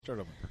Start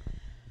over.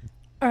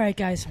 All right,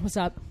 guys, what's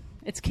up?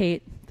 It's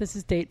Kate. This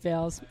is Date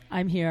Fails.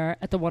 I'm here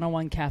at the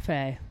 101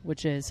 Cafe,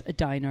 which is a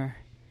diner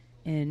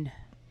in,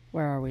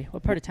 where are we?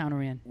 What part of town are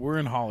we in? We're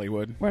in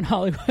Hollywood. We're in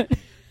Hollywood.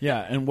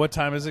 Yeah, and what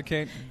time is it,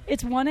 Kate?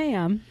 It's 1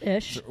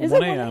 a.m.-ish. It's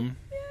 1 a.m.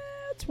 Yeah,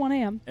 it's 1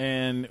 a.m.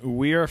 And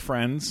we are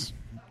friends.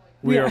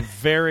 We are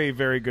very,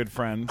 very good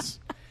friends.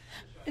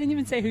 I didn't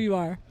even say who you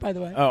are, by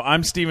the way. Oh,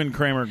 I'm Stephen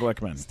Kramer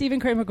Glickman. Stephen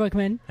Kramer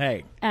Glickman.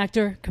 Hey.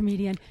 Actor,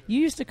 comedian. You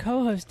used to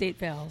co-host Date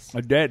Fails. I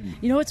did.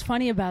 You know what's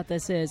funny about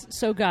this is,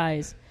 so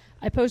guys,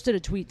 I posted a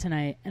tweet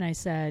tonight, and I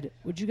said,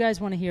 would you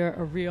guys want to hear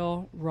a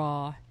real,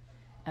 raw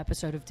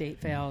episode of Date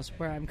Fails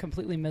where I'm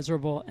completely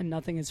miserable and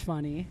nothing is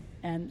funny?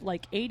 And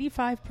like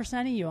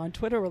 85% of you on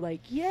Twitter were like,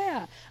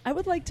 yeah, I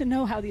would like to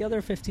know how the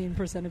other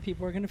 15% of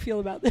people are going to feel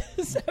about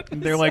this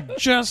episode. They're like,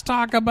 just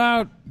talk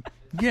about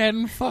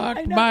getting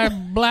fucked by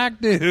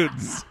black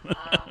dudes.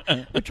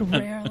 Which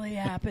rarely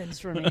happens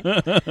for me.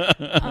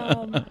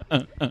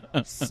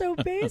 So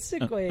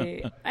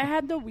basically, I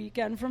had the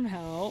weekend from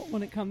hell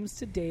when it comes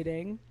to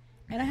dating.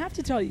 And I have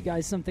to tell you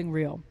guys something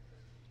real.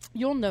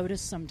 You'll notice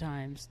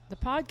sometimes the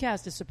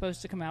podcast is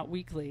supposed to come out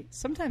weekly.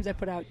 Sometimes I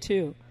put out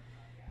 2.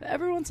 But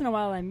every once in a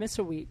while I miss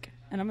a week.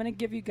 And I'm going to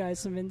give you guys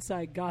some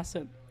inside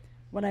gossip.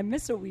 When I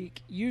miss a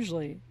week,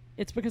 usually,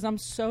 it's because I'm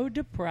so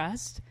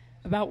depressed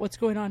about what's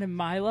going on in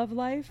my love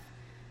life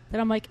that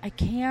I'm like, I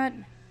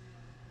can't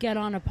get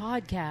on a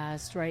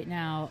podcast right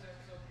now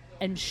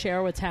and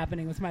share what's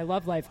happening with my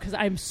love life because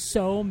I'm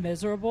so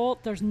miserable.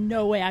 There's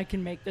no way I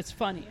can make this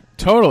funny.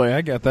 Totally,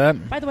 I get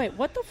that. By the way,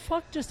 what the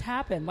fuck just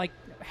happened? Like,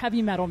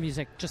 heavy metal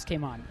music just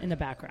came on in the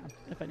background,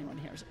 if anyone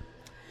hears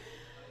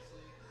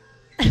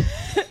it.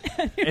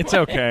 Anyway, it's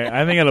okay.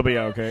 I think it'll be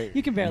okay.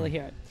 You can barely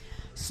hear it.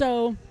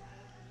 So,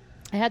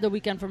 I had the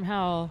weekend from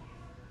hell.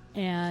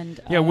 And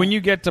yeah, when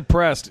you get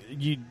depressed,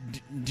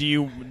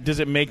 does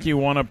it make you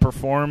want to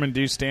perform and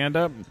do stand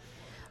up?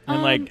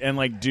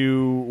 And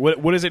do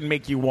what does it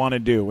make you want to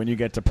do when you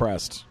get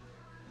depressed?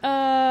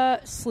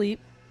 Sleep,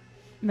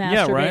 masturbate,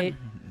 yeah, right?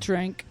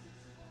 Drink.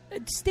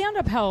 Stand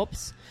up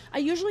helps. I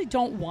usually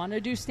don't want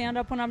to do stand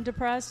up when I'm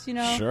depressed, you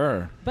know.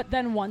 Sure. But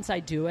then once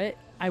I do it,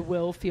 I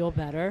will feel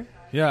better.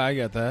 Yeah, I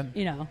get that.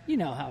 You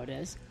know how it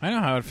is. I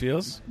know how it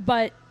feels.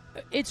 But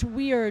it's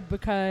weird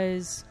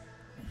because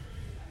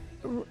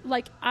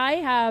like I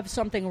have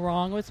something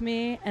wrong with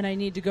me and I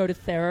need to go to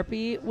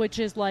therapy, which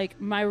is like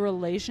my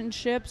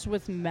relationships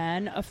with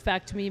men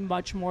affect me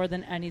much more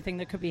than anything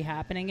that could be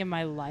happening in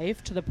my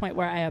life, to the point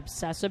where I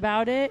obsess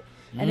about it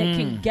and it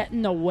can get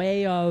in the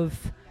way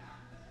of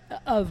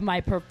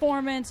my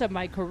performance, of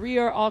my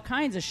career, all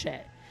kinds of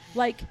shit.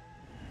 Like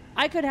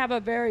I could have a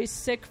very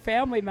sick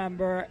family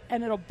member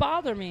and it'll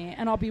bother me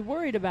and I'll be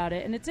worried about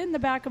it and it's in the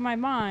back of my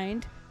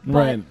mind, but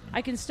right.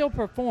 I can still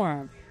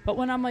perform. But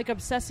when I'm, like,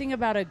 obsessing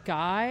about a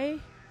guy,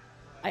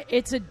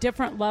 it's a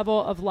different level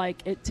of,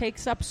 like, it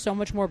takes up so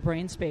much more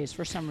brain space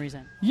for some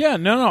reason. Yeah,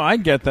 no, I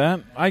get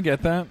that.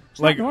 It's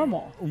like, not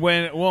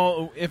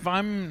normal. If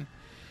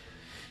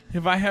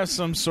I have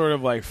some sort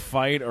of, like,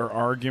 fight or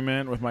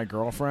argument with my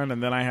girlfriend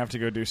and then I have to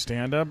go do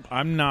stand-up,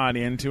 I'm not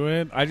into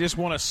it. I just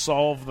want to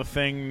solve the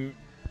thing.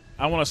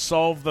 I want to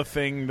solve the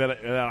thing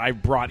that I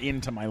brought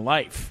into my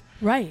life.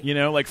 Right. You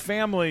know, like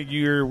family,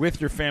 you're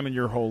with your family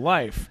your whole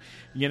life.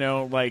 You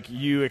know, like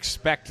you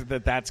expect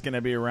that that's going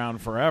to be around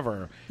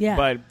forever. Yeah.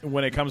 But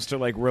when it comes to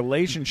like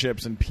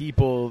relationships and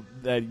people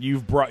that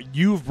you've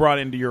brought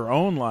into your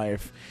own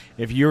life,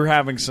 if you're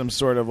having some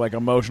sort of like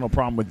emotional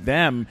problem with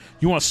them,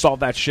 you want to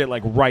solve that shit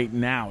like right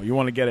now. You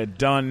want to get it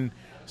done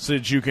so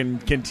that you can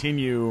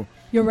continue.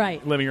 You're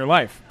right. Living your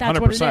life. That's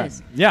 100%. what it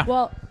is. Yeah.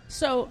 Well,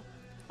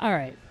 all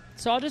right.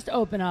 So I'll just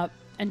open up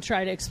and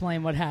try to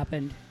explain what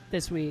happened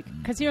this week,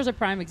 because here's a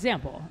prime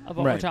example of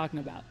what we're talking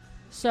about.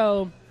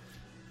 So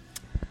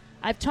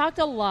I've talked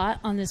a lot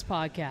on this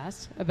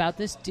podcast about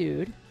this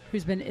dude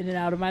who's been in and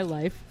out of my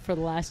life for the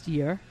last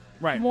year.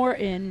 Right. More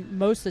in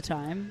most of the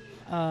time,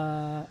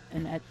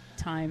 and at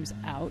times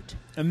out.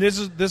 And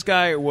this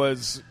guy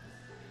was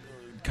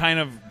kind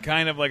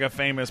of like a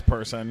famous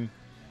person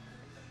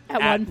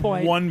At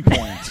one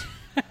point.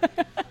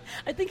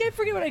 I think I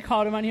forget what I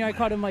called him on here. I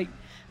called him like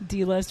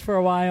D-list for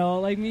a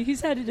while. Like he's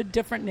had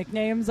different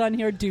nicknames on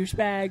here.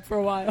 Douchebag for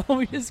a while.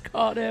 We just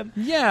called him.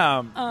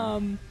 Yeah.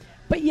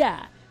 But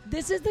yeah,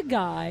 this is the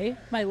guy.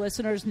 My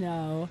listeners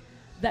know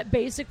that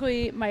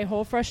basically my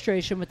whole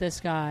frustration with this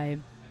guy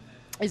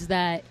is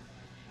that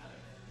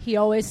he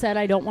always said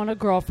I don't want a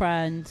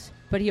girlfriend,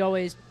 but he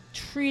always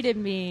treated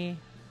me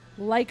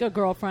like a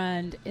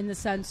girlfriend in the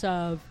sense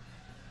of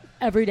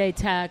everyday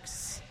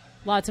texts,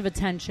 lots of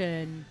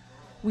attention.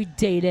 We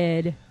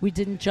dated. We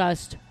didn't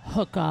just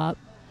hook up.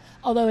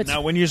 Although it's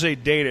now, when you say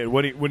dated,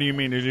 what do you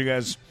mean? Did you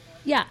guys?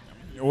 Yeah.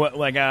 What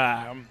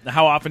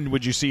how often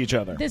would you see each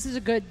other? This is a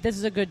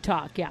good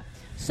talk. Yeah.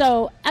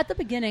 So at the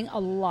beginning, a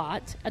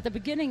lot. At the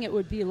beginning, it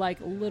would be like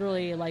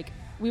literally like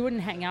we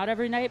wouldn't hang out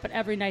every night, but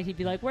every night he'd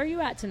be like, "Where are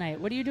you at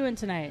tonight? What are you doing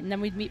tonight?" And then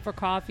we'd meet for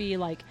coffee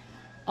like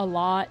a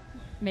lot.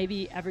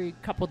 maybe every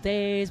couple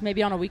days.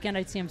 Maybe on a weekend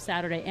I'd see him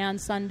Saturday and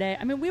Sunday.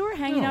 I mean, we were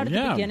hanging out at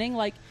the beginning,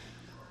 like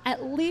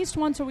at least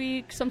once a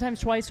week, sometimes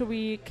twice a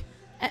week.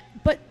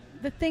 But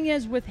the thing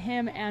is with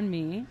him and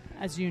me,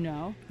 as you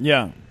know,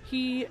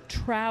 he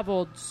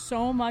traveled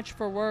so much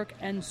for work,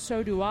 and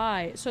so do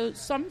I. So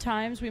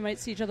sometimes we might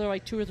see each other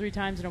like 2 or 3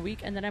 times in a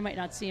week, and then I might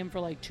not see him for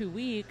like 2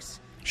 weeks.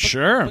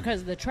 Sure.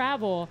 Because of the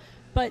travel.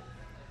 But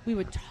we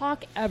would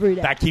talk every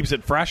day. That keeps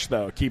it fresh,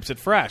 though. It keeps it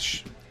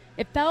fresh.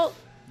 It felt...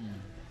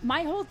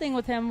 My whole thing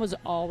with him was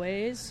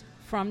always,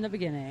 from the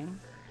beginning,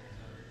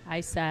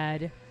 I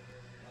said,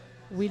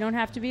 we don't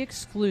have to be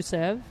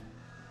exclusive.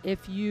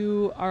 If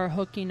you are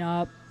hooking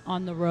up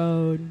on the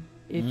road,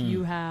 if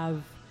you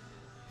have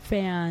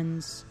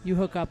fans you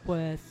hook up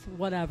with,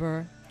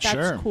 whatever,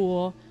 that's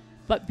cool.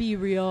 But be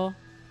real.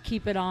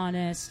 Keep it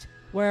honest.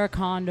 Wear a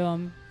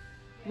condom.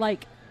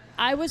 Like,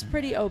 I was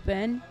pretty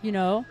open, you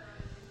know.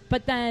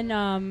 But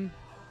then,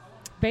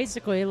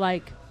 basically,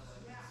 like,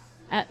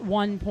 at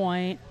one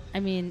point... I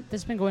mean,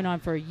 this has been going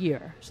on for a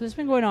year. So this has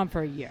been going on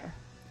for a year.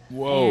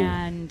 Whoa.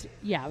 And,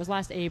 yeah, it was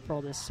last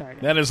April this started.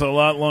 That is a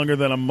lot longer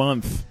than a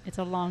month. It's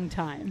a long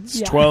time.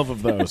 It's 12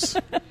 of those.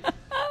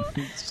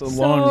 It's a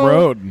long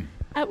road.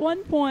 At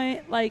one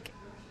point, like,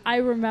 I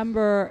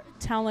remember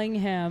telling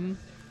him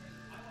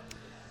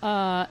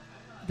that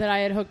I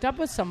had hooked up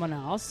with someone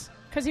else.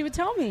 Because he would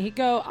tell me, he'd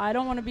go, I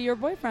don't want to be your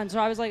boyfriend. So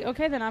I was like,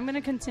 okay, then I'm going to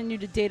continue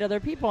to date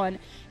other people. And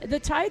the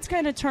tides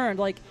kind of turned.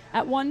 Like,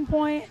 at one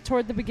point,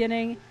 toward the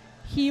beginning...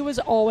 He was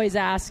always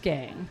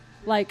asking,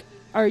 like,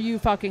 are you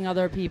fucking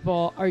other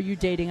people? Are you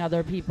dating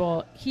other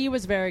people? He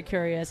was very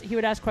curious. He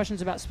would ask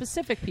questions about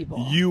specific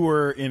people. You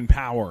were in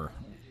power.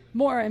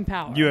 More in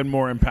power. You had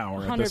more in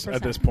power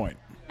at this point.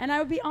 And I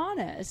would be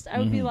honest. I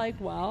would be like,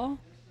 well,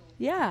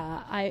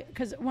 yeah.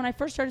 Because when I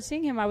first started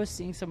seeing him, I was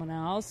seeing someone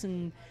else,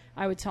 and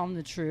I would tell him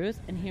the truth,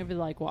 and he would be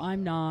like, well,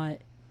 I'm not.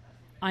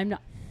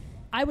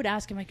 I would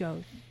ask him, I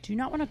go, do you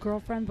not want a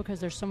girlfriend because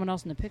there's someone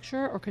else in the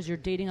picture, or because you're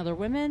dating other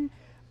women?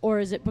 Or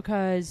is it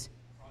because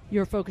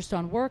you're focused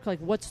on work? Like,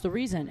 what's the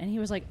reason? And he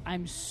was like,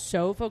 I'm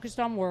so focused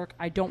on work.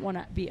 I don't want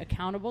to be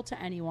accountable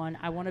to anyone.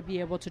 I want to be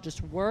able to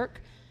just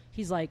work.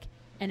 He's like,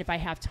 and if I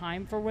have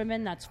time for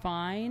women, that's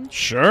fine.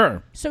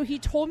 Sure. So he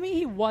told me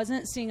he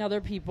wasn't seeing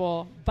other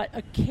people, but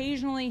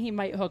occasionally he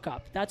might hook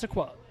up. That's a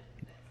quote.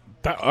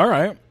 All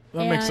right.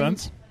 That makes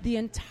sense. The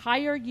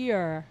entire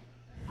year,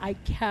 I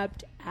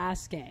kept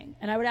asking.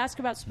 And I would ask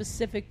about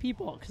specific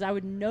people because I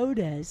would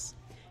notice,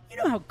 you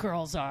know how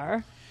girls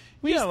are.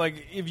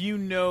 Like if you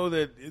know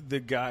that the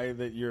guy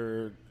that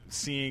you're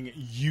seeing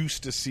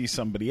used to see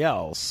somebody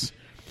else,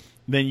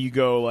 then you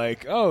go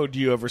like, oh, do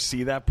you ever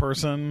see that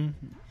person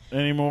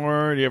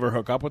anymore? Do you ever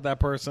hook up with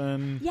that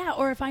person? Yeah,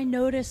 or if I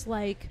notice,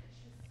 like,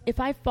 we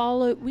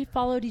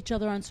followed each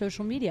other on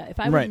social media. If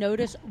I would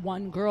notice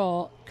one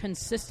girl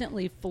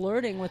consistently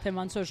flirting with him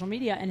on social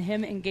media and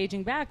him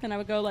engaging back, then I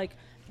would go like,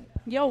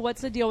 yo,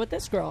 what's the deal with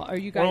this girl? Are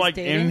you guys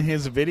dating? In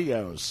his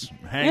videos,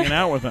 hanging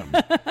out with him.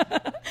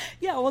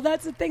 Yeah, well,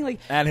 that's the thing. Like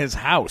at his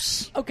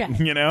house. Okay.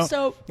 You know?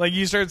 So, like,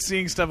 you start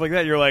seeing stuff like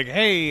that. You're like,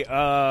 hey,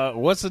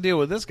 what's the deal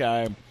with this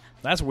guy?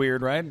 That's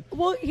weird, right?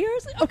 Well,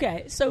 here's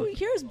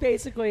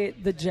basically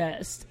the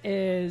gist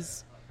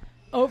is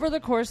over the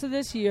course of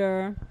this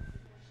year,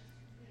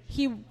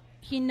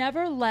 he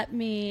never let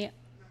me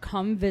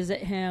come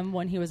visit him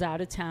when he was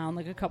out of town.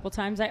 Like, a couple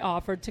times I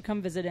offered to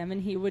come visit him,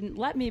 and he wouldn't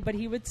let me, but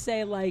he would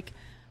say, like,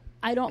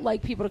 I don't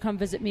like people to come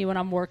visit me when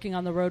I'm working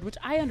on the road, which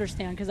I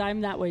understand because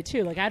I'm that way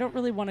too. Like, I don't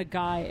really want a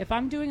guy. If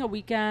I'm doing a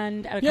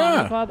weekend at a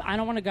comedy club, I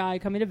don't want a guy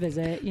coming to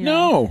visit. You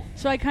know? No.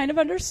 So I kind of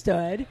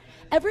understood.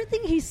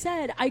 Everything he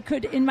said, I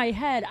could, in my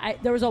head,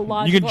 there was a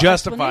logical you could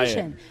justify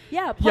explanation. It.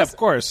 Yeah, plus, yeah, of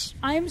course.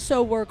 I'm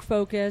so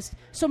work-focused.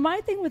 So my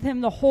thing with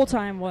him the whole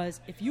time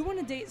was, if you want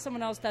to date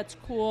someone else, that's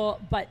cool.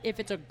 But if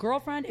it's a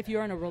girlfriend, if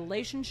you're in a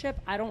relationship,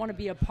 I don't want to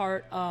be a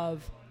part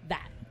of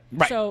that.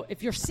 Right. So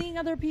if you're seeing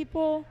other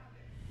people,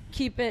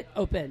 keep it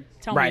open.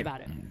 Tell me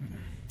about it.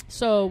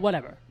 So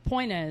whatever.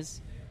 Point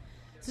is,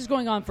 this is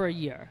going on for a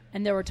year.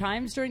 And there were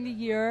times during the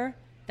year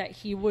that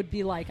he would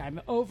be like,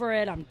 I'm over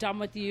it. I'm done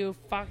with you.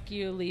 Fuck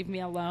you. Leave me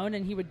alone.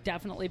 And he would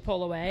definitely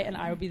pull away, and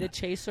I would be the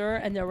chaser.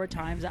 And there were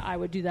times that I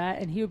would do that,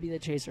 and he would be the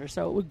chaser.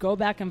 So it would go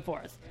back and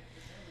forth.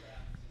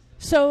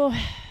 So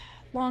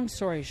long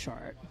story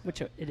short,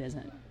 which it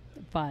isn't,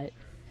 but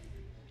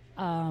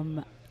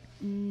around,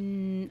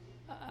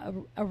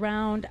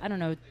 I don't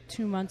know,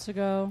 2 months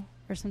ago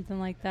or something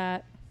like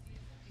that,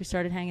 we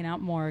started hanging out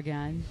more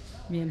again,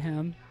 me and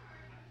him.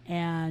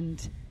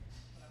 And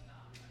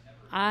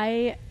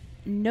I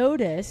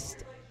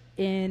noticed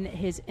in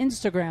his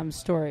Instagram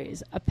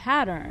stories a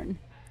pattern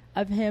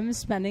of him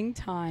spending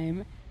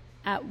time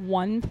at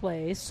one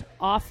place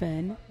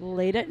often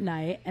late at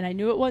night, and I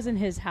knew it wasn't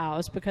his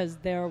house because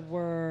there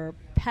were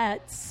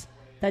pets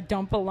that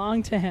don't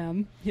belong to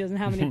him. He doesn't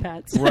have any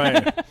pets.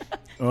 Right.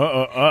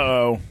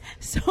 Uh-oh.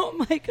 So I'm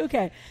like,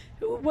 okay,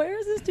 where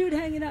is this dude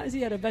hanging out? Is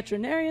he at a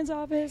veterinarian's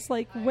office?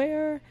 Like,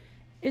 where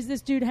is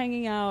this dude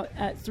hanging out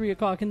at 3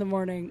 o'clock in the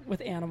morning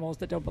with animals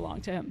that don't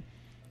belong to him?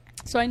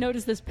 So I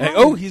noticed this Hey,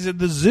 pattern. he's at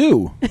the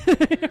zoo.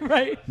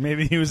 Right.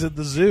 Maybe he was at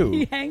the zoo.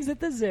 He hangs at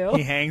the zoo.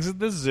 He hangs at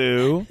the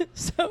zoo.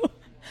 So,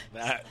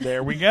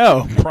 There we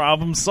go.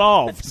 Problem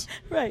solved.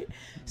 right.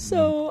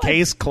 So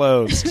Case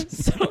closed.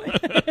 So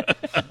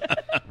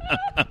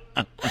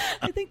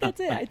I think that's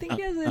it. I think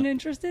he has an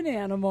interest in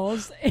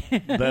animals.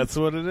 That's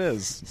what it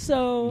is.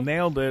 So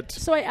Nailed it.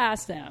 So I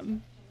asked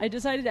him. I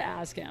decided to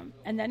ask him.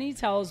 And then he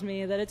tells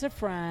me that it's a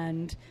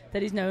friend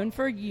that he's known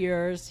for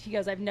years. He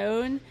goes, I've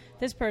known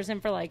this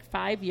person for like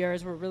 5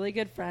 years. We're really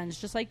good friends,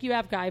 just like you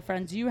have guy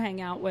friends you hang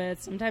out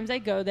with. Sometimes I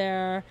go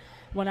there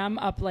when I'm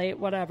up late,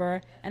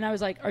 whatever. And I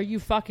was like, are you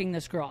fucking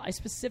this girl? I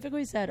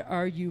specifically said,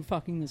 are you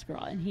fucking this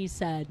girl? And he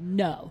said,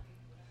 no.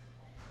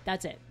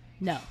 That's it.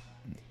 No.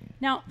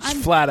 Now, Just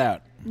I'm flat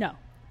out. no.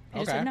 I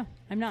just Okay. said no.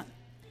 I'm not.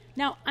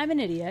 Now, I'm an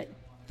idiot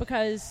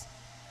because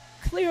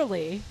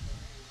clearly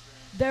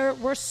there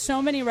were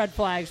so many red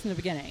flags from the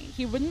beginning.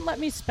 He wouldn't let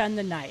me spend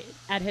the night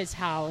at his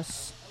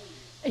house.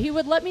 He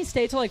would let me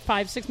stay till like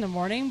 5, 6 in the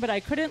morning, but I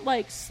couldn't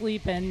like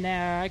sleep in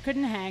there. I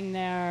couldn't hang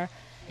there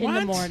in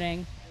the What?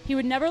 morning. He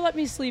would never let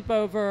me sleep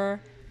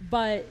over,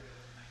 but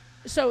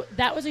so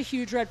that was a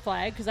huge red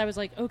flag because I was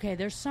like, okay,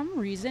 there's some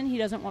reason he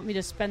doesn't want me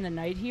to spend the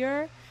night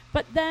here.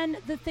 But then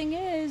the thing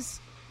is,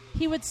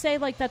 he would say,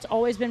 like, that's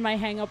always been my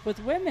hang up with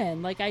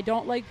women. Like, I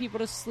don't like people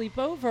to sleep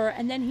over.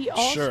 And then he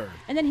also, Sure.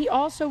 and then he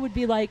also would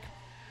be like,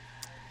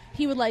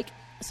 he would like,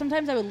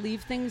 sometimes I would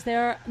leave things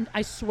there.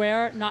 I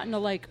swear, not in a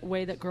like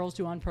way that girls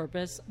do on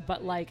purpose,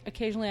 but like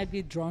occasionally I'd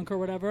be drunk or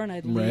whatever, and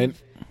I'd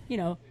leave, you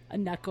know, a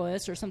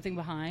necklace or something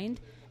behind.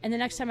 And the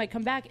next time I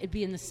come back, it'd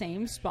be in the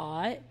same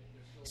spot.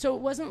 So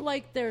it wasn't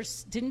like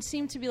didn't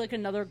seem to be like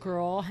another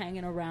girl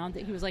hanging around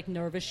that he was like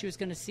nervous she was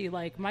going to see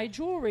like my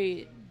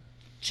jewelry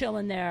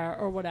chilling there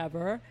or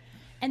whatever.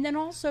 And then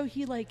also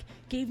he like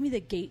gave me the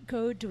gate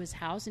code to his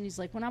house, and he's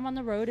like, when I'm on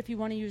the road, if you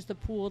want to use the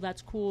pool,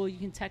 that's cool. You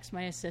can text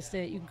my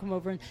assistant. You can come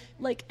over and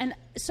like, and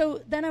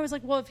so then I was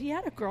like, well, if he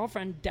had a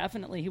girlfriend,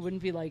 definitely he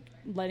wouldn't be like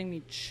letting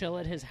me chill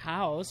at his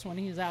house when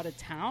he's out of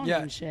town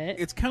and shit.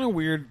 It's kind of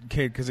weird,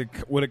 Kate, because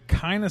what it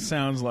kind of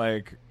sounds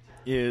like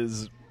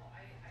is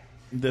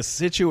the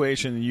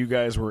situation you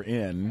guys were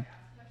in.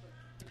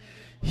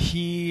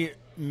 He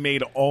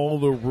made all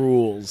the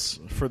rules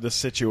for the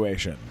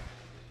situation.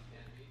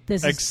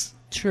 This is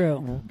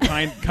true.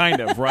 Kind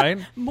of, right?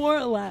 More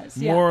or less.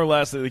 Yeah. More or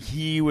less.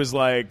 He was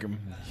like,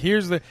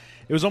 it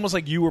was almost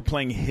like you were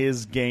playing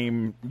his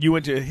game. You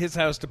went to his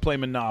house to play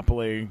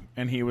Monopoly,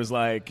 and he was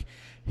like,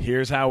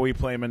 here's how we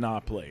play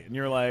Monopoly. And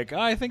you're like,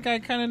 I think I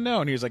kind of know.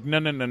 And he was like,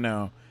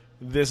 no.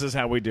 This is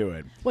how we do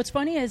it. What's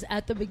funny is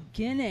at the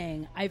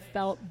beginning, I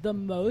felt the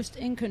most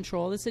in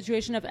control of the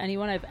situation of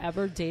anyone I've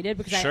ever dated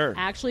because Sure.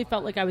 I actually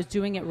felt like I was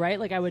doing it right.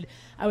 Like I would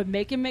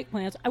make him make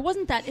plans. I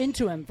wasn't that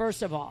into him,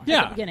 first of all, Yeah.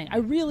 at the beginning. I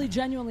really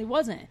genuinely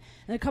wasn't.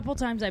 And a couple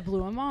times I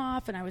blew him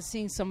off, and I was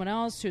seeing someone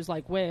else who's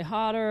like way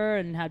hotter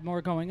and had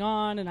more going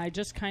on, and I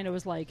just kind of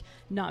was like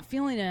not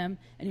feeling him.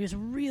 And he was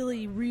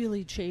really,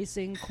 really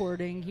chasing,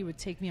 courting. He would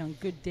take me on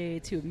good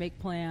dates. He would make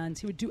plans.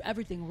 He would do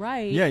everything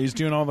right. Yeah, he's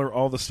doing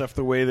all the stuff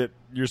the way that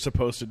you're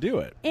supposed to do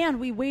it. And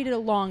we waited a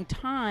long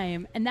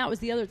time, and that was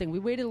the other thing. We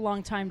waited a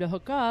long time to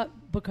hook up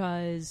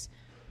because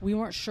we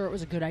weren't sure it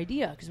was a good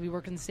idea because we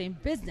work in the same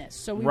business.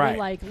 So we Right. were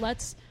like,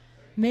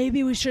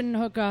 maybe we shouldn't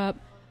hook up.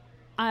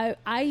 I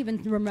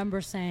even remember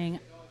saying,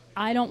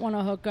 I don't want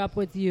to hook up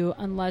with you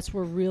unless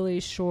we're really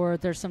sure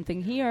there's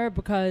something here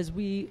because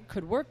we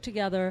could work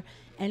together.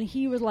 And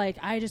he was like,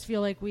 I just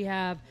feel like we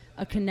have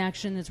a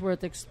connection that's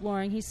worth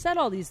exploring. He said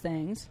all these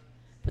things.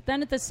 But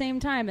then at the same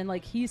time, and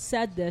like he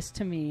said this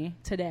to me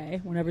today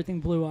when everything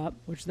blew up,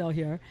 which they'll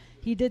hear,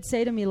 he did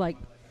say to me, like,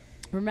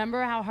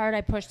 remember how hard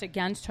I pushed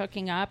against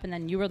hooking up? And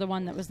then you were the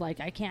one that was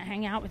like, I can't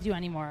hang out with you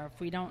anymore if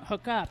we don't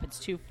hook up. It's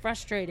too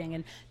frustrating.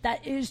 And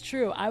that is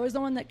true. I was the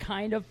one that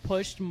kind of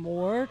pushed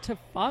more to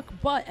fuck.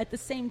 But at the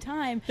same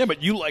time. Yeah,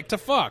 but you like to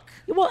fuck.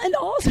 Well, and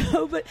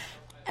also, but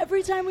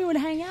every time we would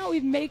hang out,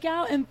 we'd make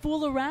out and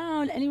fool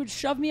around, and he would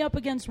shove me up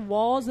against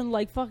walls and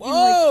like fucking.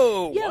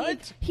 Whoa! Like, yeah, what?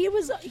 like, he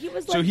was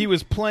like. So he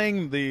was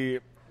playing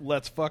the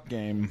let's fuck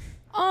game,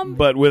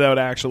 but without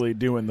actually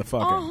doing the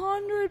fucking.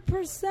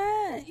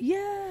 100%,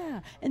 yeah.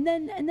 And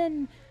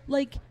then,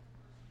 like,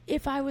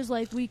 if I was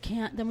like, we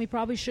can't, then we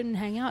probably shouldn't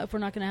hang out if we're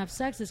not going to have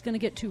sex. It's going to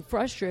get too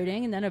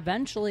frustrating, and then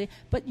eventually.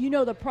 But you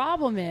know, the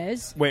problem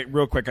is. Wait,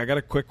 real quick. I got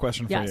a quick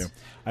question for Yes. you.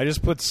 I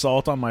just put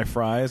salt on my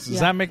fries. Does Yeah.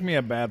 that make me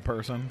a bad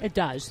person? It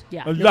does,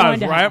 yeah. It You're does, going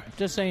to right? hell,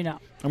 just so you know.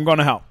 I'm going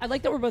to help. I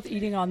like that we're both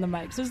eating on the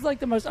mics. This is like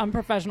the most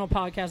unprofessional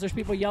podcast. There's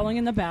people yelling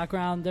in the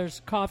background.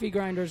 There's coffee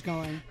grinders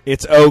going.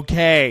 It's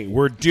okay.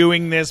 We're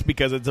doing this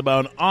because it's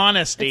about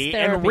honesty It's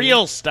and therapy.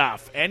 real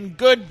stuff and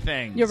good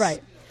things. You're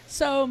right.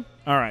 So,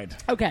 All right.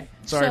 okay.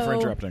 Sorry for So,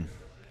 interrupting.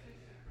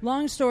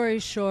 Long story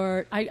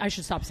short, I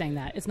should stop saying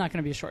that. It's not going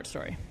to be a short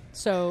story.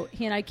 So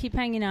he and I keep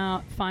hanging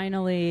out.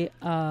 Finally,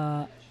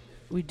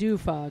 we do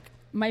fuck.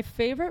 My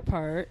favorite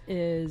part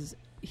is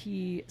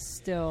he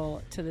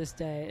still, to this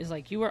day, is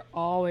like, you were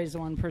always the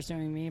one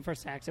pursuing me for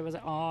sex. It was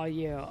all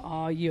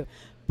you.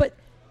 But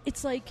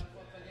it's like,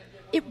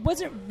 it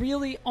wasn't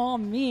really all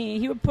me.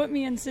 He would put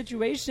me in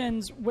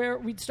situations where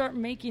we'd start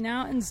making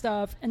out and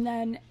stuff, and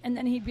then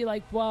he'd be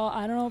like, well,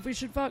 I don't know if we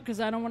should fuck because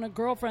I don't want a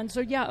girlfriend.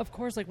 So yeah, of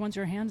course, like once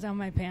your hand's down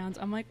my pants,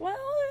 I'm like, well,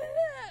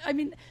 I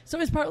mean, so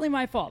it's partly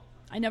my fault.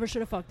 I never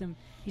should have fucked him.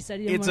 He said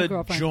he didn't want a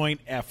girlfriend. It's a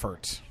joint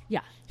effort.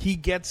 Yeah. He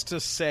gets to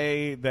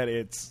say that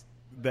it's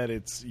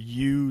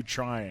you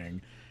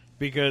trying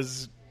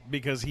because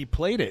he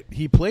played it.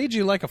 He played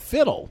you like a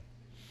fiddle.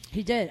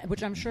 He did,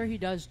 which I'm sure he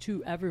does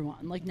to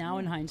everyone. Like now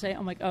in hindsight,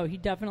 I'm like, oh, he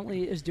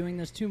definitely is doing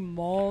this to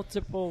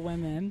multiple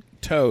women.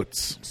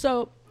 Totes.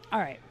 So, all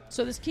right.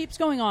 So this keeps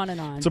going on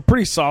and on. It's a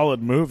pretty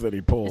solid move that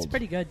he pulled. It's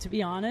pretty good, to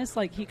be honest.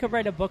 Like he could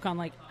write a book on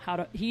like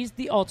he's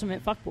the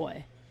ultimate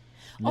fuckboy.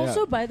 Yeah.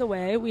 Also, by the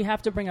way, we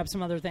have to bring up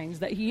some other things.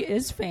 That he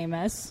is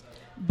famous,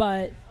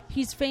 but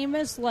he's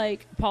famous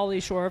like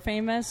Pauly Shore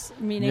famous,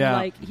 meaning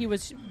like he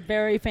was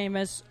very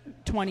famous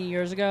 20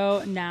 years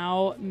ago.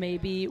 Now,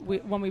 maybe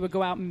when we would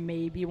go out,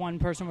 maybe one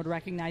person would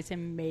recognize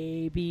him,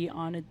 maybe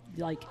on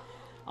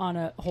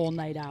a whole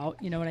night out.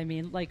 You know what I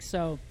mean? Like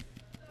so.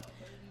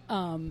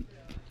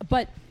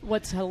 But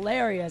what's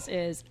hilarious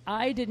is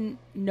I didn't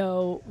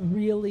know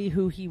really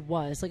who he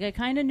was. Like I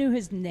kind of knew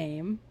his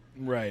name.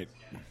 Right.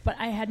 But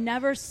I had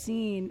never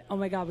seen, oh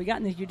my God, we got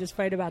in the hugest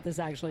fight about this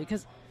actually,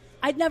 because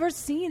I'd never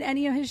seen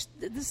any of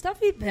the stuff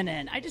he'd been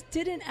in. I just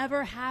didn't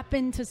ever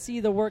happen to see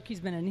the work he's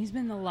been in. He's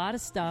been in a lot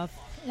of stuff.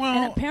 Well,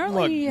 and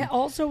apparently he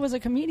also was a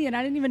comedian.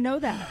 I didn't even know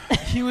that.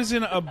 He was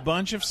in a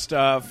bunch of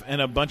stuff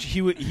and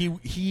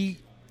he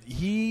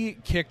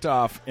kicked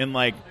off in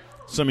like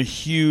some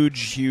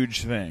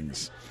huge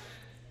things.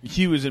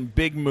 He was in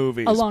big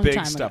movies,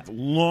 big stuff, a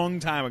long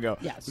time ago.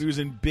 Yes. He was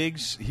in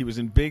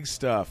big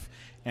stuff.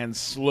 And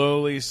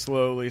slowly, it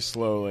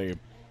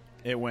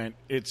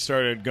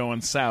started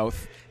going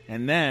south.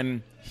 And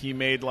then he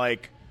made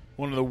like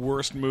one of the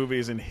worst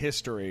movies in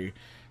history.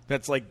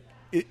 That's like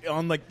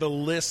on like the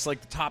list,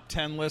 like the top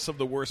 10 list of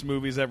the worst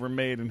movies ever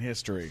made in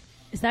history.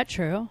 Is that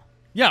true?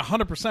 Yeah,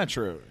 100%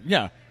 true.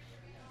 Yeah.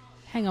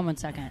 Hang on one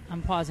second.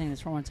 I'm pausing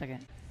this for 1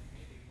 second.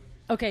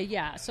 Okay,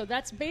 yeah. So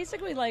that's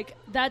basically like,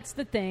 that's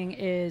the thing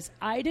is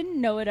I didn't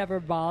know it ever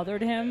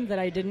bothered him that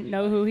I didn't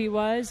know who he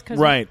was.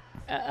 Right.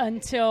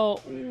 Until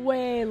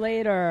way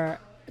later,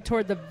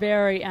 toward the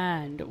very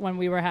end, when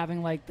we were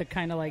having like the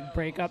kind of like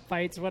breakup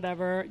fights,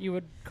 whatever you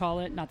would call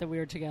it. Not that we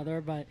were together,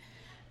 but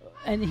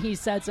and he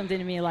said something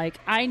to me like,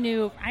 I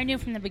knew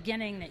from the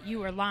beginning that you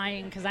were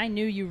lying because I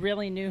knew you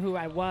really knew who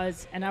I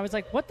was. And I was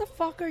like, what the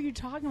fuck are you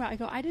talking about? I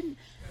go, I didn't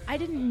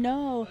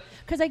know.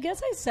 Because I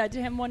guess I said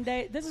to him one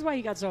day, this is why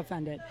he got so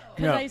offended.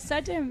 Because I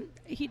said to him,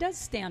 he does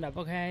stand-up,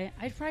 okay?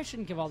 I probably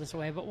shouldn't give all this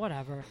away, but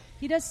whatever.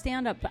 He does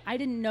stand-up, but I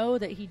didn't know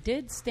that he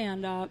did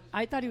stand-up.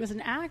 I thought he was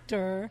an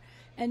actor.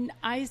 And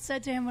I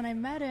said to him when I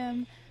met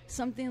him,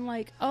 something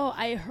like, oh,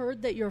 I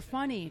heard that you're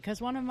funny. Because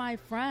one of my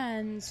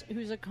friends,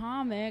 who's a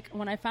comic,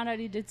 when I found out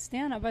he did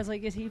stand-up, I was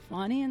like, is he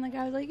funny? And the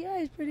guy was like, yeah,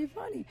 he's pretty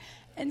funny.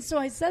 And so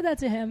I said that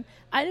to him.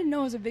 I didn't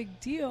know it was a big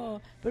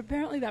deal, but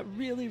apparently that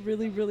really,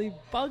 really, really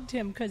bugged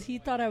him because he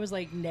thought I was,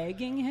 like,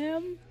 negging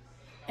him.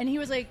 And he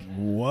was like,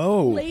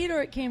 whoa.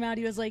 Later it came out,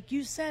 he was like,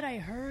 you said I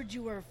heard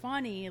you were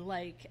funny,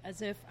 like,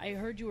 as if I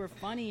heard you were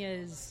funny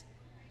as...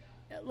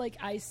 Like,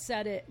 I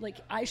said it, like,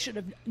 I should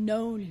have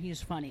known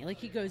he's funny. Like,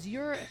 he goes,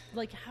 you're,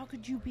 like, how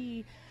could you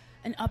be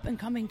an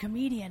up-and-coming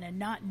comedian and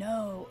not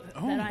know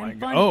that I'm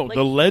funny? Oh, like,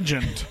 the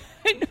legend.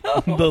 I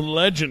know. The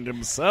legend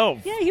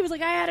himself. Yeah, he was like,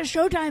 I had a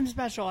Showtime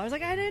special. I was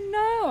like, I didn't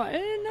know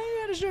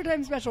you had a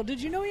Showtime special.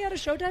 Did you know he had a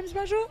Showtime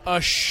special?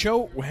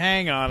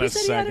 Hang on a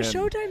second. He said he had a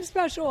Showtime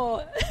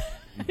special.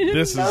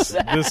 This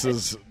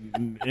is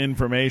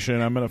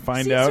information I'm going to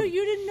find out. So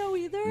you didn't know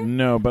either?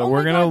 No, but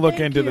we're going to look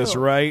into this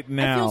right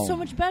now. I feel so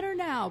much better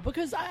now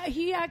because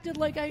he acted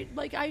like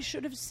I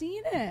should have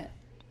seen it.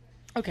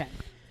 Okay.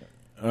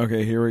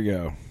 Okay, here we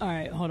go. All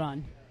right, hold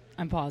on.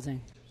 I'm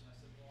pausing.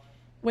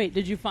 Wait,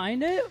 did you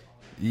find it?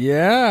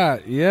 Yeah.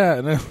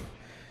 No.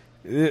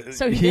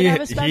 So he did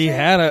have a special? He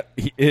had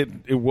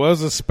it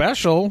was a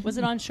special. Was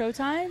it on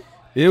Showtime?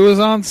 It was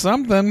on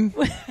something.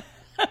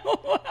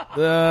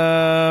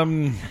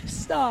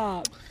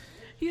 Stop.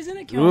 He's in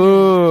a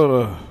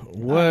kill.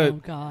 What? Oh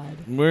God.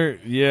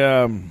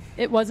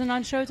 It wasn't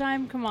on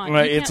Showtime. Come on.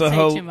 Right, you can't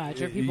say too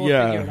much, or people will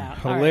figure it out.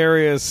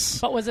 Hilarious.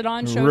 Right. But was it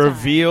on Showtime?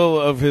 Reveal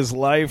of his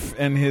life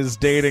and his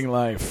dating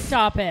life.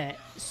 Stop it.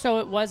 So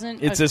it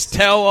wasn't. It's his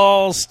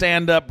tell-all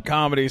stand-up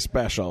comedy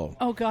special.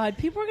 Oh God,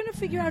 people are going to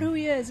figure out who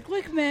he is.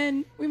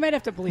 Glickman. We might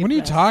have to believe. What are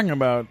you talking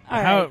about?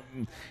 All right.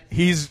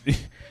 He's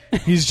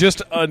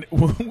just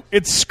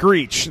it's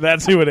Screech.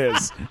 That's who it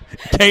is.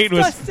 Kate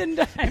was Dustin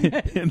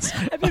Diamond.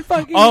 I've been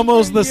fucking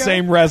almost the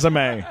same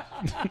resume.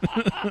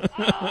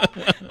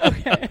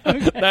 Okay.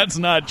 That's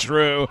not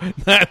true.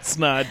 That's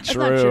not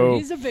true.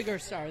 He's a bigger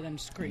star than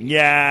Screech.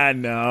 Yeah,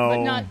 no.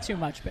 But not too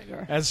much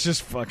bigger. That's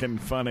just fucking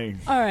funny.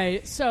 All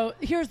right, so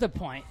here's the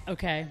point,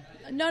 okay?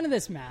 None of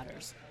this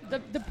matters.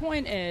 The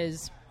point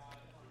is...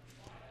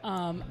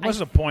 What's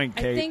the point,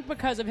 Kate? I think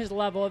because of his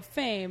level of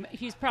fame,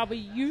 he's probably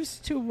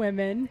used to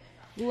women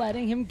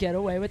letting him get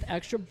away with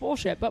extra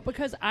bullshit. But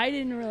because I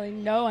didn't really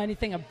know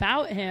anything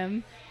about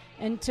him,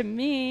 and to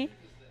me,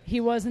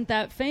 he wasn't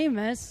that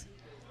famous,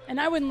 and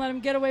I wouldn't let him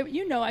get away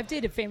with, I've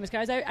dated famous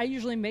guys. I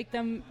usually make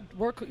them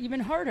work even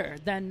harder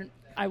than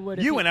I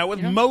would. You went out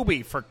with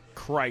Moby, for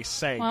Christ's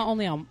sake. Well,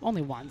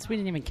 only once. We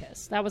didn't even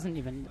kiss. That was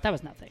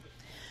nothing.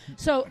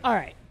 So, all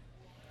right.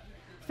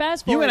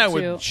 Fast forward. You went out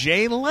with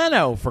Jay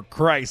Leno, for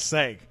Christ's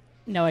sake.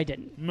 No, I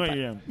didn't. No,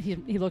 yeah.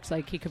 He looks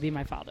like he could be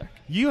my father.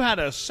 You had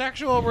a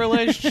sexual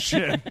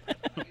relationship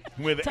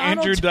with Donald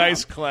Andrew Trump.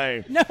 Dice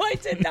Clay. No, I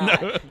did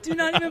not. No. Do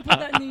not even put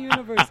that in the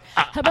universe.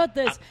 How about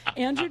this?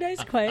 Andrew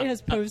Dice Clay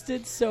has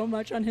posted so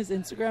much on his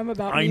Instagram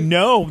about me. I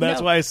know.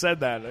 That's why I said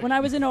that. When I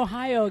was in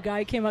Ohio, a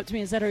guy came up to me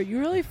and said, "Are you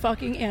really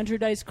fucking Andrew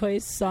Dice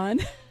Clay's son?"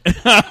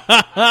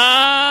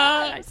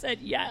 I said,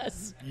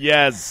 "Yes."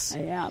 Yes.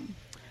 I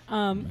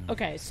am.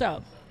 Okay,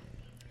 so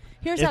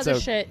here's how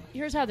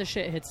the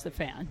shit hits the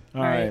fan.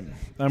 All right.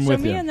 I'm so with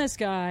you. So me and this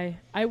guy,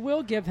 I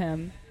will give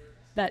him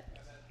that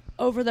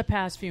over the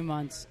past few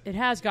months, it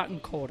has gotten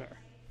colder.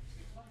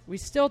 We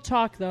still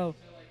talk, though,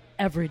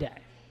 every day.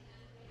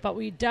 But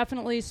we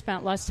definitely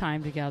spent less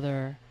time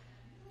together.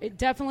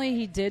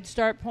 He did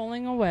start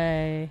pulling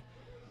away.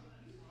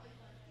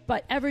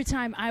 But every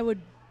time I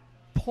would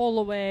pull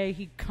away,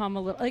 he'd come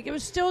a little. Like, it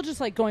was still just,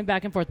 like, going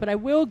back and forth. But I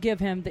will give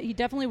him that he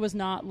definitely was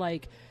not,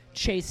 like,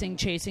 chasing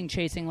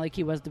like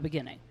he was at the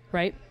beginning,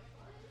 right?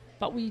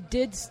 But we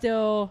did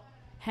still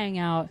hang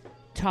out,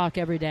 talk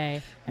every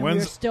day, and we were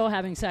still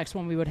having sex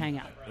when we would hang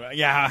out.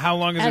 Yeah, how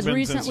long has it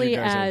been since you guys?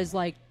 As recently as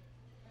like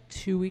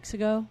 2 weeks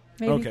ago,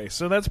 maybe. Okay,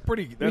 so that's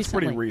pretty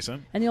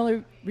recent. And the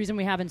only reason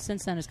we haven't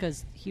since then is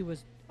because he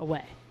was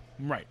away.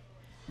 Right.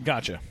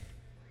 Gotcha.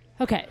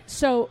 Okay,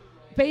 so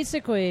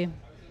basically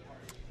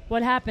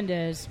what happened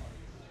is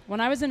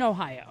when I was in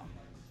Ohio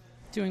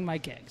doing my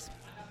gigs,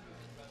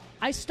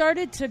 I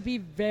started to be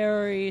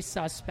very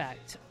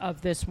suspect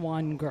of this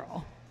one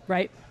girl,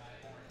 right?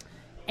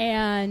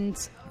 And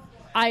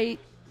I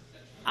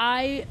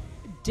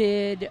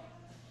did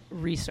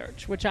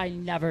research, which I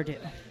never do.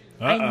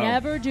 I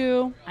never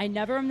do. I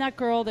never am that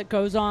girl that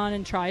goes on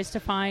and tries to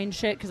find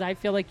shit because I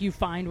feel like you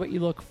find what you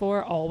look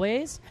for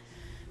always.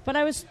 But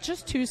I was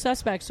just too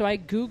suspect, so I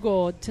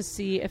Googled to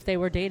see if they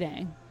were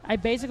dating. I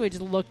basically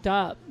just looked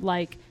up,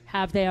 like,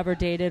 have they ever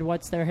dated?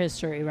 What's their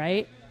history,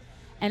 right?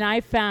 And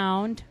I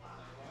found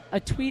a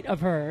tweet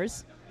of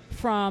hers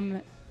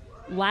from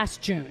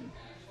last June,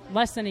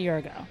 less than a year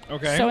ago.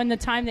 Okay. So in the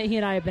time that he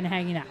and I have been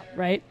hanging out,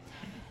 right?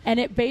 And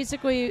it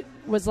basically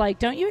was like,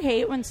 don't you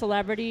hate when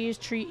celebrities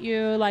treat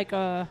you like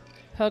a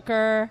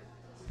hooker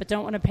but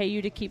don't want to pay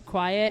you to keep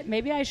quiet?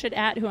 Maybe I should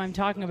add who I'm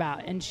talking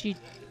about. And she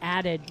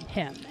added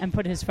him and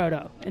put his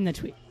photo in the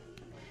tweet.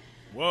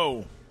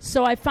 Whoa.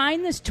 So I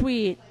find this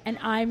tweet, and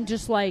I'm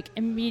just, like,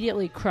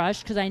 immediately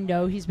crushed because I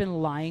know he's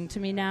been lying to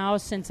me now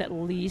since at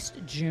least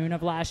June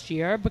of last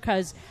year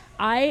because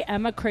I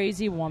am a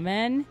crazy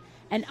woman,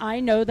 and I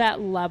know that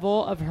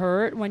level of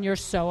hurt when you're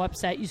so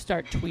upset you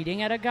start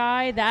tweeting at a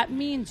guy. That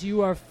means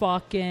you are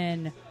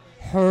fucking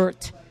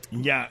hurt.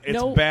 Yeah,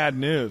 it's bad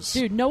news.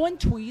 Dude, no one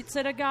tweets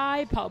at a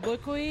guy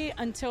publicly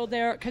until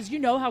they're... Because you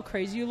know how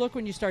crazy you look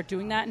when you start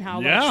doing that and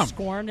how like,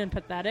 scorned and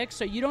pathetic.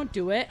 So you don't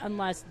do it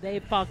unless they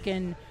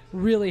fucking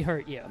really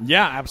hurt you.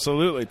 Yeah,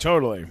 absolutely.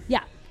 Totally.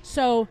 Yeah.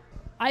 So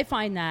I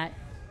find that,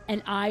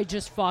 and I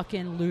just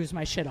fucking lose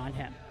my shit on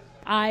him.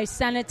 I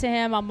sent it to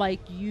him. I'm like,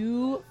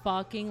 you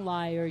fucking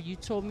liar. You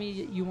told me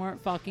you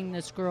weren't fucking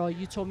this girl.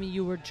 You told me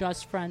you were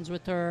just friends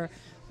with her.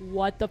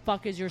 What the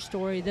fuck is your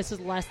story? This is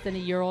less than a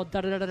year old.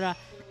 Da-da-da-da-da.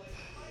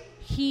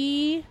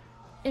 He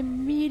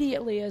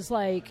immediately is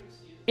like,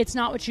 it's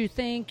not what you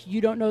think. You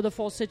don't know the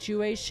full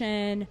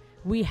situation.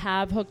 We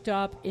have hooked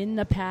up in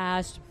the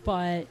past,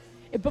 but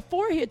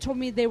before he had told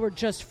me they were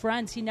just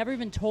friends. He never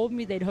even told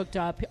me they'd hooked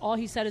up. All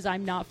he said is,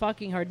 I'm not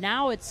fucking her.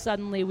 Now it's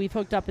suddenly we've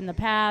hooked up in the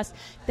past.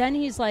 Then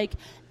he's like,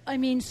 I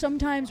mean,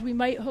 sometimes we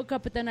might hook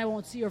up, but then I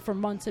won't see her for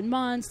months and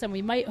months. Then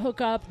we might hook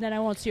up, and then I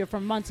won't see her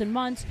for months and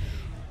months.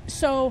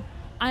 So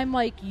I'm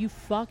like, you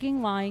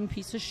fucking lying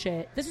piece of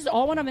shit. This is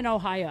all when I'm in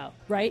Ohio,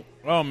 right?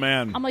 Oh,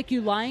 man. I'm like, you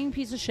lying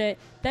piece of shit.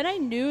 Then I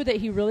knew that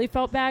he really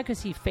felt bad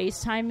because he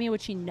FaceTimed me,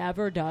 which he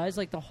never does.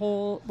 Like the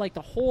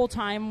whole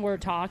time we're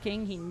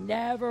talking, he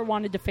never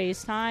wanted to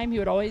FaceTime. He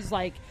would always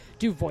like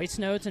do voice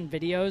notes and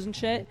videos and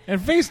shit. And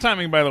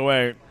FaceTiming, by the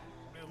way,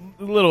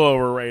 a little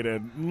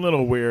overrated, a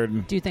little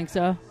weird. Do you think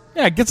so?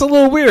 Yeah, it gets a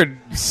little weird.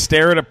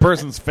 Stare at a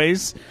person's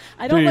face.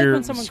 I don't like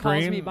when someone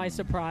screen. calls me by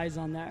surprise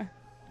on there.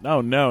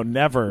 Oh, no,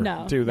 never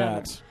do that.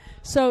 Never.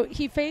 So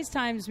he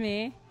FaceTimes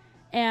me,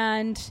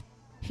 and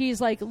he's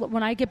like,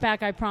 when I get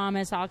back, I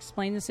promise I'll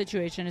explain the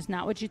situation. It's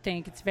not what you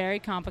think. It's very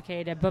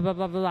complicated, blah, blah,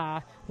 blah, blah,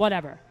 blah,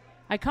 whatever.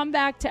 I come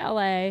back to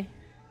L.A.,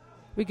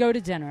 we go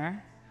to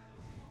dinner,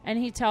 and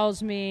he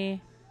tells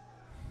me,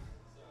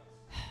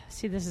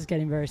 see, this is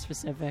getting very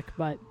specific,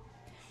 but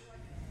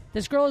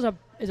this girl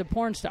is a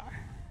porn star.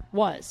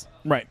 Was.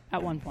 Right.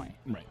 At one point.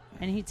 Right.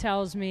 And he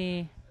tells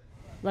me,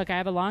 look, I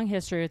have a long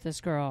history with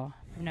this girl.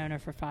 I've known her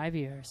for 5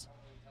 years.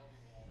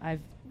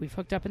 We've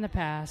hooked up in the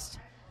past.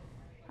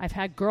 I've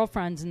had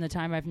girlfriends in the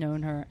time I've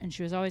known her, and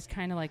she was always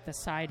kind of like the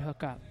side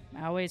hookup.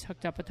 I always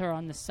hooked up with her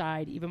on the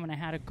side, even when I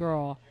had a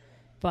girl.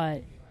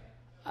 But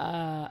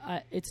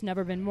it's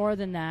never been more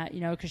than that,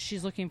 because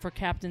she's looking for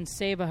Captain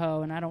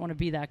Save-A-Ho, and I don't want to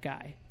be that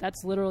guy.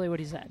 That's literally what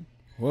he said.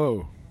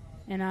 Whoa.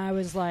 And I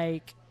was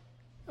like,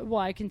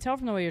 well, I can tell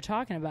from the way you're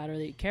talking about her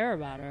that you care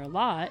about her a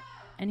lot.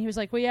 And he was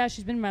like, well, yeah,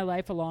 she's been in my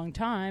life a long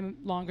time,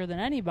 longer than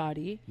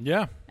anybody.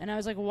 Yeah. And I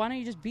was like, well, why don't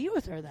you just be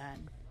with her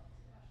then?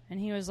 And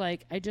he was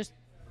like, I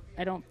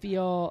don't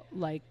feel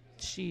like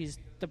she's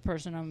the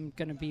person I'm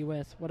going to be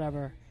with,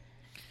 whatever.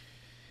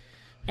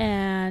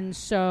 And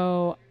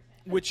so...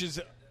 Which is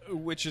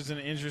an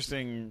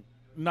interesting,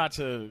 not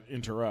to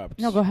interrupt.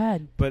 No, go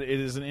ahead. But it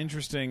is an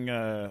interesting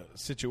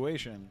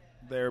situation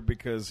there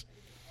because,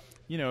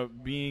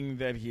 being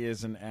that he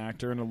is an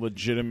actor and a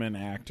legitimate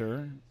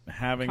actor,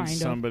 having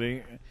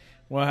somebody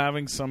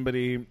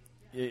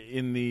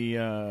in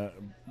the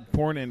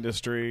porn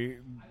industry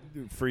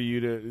for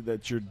you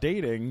that you're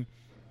dating,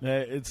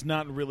 it's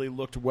not really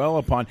looked well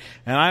upon.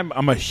 And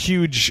I'm a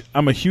huge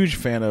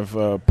fan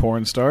of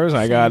porn stars.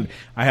 I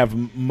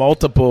have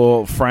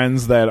multiple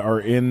friends that are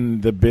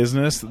in the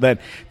business that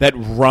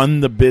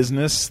run the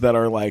business that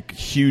are like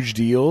huge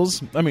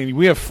deals. I mean,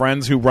 we have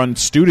friends who run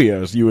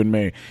studios, you and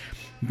me,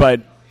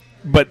 but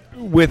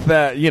with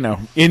that,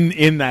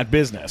 in that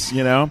business,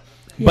 Yeah.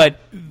 But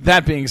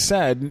that being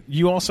said,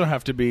 you also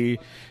have to be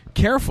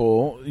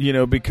careful,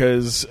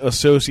 because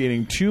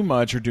associating too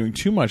much or doing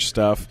too much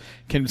stuff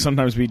can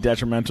sometimes be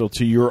detrimental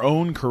to your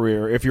own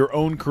career if your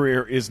own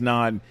career is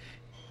not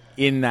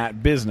in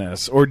that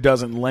business or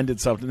doesn't lend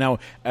itself to. Now,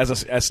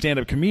 as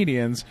stand-up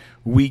comedians,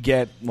 we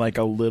get like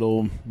a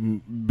little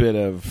bit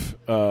of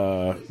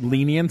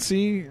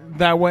leniency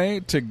that way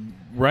to.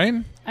 Right?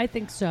 I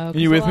think so. Are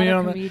you with me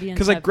on that?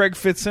 Because like Greg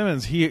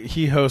Fitzsimmons, he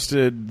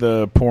hosted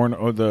the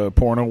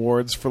porn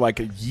awards for like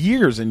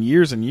years and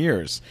years and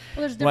years.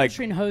 Well, there's a difference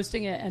between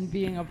hosting it and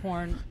being a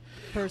porn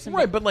person,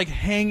 right? But like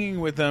hanging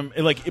with them,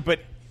 it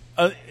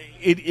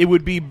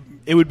would be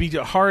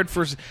hard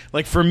for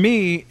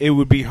me. It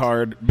would be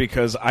hard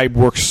because I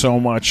work so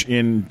much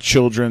in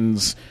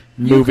children's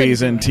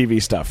movies and TV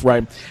stuff,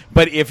 right?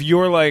 But if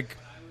you're like.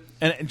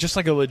 And just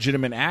like a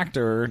legitimate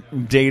actor,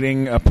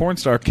 dating a porn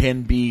star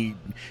can be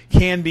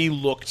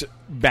looked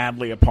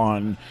badly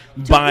upon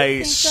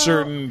by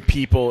certain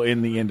people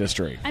in the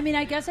industry. I mean,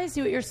 I guess I see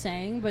what you're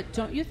saying, but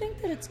don't you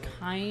think that it's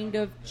kind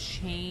of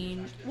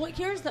changed? Well,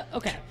 so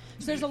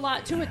there's a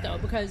lot to it though,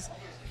 because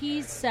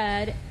he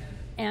said,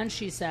 and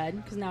she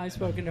said, because now I've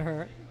spoken to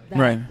her.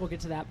 Right. We'll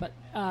get to that, but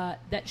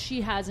that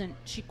she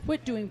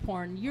quit doing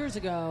porn years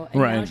ago,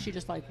 and now she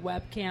just like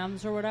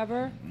webcams or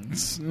whatever.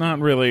 It's not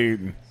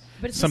really.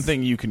 But it's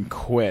something you can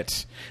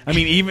quit. I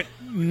mean, even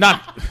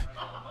not.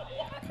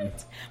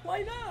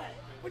 Why not?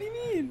 What do you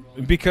mean?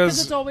 Because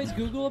it's always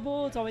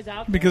Googleable. It's always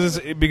out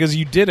there. Because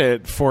you did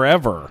it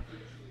forever.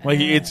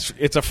 Like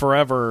it's a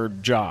forever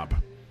job.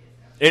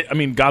 I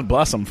mean, God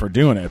bless them for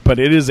doing it, but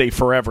it is a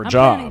forever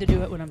job. I'm planning to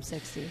do it when I'm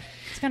 60.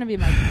 It's going to be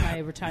my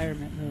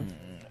retirement move.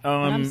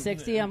 When I'm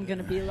 60, I'm going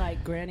to be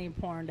like granny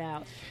porned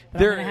out.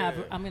 But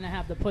I'm going to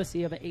have the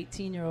pussy of an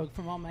 18-year-old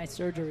from all my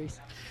surgeries.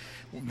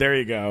 There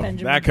you go.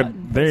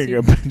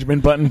 Benjamin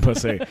Button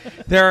pussy.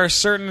 There are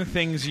certain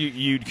things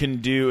you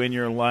can do in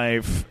your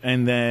life,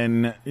 and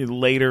then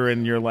later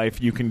in your life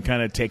you can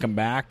kind of take them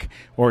back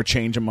or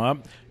change them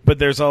up. But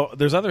there's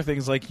other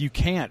things like you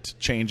can't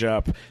change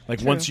up. Like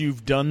True. Once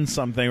you've done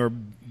something or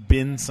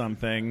been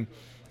something,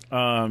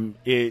 the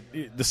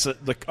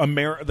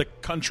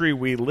country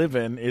we live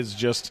in is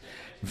just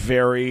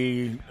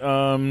very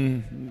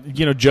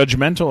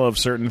judgmental of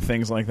certain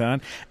things like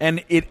that,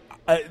 and it.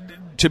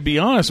 To be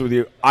honest with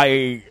you,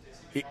 it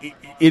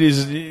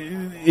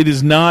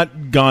is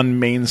not gone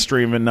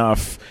mainstream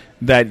enough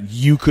that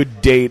you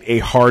could date a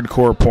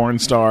hardcore porn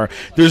star.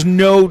 There's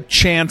no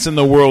chance in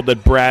the world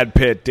that Brad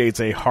Pitt dates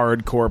a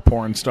hardcore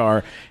porn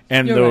star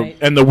and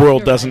the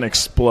world doesn't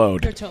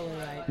explode. You're totally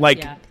right.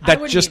 Like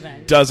that just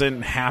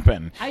doesn't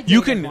happen. But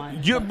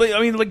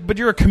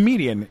you're a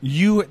comedian.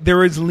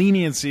 There is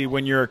leniency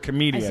when you're a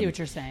comedian. I see what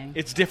you're saying.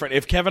 It's different.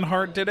 If Kevin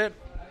Hart did it,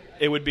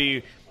 it would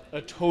be a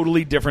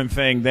totally different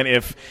thing than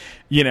if,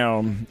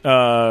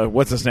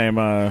 what's his name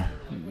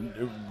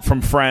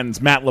from Friends,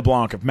 Matt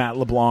LeBlanc. If Matt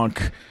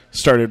LeBlanc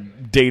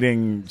started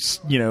dating,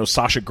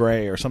 Sasha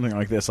Grey or something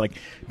like this, like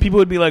people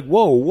would be like,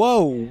 whoa,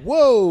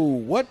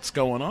 what's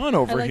going on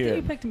over I here? That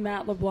you picked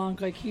Matt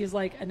LeBlanc, like he's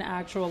like an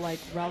actual like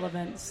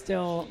relevant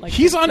still. Like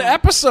he's on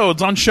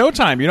episodes on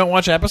Showtime. You don't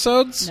watch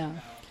episodes? No.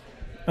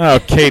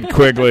 Oh, Kate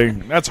Quigley.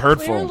 That's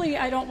hurtful. Clearly,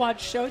 I don't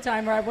watch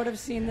Showtime, or I would have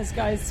seen this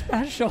guy's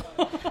special.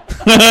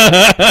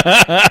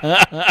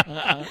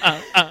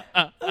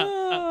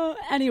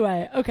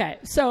 Anyway, okay.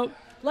 So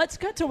let's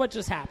cut to what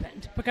just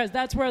happened, because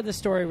that's where the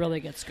story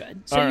really gets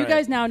good. So you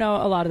guys now know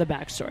a lot of the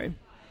backstory.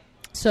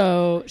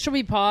 So should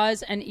we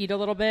pause and eat a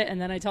little bit, and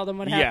then I tell them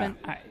what happened?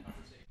 All right.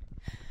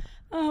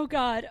 Oh,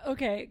 God.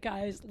 Okay,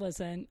 guys,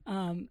 listen.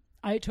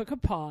 I took a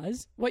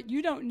pause. What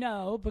you don't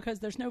know, because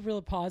there's no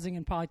real pausing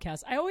in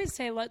podcasts. I always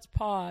say, let's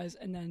pause,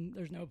 and then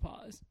there's no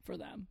pause for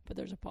them, but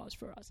there's a pause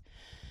for us.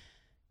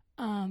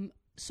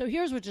 So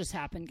here's what just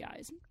happened,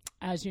 guys.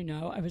 As you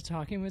know, I was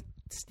talking with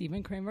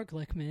Stephen Kramer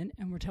Glickman,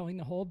 and we're telling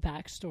the whole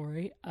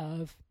backstory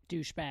of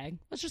Douchebag.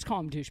 Let's just call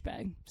him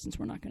Douchebag, since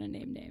we're not going to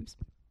name names.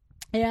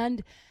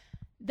 And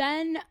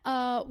then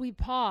we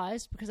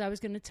paused because I was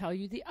going to tell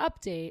you the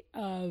update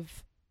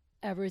of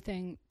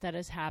everything that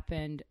has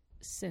happened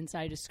since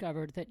I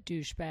discovered that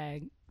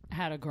Douchebag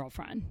had a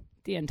girlfriend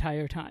the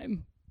entire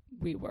time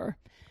we were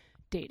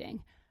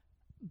dating.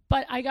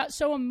 But I got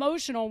so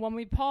emotional when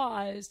we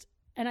paused,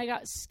 and I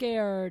got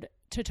scared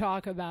to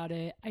talk about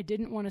it. I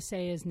didn't want to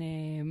say his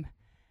name.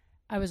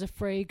 I was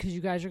afraid because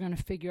you guys are going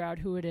to figure out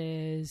who it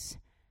is.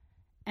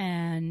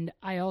 And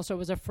I also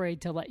was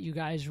afraid to let you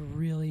guys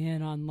really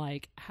in on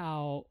like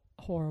how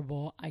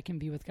horrible I can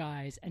be with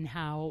guys and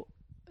how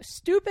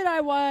stupid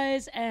I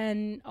was,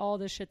 and all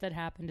the shit that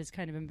happened is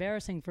kind of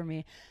embarrassing for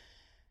me.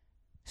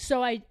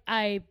 So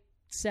I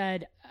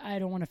said, I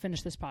don't want to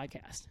finish this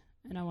podcast.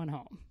 And I went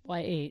home. Well,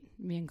 I ate.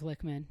 Me and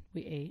Glickman,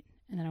 we ate.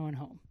 And then I went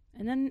home.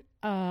 And then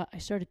I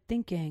started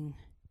thinking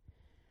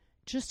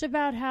just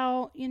about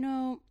how, you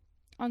know,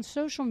 on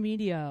social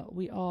media,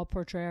 we all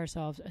portray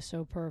ourselves as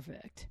so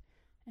perfect.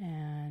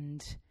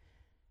 And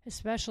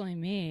especially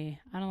me,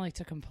 I don't like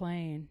to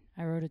complain.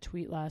 I wrote a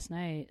tweet last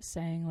night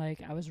saying,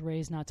 like, I was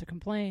raised not to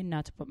complain,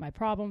 not to put my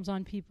problems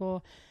on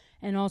people.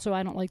 And also,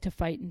 I don't like to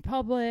fight in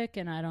public,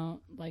 and I don't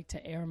like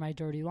to air my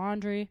dirty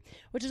laundry,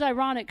 which is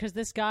ironic because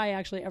this guy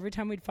actually, every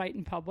time we'd fight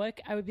in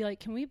public, I would be like,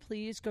 can we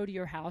please go to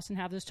your house and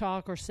have this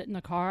talk or sit in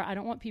the car? I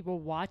don't want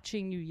people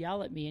watching you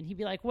yell at me. And he'd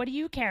be like, what do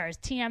you care? Is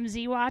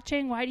TMZ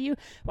watching? Why do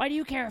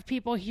you care if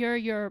people hear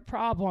your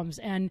problems?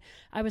 And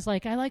I was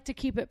like, I like to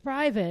keep it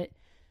private,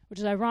 which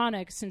is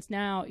ironic since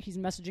now he's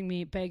messaging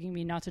me, begging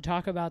me not to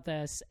talk about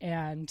this.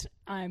 And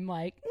I'm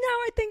like, no,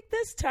 I think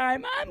this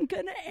time I'm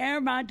going to air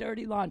my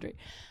dirty laundry.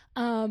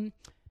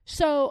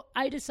 So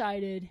I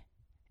decided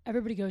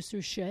everybody goes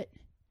through shit,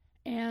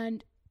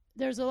 and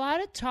there's a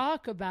lot of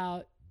talk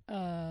about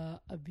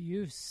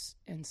abuse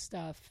and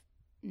stuff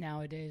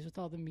nowadays with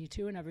all the Me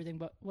Too and everything.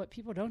 But what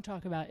people don't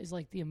talk about is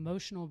like the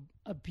emotional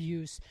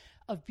abuse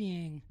of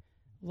being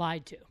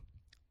lied to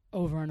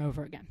over and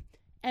over again.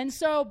 And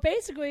so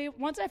basically,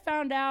 once I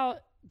found out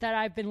that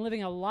I've been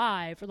living a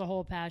lie for the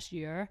whole past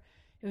year,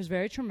 it was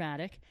very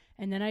traumatic.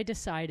 And then I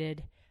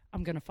decided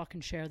I'm going to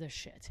fucking share this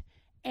shit.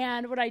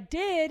 And what I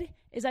did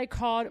is I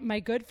called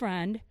my good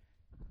friend,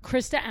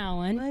 Krista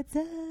Allen. What's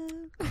up?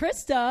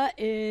 Krista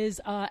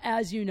is,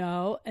 as you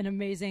know, an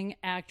amazing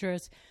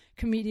actress,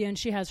 comedian.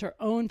 She has her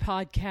own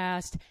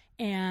podcast.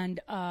 And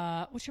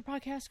what's your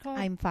podcast called?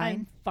 I'm Fine.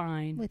 I'm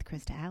Fine. With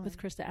Krista Allen. With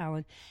Krista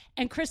Allen.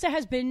 And Krista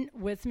has been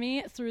with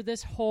me through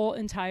this whole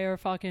entire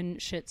fucking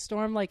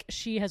shitstorm. Like,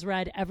 she has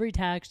read every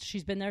text.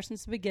 She's been there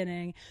since the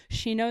beginning.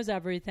 She knows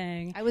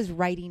everything. I was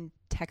writing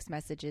text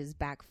messages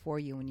back for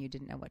you when you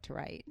didn't know what to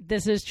write.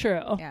 This is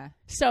true. Yeah.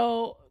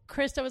 So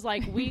Krista was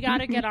like, we got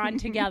to get on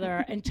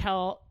together and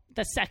tell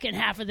the second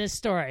half of this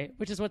story,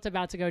 which is what's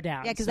about to go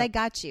down. Yeah, because I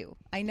got you.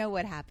 I know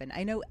what happened.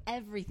 I know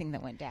everything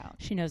that went down.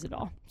 She knows it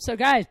all. So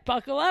guys,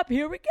 buckle up.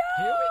 Here we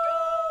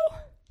go.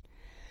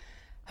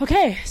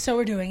 Okay, so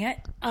we're doing it.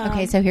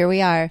 Okay, so here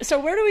we are. So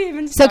where do we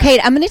even So start? Kate,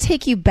 I'm going to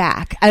take you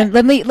back.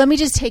 Let me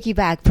just take you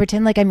back.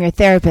 Pretend like I'm your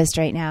therapist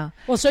right now.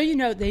 Well, so you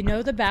know, they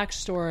know the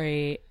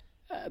backstory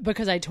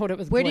because I told it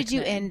with Where Glickman. did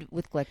you end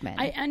with Glickman?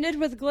 I ended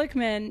with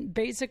Glickman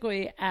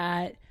basically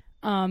at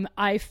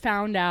I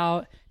found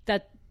out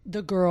that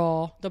the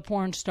girl, the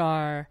porn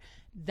star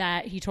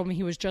that he told me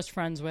he was just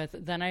friends with,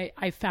 then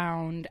I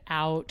found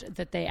out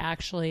that they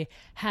actually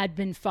had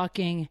been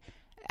fucking.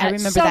 I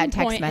remember that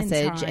text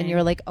message, and you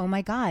were like, oh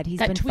my God, he's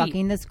been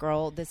fucking this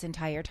girl this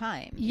entire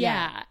time.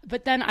 Yeah.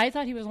 But then I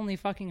thought he was only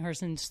fucking her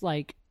since,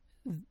 like,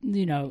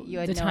 you know, you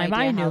had the no time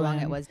idea I knew how long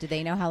him. it was. Do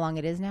they know how long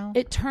it is now?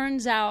 It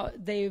turns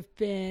out they've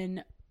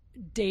been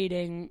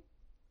dating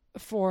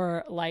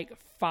for like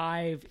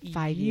 5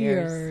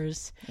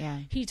 years. Yeah.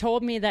 He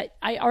told me that,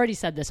 I already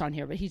said this on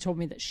here, but he told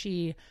me that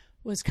she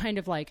was kind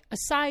of like a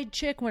side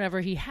chick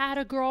whenever he had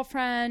a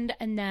girlfriend.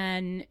 And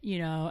then, you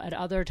know, at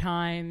other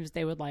times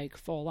they would like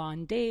full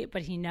on date,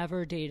 but he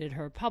never dated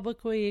her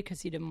publicly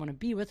because he didn't want to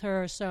be with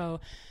her.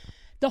 So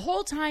the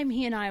whole time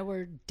he and I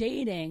were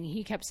dating,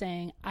 he kept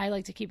saying, I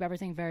like to keep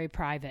everything very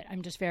private.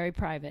 I'm just very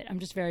private. I'm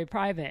just very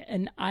private.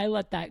 And I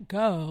let that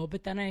go.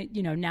 But then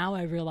now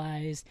I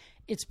realize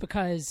it's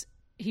because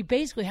he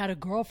basically had a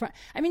girlfriend.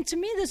 I mean, to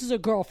me, this is a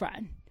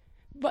girlfriend.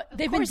 But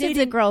they've been dating. It's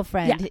a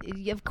girlfriend.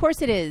 Yeah. Of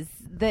course it is.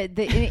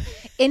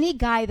 Any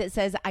guy that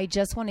says, I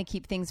just want to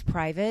keep things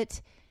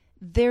private,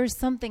 there's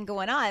something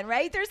going on,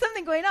 right? There's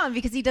something going on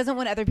because he doesn't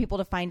want other people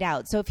to find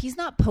out. So if he's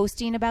not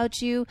posting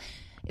about you,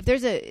 if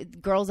there's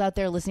girls out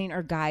there listening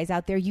or guys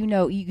out there, you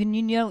know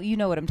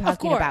what I'm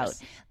talking about.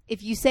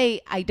 If you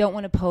say, I don't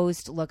want to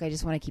post, look, I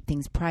just want to keep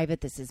things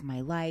private. This is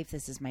my life.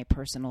 This is my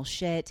personal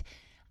shit.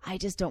 I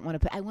just don't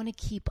want to I want to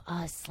keep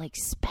us like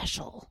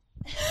special.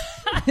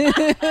 Wait,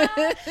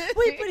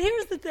 but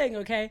here's the thing,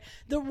 okay?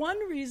 The one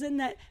reason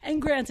that,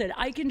 and granted,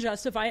 I can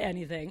justify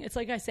anything. It's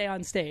like I say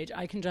on stage,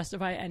 I can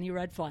justify any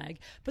red flag.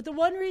 But the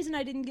one reason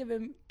I didn't give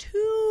him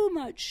too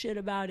much shit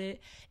about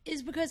it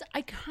is because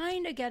I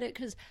kind of get it,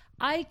 because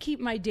I keep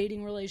my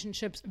dating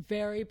relationships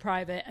very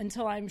private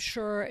until I'm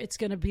sure it's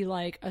going to be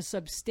like a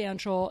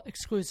substantial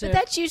exclusive. But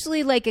that's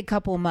usually like a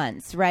couple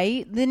months,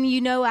 right? Then you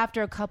know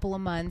after a couple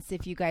of months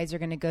if you guys are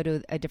going to go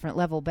to a different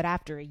level. But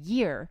after a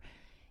year,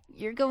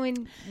 you're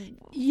going,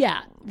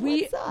 yeah,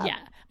 what's up? Yeah.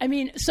 I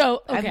mean,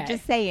 so, okay. I'm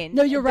just saying.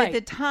 No, you're right. At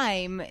the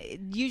time,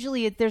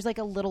 usually there's like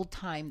a little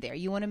time there.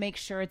 You want to make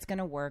sure it's going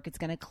to work. It's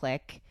going to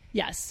click.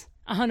 Yes.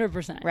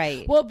 100%.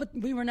 Right. Well, but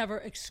we were never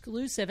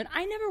exclusive, and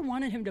I never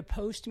wanted him to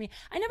post me.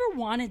 I never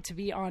wanted to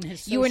be on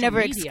his social media. You were never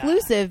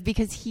exclusive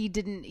because he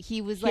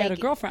had a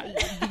girlfriend.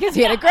 Because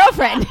he had a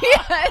girlfriend.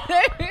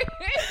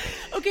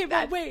 Okay,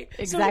 but wait.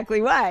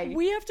 Exactly why.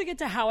 We have to get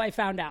to how I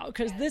found out,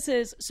 because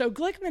so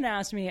Glickman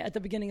asked me at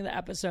the beginning of the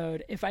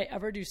episode if I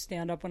ever do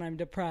stand up when I'm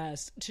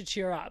depressed to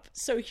cheer up.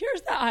 So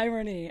here's the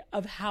irony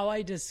of how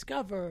I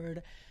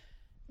discovered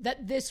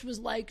that this was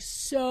like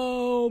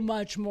so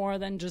much more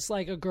than just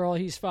like a girl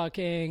he's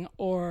fucking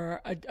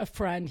or a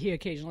friend he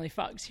occasionally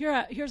fucks.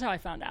 Here's how I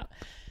found out.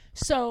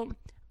 So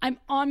I'm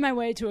on my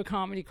way to a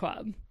comedy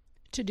club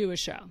to do a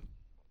show.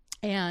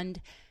 And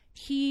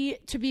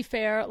to be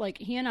fair, like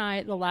he and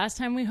I, the last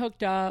time we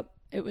hooked up,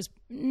 it was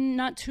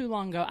not too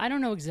long ago. I don't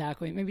know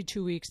exactly, maybe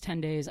 2 weeks,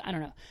 10 days. I don't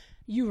know.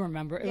 You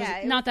remember. It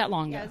was not that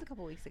long ago. Yeah, it was a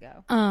couple weeks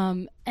ago.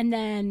 And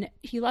then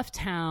he left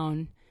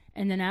town.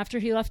 And then after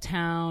he left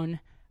town,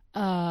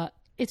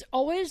 it's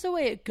always the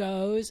way it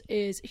goes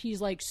is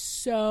he's like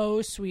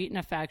so sweet and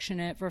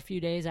affectionate for a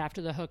few days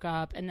after the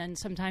hookup. And then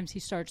sometimes he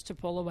starts to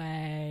pull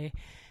away.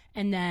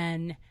 And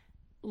then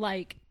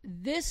like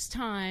this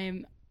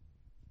time,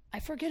 I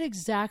forget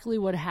exactly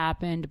what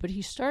happened, but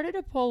he started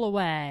to pull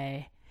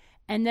away.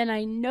 And then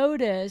I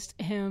noticed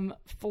him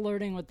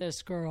flirting with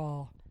this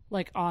girl,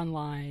 like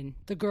online,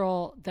 the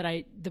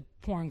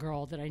porn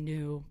girl that I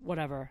knew,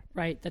 whatever,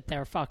 right? That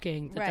they're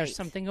fucking, that there's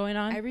something going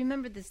on. I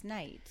remember this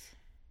night.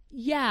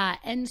 Yeah.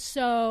 And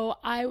so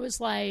I was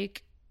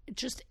like,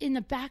 just in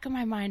the back of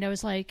my mind, I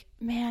was like,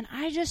 man,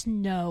 I just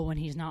know when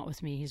he's not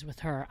with me, he's with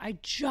her. I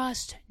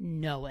just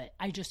know it.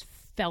 I just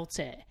felt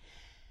it.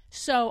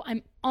 So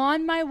I'm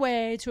on my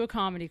way to a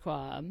comedy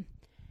club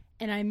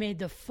and I made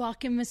the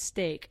fucking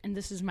mistake. And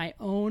this is my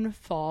own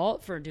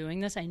fault for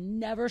doing this. I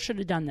never should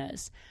have done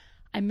this.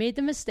 I made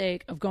the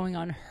mistake of going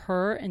on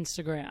her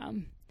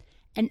Instagram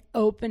and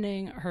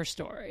opening her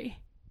story.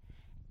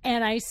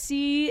 And I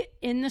see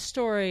in the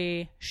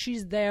story,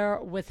 she's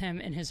there with him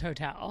in his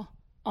hotel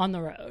on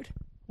the road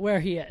where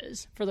he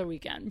is for the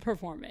weekend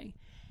performing.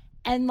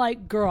 And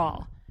like,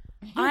 girl,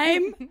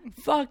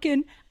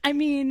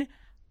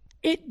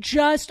 it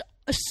just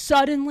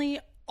suddenly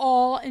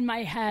all in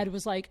my head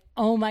was like,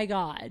 oh my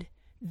God,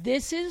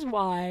 this is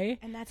why.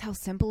 And that's how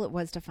simple it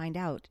was to find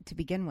out to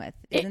begin with.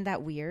 Isn't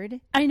that weird?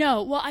 I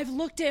know. Well, I've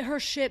looked at her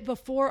shit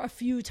before a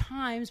few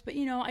times, but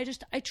you know,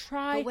 I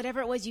try. But whatever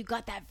it was, you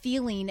got that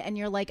feeling and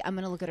you're like, I'm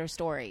going to look at her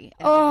story.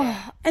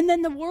 And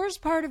then the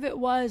worst part of it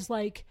was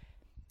like,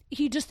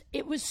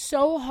 it was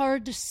so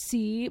hard to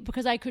see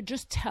because I could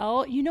just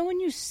tell, you know, when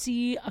you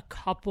see a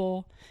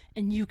couple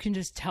and you can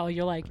just tell,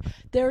 you're like,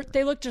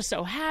 they look just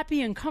so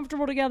happy and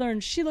comfortable together,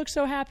 and she looked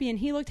so happy and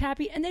he looked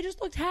happy and they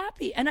just looked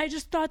happy. And I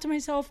just thought to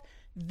myself,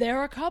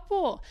 they're a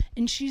couple,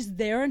 and she's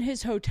there in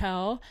his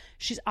hotel.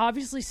 She's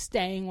obviously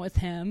staying with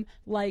him.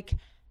 Like,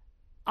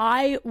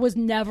 I was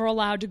never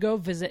allowed to go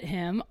visit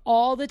him.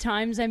 All the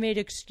times I made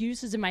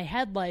excuses in my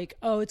head, like,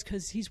 oh, it's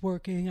because he's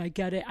working. I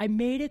get it. I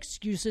made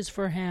excuses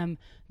for him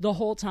the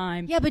whole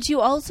time. Yeah, but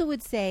you also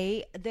would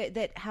say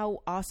that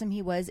how awesome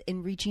he was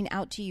in reaching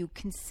out to you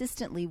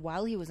consistently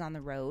while he was on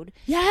the road.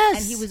 Yes.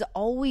 And he was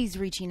always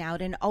reaching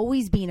out and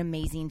always being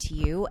amazing to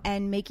you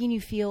and making you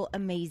feel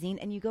amazing.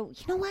 And you go,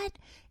 you know what?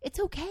 It's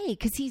okay,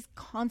 because he's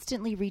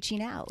constantly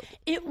reaching out.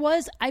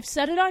 I've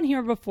said it on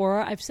here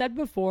before. I've said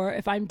before,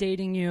 if I'm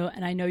dating you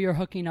and I know you're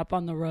hooking up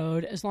on the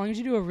road, as long as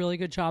you do a really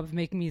good job of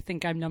making me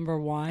think I'm number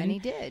one. And he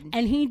did.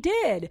 And he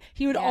did.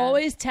 He would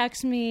always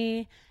text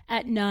me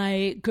at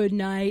night, good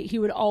night. He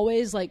would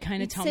always like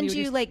kind of tell me. Send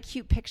you like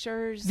cute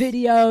pictures.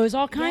 Videos,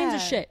 all kinds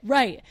of shit.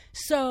 Right.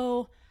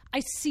 So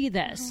I see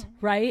this,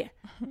 right?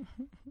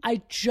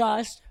 I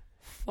just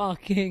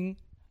fucking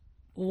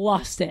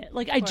lost it.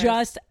 Like I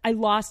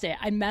lost it.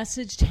 I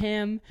messaged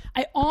him.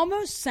 I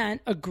almost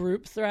sent a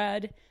group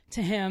thread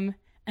to him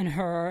and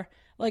her.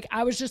 Like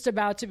I was just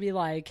about to be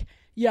like,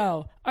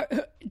 yo,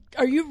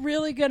 are you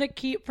really going to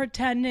keep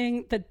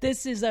pretending that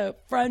this is a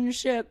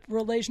friendship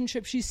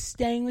relationship? She's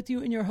staying with you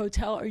in your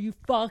hotel. Are you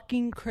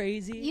fucking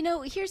crazy? You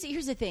know, here's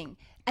the thing.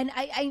 And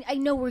I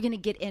know we're going to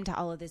get into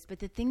all of this, but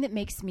the thing that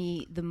makes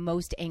me the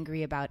most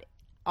angry about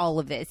all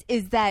of this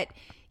is that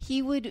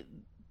he would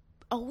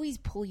always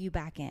pull you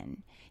back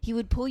in. He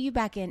would pull you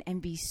back in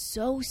and be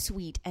so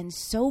sweet and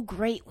so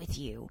great with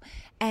you.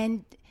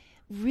 And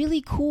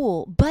really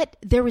cool. But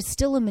there was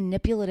still a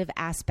manipulative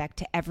aspect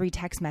to every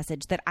text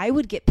message that I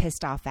would get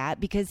pissed off at,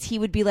 because he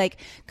would be like,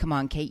 come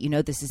on, Kate, you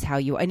know, this is how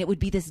you, and it would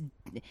be this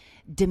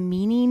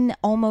demeaning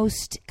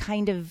almost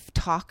kind of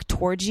talk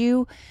towards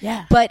you.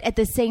 Yeah. But at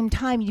the same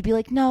time, you'd be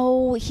like,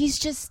 no, he's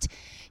just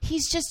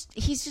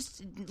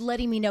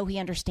letting me know he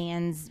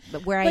understands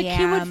where I am.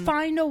 He would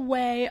find a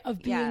way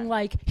of being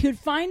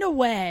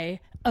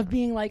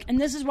like,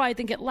 and this is why I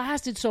think it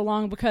lasted so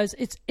long, because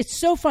it's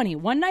so funny.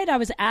 One night I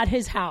was at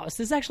his house.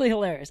 This is actually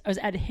hilarious. I was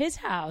at his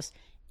house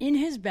in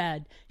his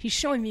bed. He's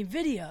showing me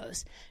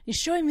videos. He's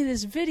showing me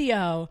this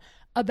video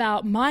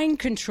about mind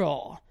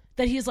control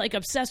that he's like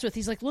obsessed with.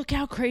 He's like, look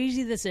how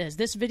crazy this is.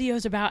 This video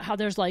is about how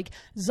there's like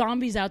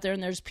zombies out there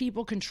and there's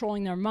people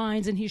controlling their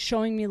minds. And he's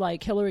showing me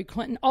like Hillary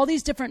Clinton, all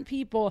these different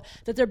people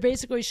that they're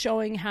basically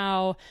showing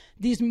how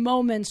these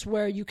moments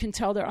where you can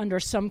tell they're under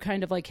some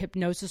kind of like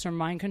hypnosis or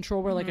mind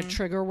control, where like a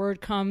trigger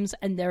word comes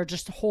and their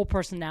just whole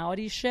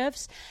personality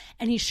shifts.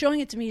 And he's showing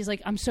it to me. He's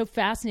like, I'm so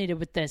fascinated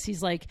with this.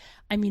 He's like,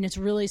 I mean, it's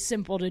really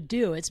simple to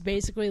do. It's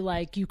basically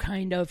like you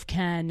kind of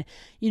can,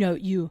 you know,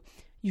 you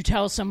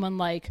tell someone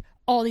like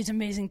all these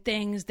amazing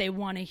things they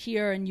want to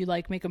hear, and you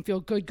like make them feel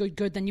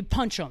good. Then you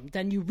punch them.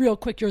 Then you real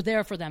quick, you're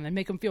there for them and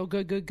make them feel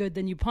good.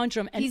 Then you punch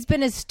them. And he's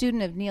been a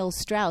student of Neil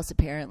Strauss,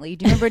 apparently.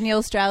 Do you remember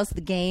Neil Strauss,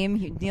 The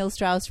Game? Neil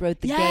Strauss wrote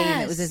The Game.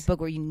 It was this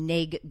book where you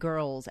nag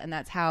girls, and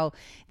that's how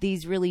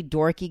these really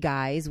dorky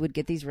guys would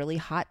get these really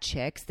hot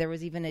chicks. There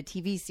was even a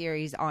TV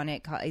series on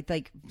it called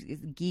like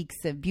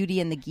Geeks of Beauty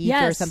and the Geek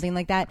or something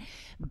like that,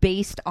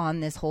 based on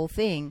this whole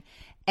thing.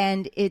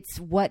 And it's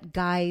what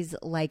guys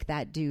like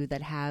that do,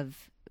 that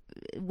have,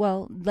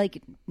 well,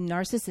 like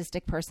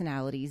narcissistic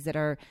personalities that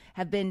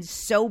have been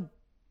so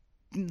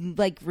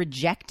like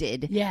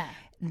rejected. Yeah.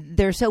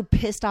 They're so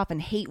pissed off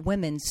and hate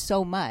women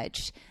so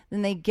much.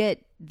 Then they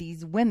get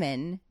these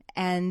women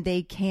and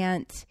they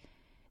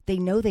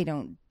know they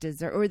don't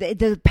deserve, or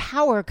the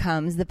power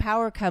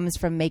comes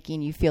from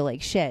making you feel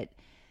like shit.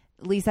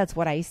 At least that's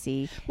what I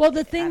see. Well,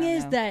 the thing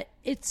is that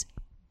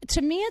to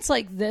me, it's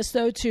like this,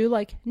 though, too.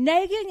 Like,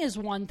 nagging is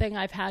one thing.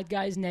 I've had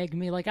guys nag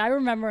me. Like, I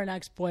remember an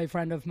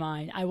ex-boyfriend of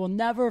mine. I will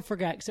never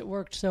forget, because it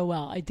worked so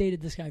well. I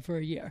dated this guy for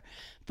a year.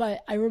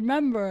 But I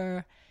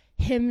remember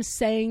him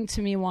saying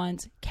to me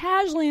once,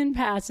 casually in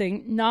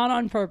passing, not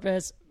on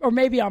purpose, or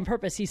maybe on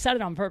purpose. He said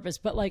it on purpose.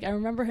 But, like, I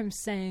remember him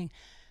saying,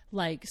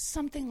 like,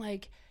 something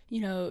like,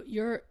 you know,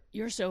 you're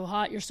so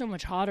hot. You're so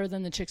much hotter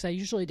than the chicks I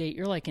usually date.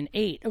 You're like an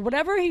 8. Or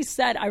whatever he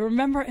said, I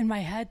remember in my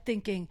head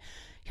thinking,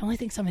 he only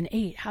thinks I'm an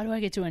 8. How do I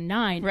get to a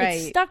 9?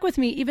 Right. It stuck with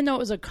me, even though it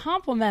was a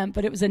compliment,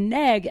 but it was a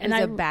neg. It was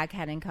a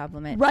backhanding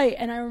compliment. Right.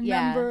 And I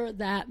remember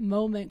that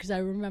moment, because I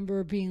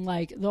remember being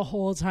like, the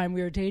whole time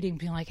we were dating,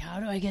 being like, how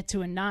do I get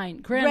to a 9?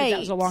 Granted, that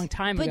was a long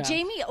time ago. But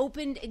Jamie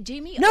opened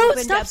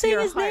stop up saying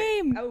your his heart.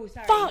 name. Oh,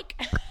 sorry. Fuck.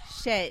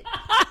 Shit.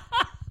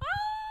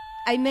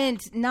 I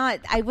meant not,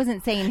 I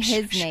wasn't saying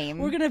his name.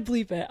 We're going to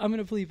bleep it. I'm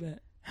going to bleep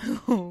it.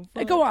 Oh,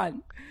 go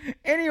on.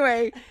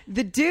 Anyway,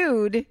 the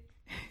dude...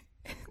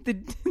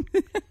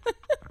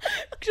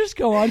 Just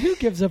go on. Who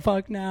gives a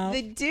fuck now?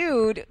 The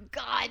dude,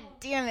 god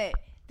damn it.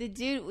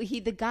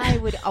 The guy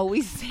would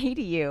always say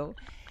to you,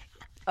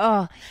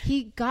 oh,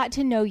 he got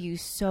to know you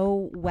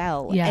so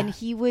well. Yeah. And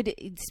he would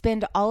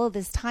spend all of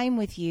this time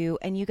with you,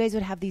 and you guys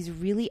would have these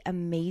really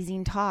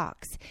amazing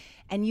talks.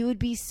 And you'd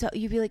be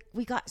like,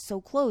 we got so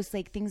close.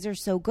 Like, things are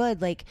so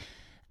good. Like,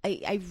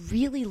 I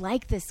really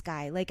like this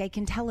guy. Like, I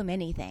can tell him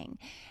anything.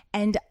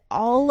 And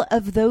all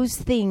of those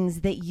things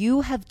that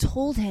you have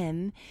told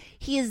him,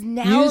 he is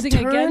now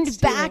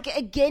turned back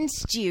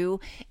against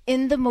you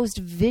in the most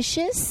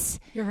vicious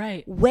You're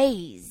right.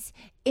 ways.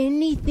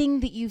 Anything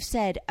that you've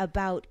said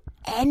about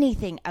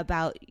anything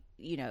about,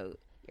 you know,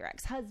 your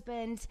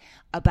ex-husband,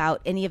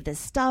 about any of this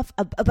stuff,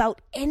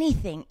 about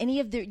anything, any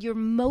of your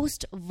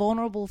most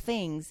vulnerable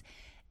things,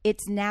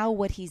 it's now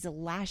what he's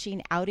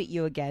lashing out at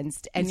you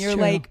against. And you're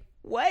like,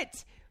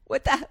 what?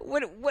 What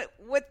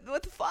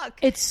the fuck?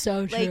 It's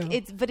so true.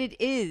 Like, but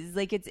it is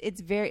like,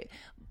 it's very,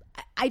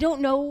 I don't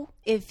know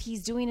if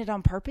he's doing it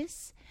on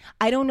purpose.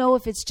 I don't know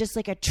if it's just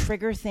like a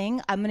trigger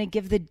thing. I'm going to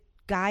give the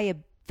guy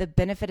the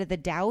benefit of the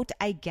doubt,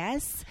 I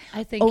guess.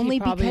 I think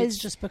it's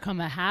just become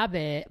a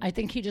habit. I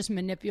think he just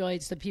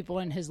manipulates the people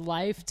in his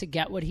life to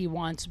get what he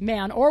wants,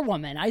 man or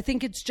woman. I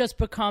think it's just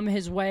become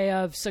his way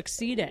of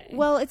succeeding.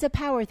 Well, it's a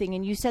power thing.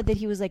 And you said that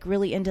he was like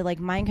really into like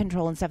mind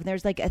control and stuff. And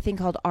there's like a thing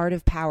called Art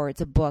of Power.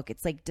 It's a book.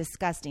 It's like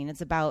disgusting.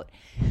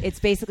 It's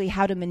basically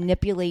how to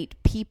manipulate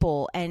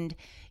people and,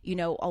 you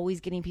know,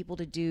 always getting people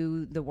to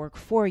do the work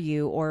for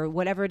you or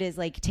whatever it is,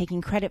 like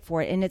taking credit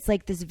for it. And it's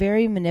like this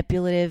very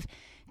manipulative,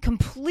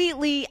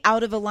 completely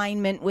out of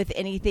alignment with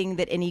anything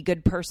that any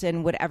good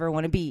person would ever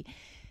want to be.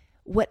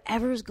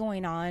 Whatever's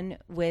going on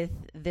with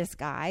this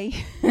guy,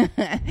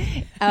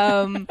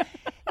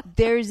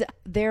 there's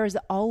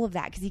all of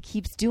that because he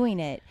keeps doing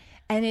it,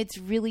 and it's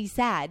really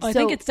sad. I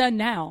think it's done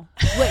now.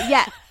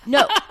 Yeah,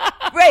 no,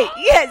 right,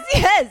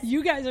 yes.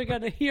 You guys are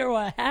gonna hear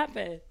what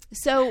happened.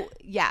 So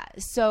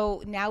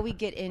now we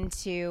get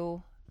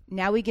into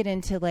now we get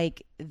into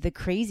like the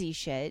crazy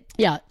shit.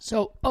 Yeah.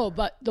 So,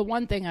 but the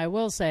one thing I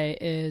will say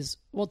is,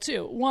 well,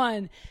 two.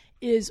 One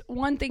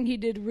thing he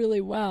did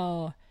really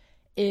well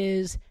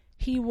is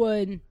he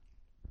would,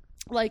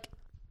 like,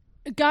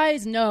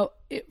 guys know,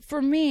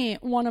 for me,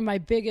 one of my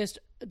biggest,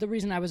 the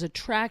reason I was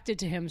attracted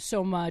to him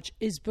so much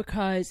is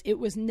because it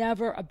was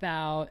never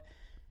about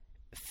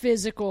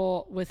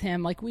physical with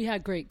him. Like, we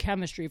had great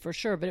chemistry for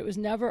sure, but it was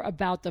never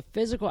about the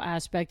physical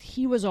aspect.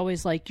 He was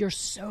always like, you're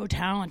so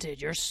talented,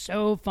 you're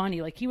so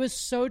funny. Like, he was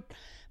so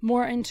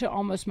more into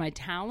almost my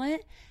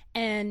talent.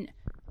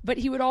 But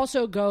he would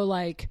also go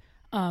like,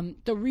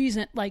 the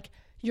reason, like,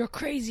 you're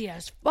crazy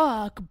as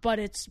fuck,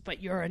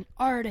 but you're an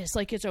artist.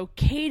 Like, it's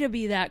okay to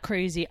be that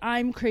crazy.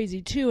 I'm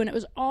crazy too. And it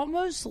was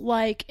almost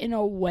like, in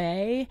a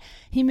way,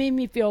 he made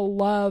me feel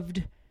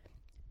loved.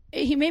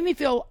 He made me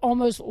feel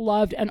almost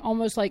loved and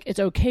almost like it's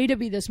okay to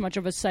be this much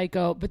of a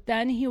psycho. But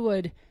then he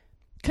would,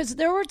 because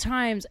there were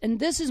times, and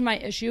this is my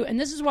issue, and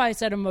this is why I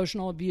said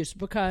emotional abuse,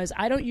 because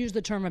I don't use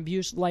the term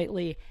abuse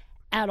lightly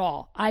at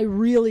all. I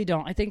really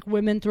don't. I think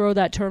women throw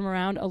that term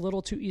around a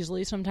little too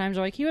easily sometimes.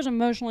 They're like, he was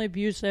emotionally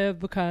abusive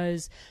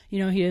because, he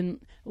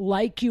didn't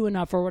like you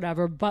enough or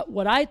whatever. But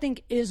what I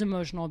think is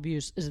emotional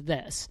abuse is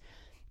this.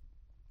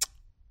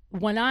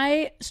 When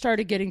I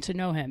started getting to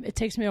know him, it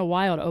takes me a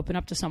while to open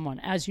up to someone,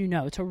 as you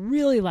know, to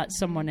really let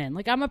someone in.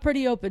 Like, I'm a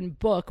pretty open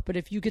book, but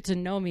if you get to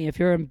know me, if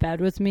you're in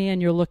bed with me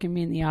and you're looking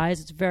me in the eyes,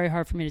 it's very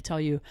hard for me to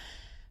tell you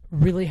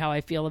really how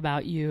I feel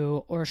about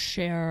you or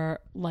share,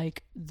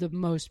 like, the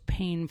most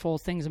painful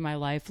things in my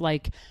life,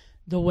 like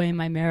the way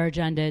my marriage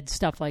ended,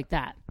 stuff like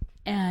that.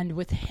 And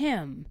with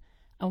him,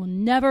 I will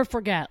never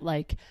forget,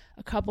 like,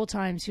 a couple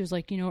times he was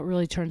like, what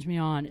really turns me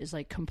on is,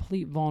 like,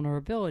 complete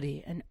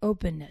vulnerability and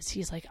openness.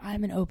 He's like,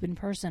 I'm an open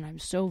person. I'm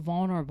so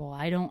vulnerable.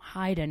 I don't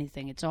hide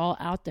anything. It's all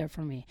out there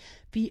for me.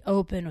 Be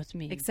open with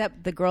me.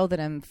 Except the girl that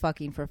I'm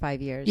fucking for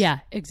 5 years. Yeah,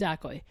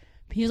 exactly.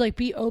 He's like,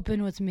 be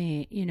open with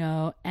me,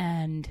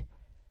 and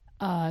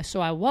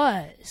so I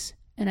was,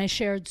 and I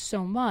shared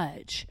so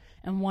much.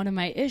 And one of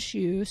my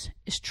issues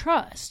is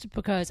trust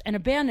and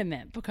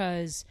abandonment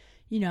because,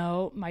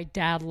 my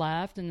dad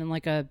left and then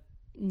like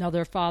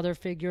another father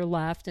figure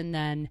left. And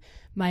then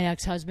my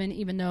ex-husband,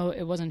 even though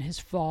it wasn't his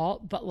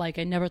fault, but like,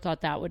 I never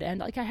thought that would end.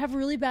 Like, I have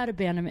really bad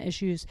abandonment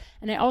issues.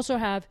 And I also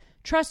have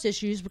trust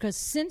issues because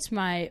since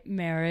my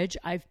marriage,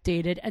 I've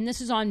dated, and this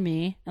is on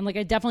me. And like,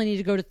 I definitely need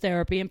to go to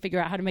therapy and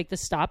figure out how to make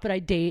this stop. But I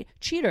date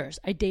cheaters.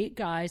 I date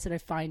guys that I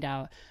find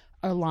out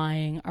are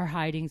lying, are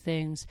hiding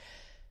things.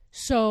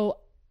 So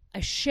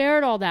I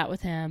shared all that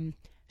with him.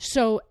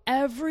 So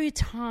every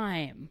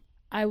time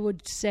I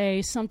would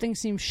say something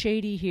seems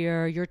shady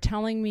here, you're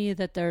telling me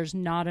that there's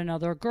not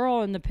another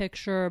girl in the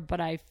picture,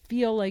 but I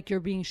feel like you're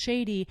being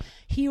shady.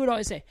 He would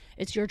always say,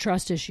 it's your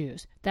trust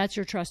issues. That's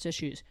your trust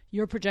issues.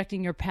 You're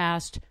projecting your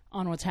past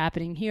on what's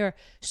happening here.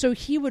 So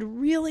he would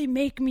really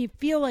make me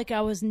feel like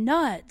I was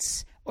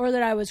nuts or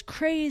that I was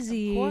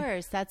crazy. Of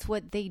course, that's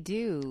what they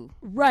do.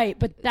 Right,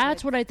 but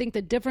that's what I think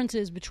the difference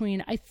is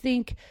between, I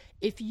think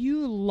if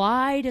you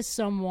lie to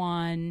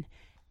someone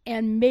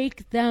and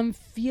make them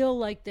feel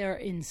like they're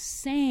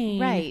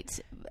insane. Right.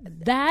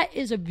 That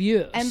is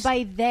abuse. And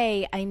by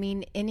they, I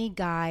mean any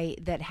guy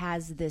that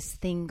has this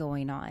thing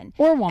going on.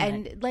 Or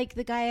woman. And like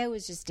the guy I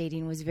was just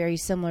dating was very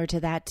similar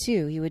to that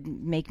too. He would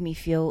make me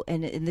feel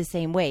in the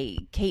same way.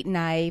 Kate and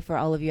I, for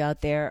all of you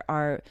out there,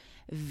 are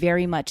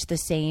very much the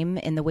same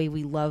in the way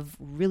we love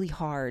really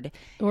hard.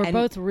 We're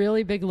both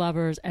really big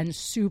lovers and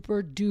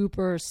super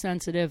duper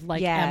sensitive,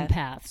 like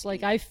empaths.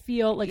 Like I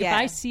feel like if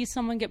I see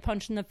someone get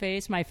punched in the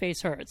face, my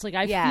face hurts. Like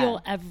I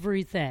feel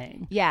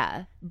everything.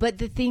 Yeah. But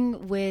the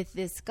thing with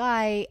this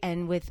guy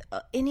and with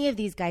any of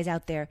these guys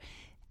out there,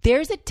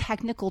 there's a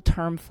technical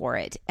term for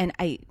it. And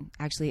I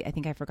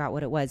think I forgot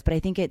what it was, but I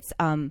think it's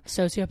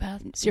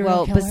sociopath,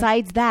 serial killer.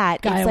 Besides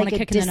that, guy it's like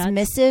a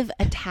dismissive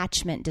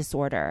attachment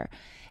disorder.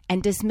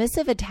 And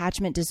dismissive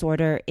attachment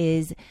disorder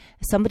is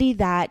somebody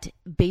that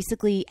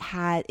basically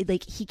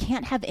he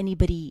can't have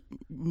anybody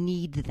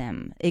need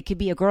them. It could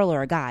be a girl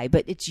or a guy,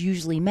 but it's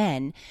usually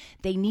men.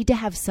 They need to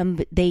have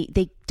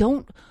they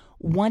don't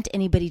want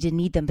anybody to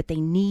need them, but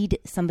they need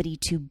somebody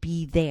to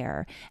be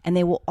there. And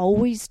they will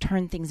always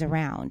turn things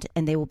around,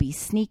 and they will be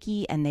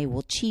sneaky, and they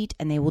will cheat,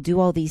 and they will do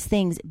all these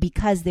things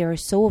because they're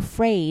so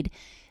afraid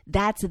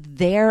that's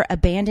their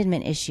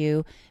abandonment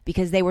issue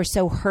because they were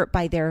so hurt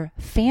by their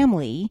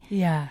family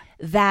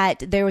that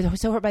they were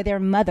so hurt by their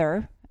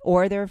mother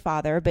or their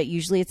father, but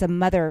usually it's a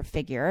mother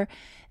figure,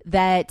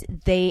 that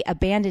they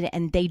abandon it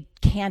and they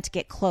can't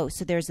get close.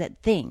 So there's that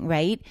thing,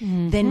 right?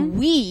 Mm-hmm. Then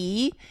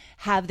we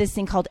have this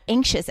thing called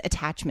anxious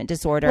attachment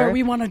disorder. Where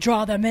we want to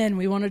draw them in.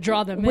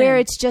 Where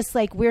it's just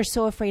like we're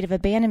so afraid of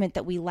abandonment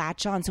that we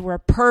latch on. So we're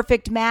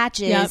perfect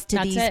matches to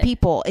these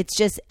people. It's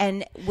just,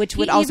 and which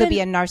would also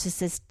be a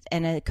narcissist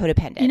and a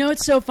codependent. You know,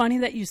 it's so funny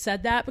that you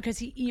said that because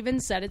he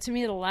even said it to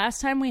me. The last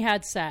time we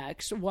had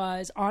sex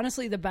was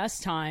honestly the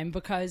best time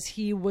because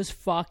he was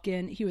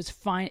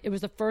fine. It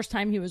was the first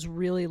time he was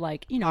really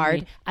like, know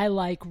Hard. me. I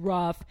like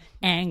rough,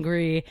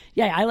 angry.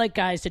 Yeah, I like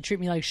guys to treat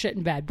me like shit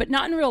in bed, but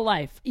not in real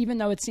life, even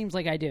though it seems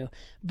like I do.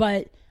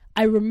 But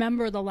I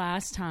remember the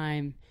last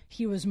time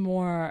he was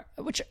more,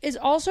 which is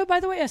also, by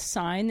the way, a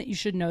sign that you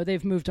should know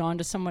they've moved on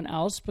to someone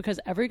else,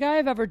 because every guy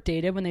I've ever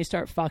dated, when they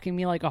start fucking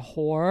me like a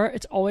whore,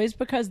 it's always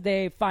because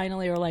they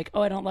finally are like,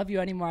 oh, I don't love you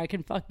anymore. I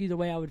can fuck you the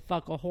way I would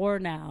fuck a whore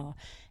now.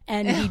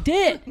 And he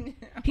did. No.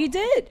 He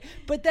did.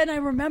 But then I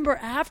remember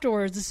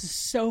afterwards, this is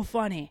so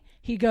funny.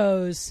 He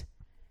goes,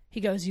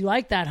 you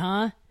like that,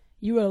 huh?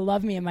 You would have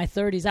loved me in my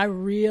 30s. I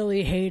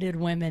really hated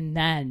women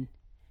then.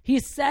 He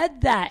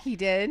said that. He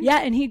did? Yeah,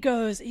 and he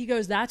goes,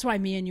 that's why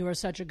me and you are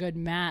such a good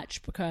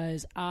match,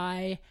 because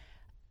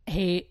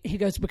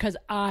because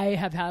I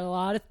have had a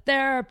lot of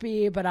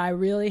therapy, but I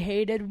really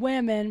hated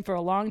women for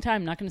a long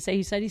time. I'm not going to say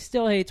he said he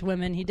still hates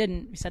women. He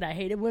didn't. He said, I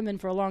hated women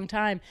for a long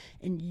time,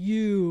 and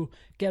you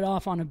get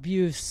off on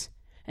abuse,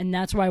 and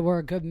that's why we're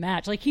a good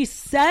match. Like, he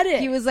said it.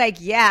 He was like,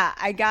 yeah,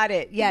 I got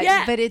it.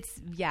 Yeah.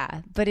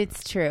 But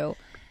it's true.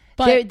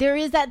 But there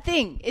is that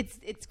thing.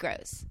 It's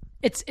gross.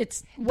 It's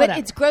But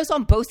it's gross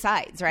on both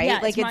sides, right? Yeah,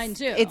 like it's mine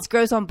too. It's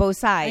gross on both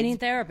sides. I need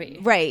therapy.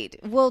 Right.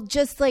 Well,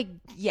 just like,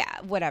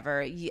 yeah,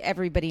 whatever.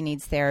 Everybody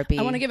needs therapy.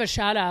 I want to give a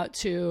shout out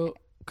to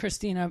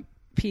Christina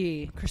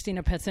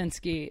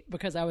Petzinski,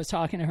 because I was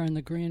talking to her in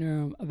the green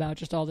room about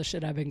just all the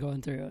shit I've been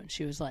going through. And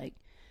she was like,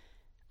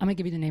 I'm going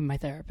to give you the name of my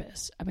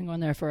therapist. I've been going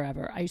there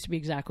forever. I used to be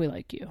exactly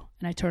like you.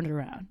 And I turned it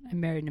around. I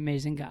married an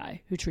amazing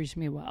guy who treats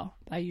me well.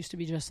 I used to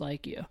be just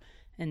like you.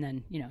 And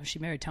then, she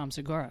married Tom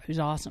Segura, who's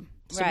awesome.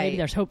 So maybe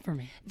there's hope for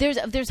me.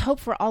 There's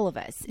hope for all of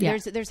us. Yeah.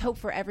 There's hope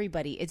for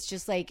everybody. It's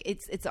just like,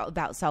 it's all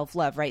about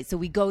self-love, right? So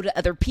we go to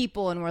other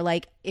people and we're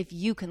like, if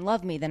you can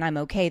love me, then I'm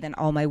okay. Then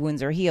all my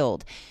wounds are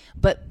healed.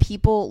 But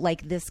people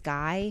like this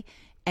guy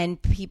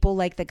and people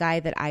like the guy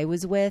that I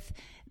was with,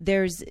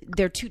 they're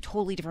two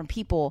totally different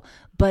people,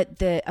 but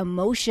the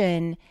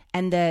emotion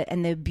and the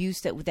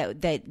abuse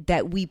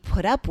that we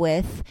put up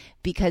with,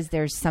 because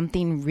there's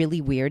something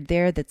really weird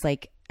there that's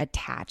like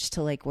attached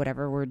to like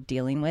whatever we're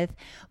dealing with.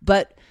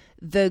 But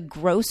the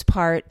gross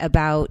part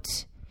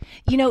about,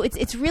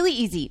 it's really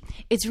easy.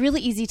 It's really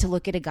easy to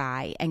look at a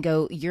guy and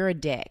go, you're a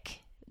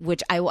dick,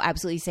 which I will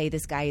absolutely say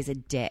this guy is a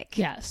dick.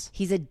 Yes.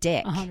 He's a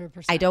dick.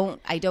 100%. I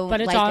don't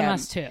But it's like on him.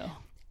 us too.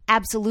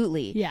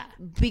 Absolutely. Yeah.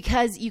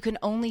 Because you can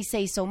only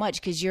say so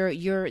much, because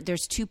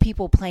there's two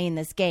people playing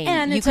this game.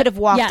 And you could have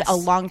walked yes. a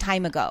long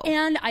time ago.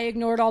 And I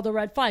ignored all the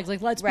red flags.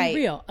 Like, let's Right.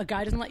 be real. A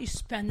guy doesn't let you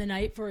spend the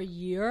night for a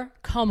year.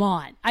 Come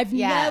on. I've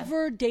Yeah.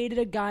 never dated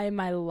a guy in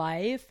my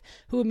life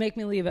who would make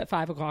me leave at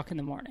 5 o'clock in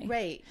the morning.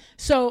 Right.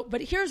 So,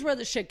 but here's where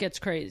the shit gets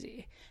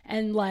crazy.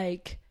 And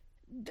like,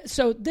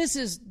 so this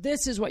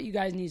is what you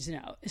guys need to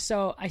know.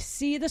 So I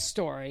see the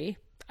story.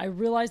 I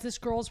realize this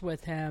girl's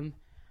with him.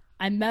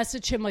 I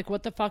message him like,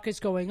 what the fuck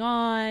is going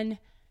on?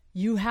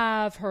 You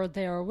have her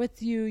there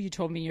with you. You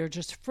told me you're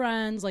just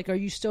friends. Like, are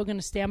you still going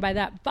to stand by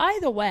that? By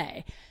the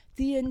way,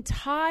 the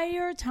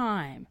entire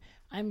time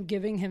I'm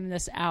giving him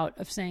this out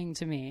of saying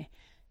to me,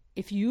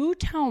 if you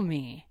tell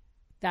me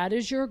that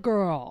is your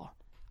girl,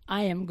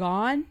 I am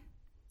gone.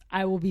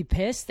 I will be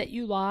pissed that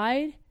you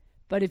lied.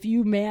 But if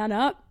you man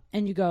up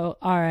and you go,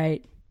 all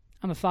right,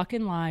 I'm a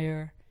fucking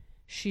liar.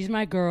 She's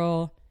my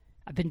girl.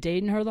 I've been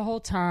dating her the whole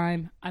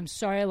time. I'm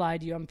sorry I lied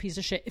to you. I'm a piece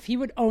of shit. If he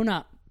would own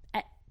up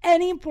at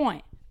any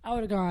point, I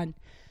would have gone,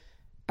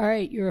 all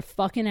right, you're a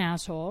fucking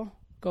asshole.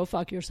 Go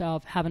fuck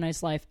yourself. Have a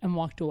nice life, and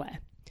walked away.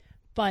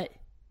 But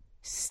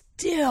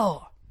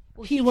still,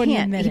 he wouldn't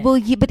admit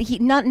it. But he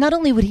not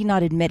only would he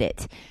not admit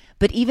it,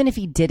 but even if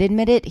he did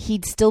admit it,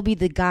 he'd still be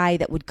the guy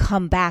that would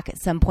come back at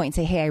some point and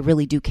say, hey, I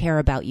really do care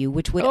about you,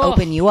 which would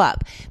open you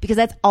up, because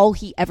that's all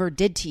he ever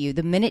did to you.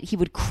 The minute he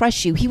would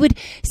crush you, he would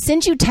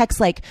send you texts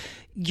like,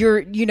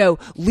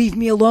 leave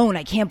me alone.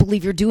 I can't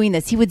believe you're doing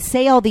this. He would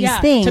say all these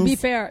things. To be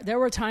fair, there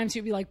were times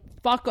he'd be like,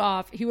 fuck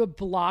off. He would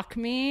block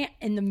me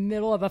in the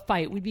middle of a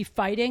fight. We'd be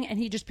fighting and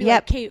he'd just be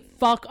like, Kate,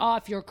 fuck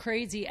off. You're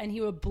crazy. And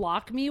he would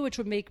block me, which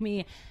would make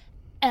me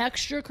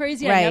extra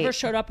crazy. Right. I never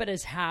showed up at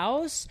his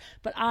house,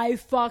 but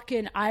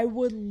I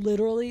would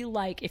literally,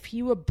 like, if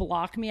he would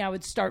block me, I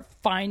would start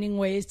finding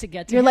ways to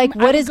get to him. You're like,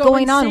 what is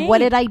going on? What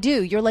did I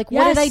do? You're like,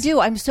 what Yes. did I do?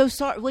 I'm so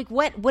sorry. Like,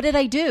 what did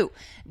I do?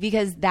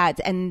 Because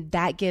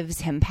that gives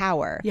him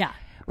power. Yeah.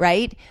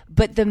 Right.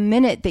 But the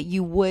minute that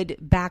you would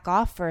back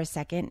off for a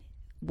second,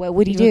 what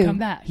would he do? Would come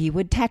back. He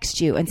would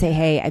text you and say,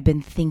 hey, I've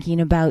been thinking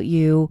about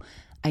you.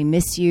 I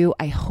miss you.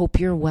 I hope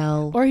you're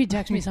well. Or he'd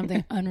text me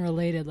something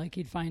unrelated. Like,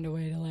 he'd find a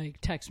way to, like,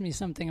 text me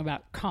something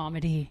about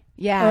comedy.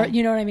 Yeah. Or,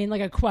 you know what I mean?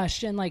 Like a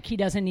question, like, he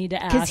doesn't need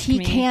to ask me. Because he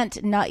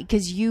can't not,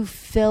 because you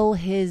fill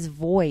his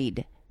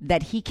void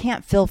that he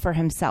can't fill for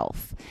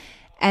himself.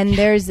 And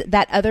there's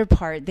that other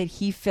part that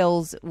he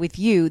fills with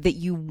you that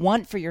you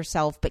want for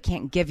yourself but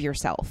can't give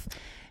yourself.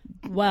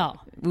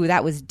 Well, Ooh,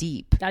 that was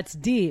deep. that's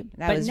deep.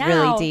 That But was now,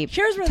 really deep.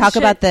 Here's where Talk the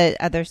shit, about the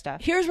other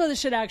stuff. Here's where the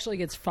shit actually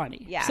gets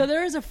funny. Yeah. So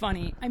there is a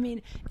funny. I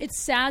mean, it's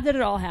sad that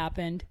it all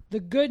happened. The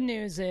good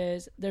news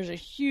is there's a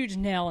huge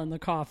nail in the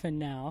coffin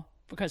now,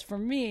 because for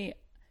me,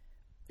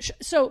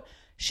 so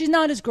she's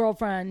not his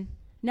girlfriend.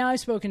 now I've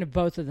spoken to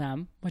both of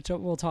them, which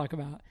we'll talk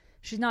about.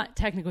 She's not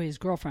technically his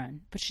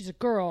girlfriend, but she's a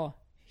girl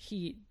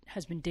he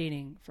has been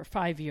dating for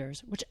 5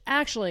 years, which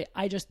actually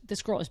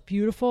this girl is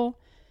beautiful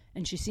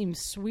and she seems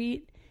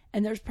sweet.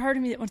 And there's part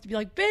of me that wants to be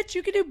like, bitch,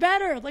 you can do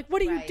better. Like, what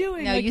are you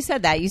doing? No, like, you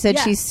said that. You said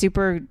she's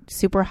super,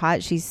 super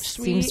hot. She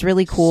seems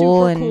really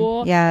cool. Super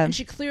cool. Yeah. And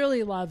she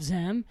clearly loves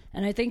him.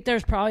 And I think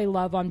there's probably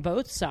love on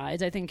both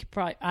sides. I think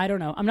I don't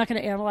know. I'm not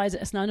going to analyze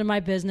it. It's none of my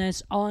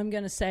business. All I'm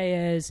going to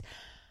say is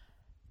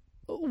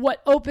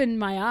what opened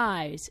my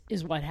eyes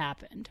is what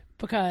happened.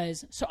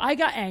 So I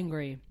got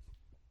angry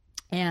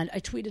and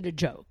I tweeted a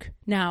joke.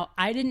 Now,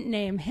 I didn't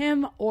name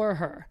him or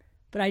her,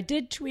 but I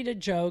did tweet a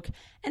joke.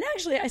 And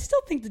actually, I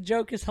still think the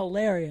joke is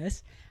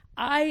hilarious.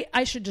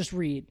 I should just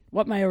read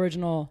what my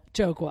original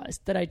joke was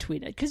that I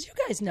tweeted. Because you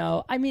guys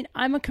know, I mean,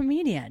 I'm a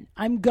comedian.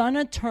 I'm going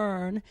to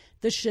turn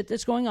the shit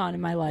that's going on in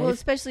my life. Well,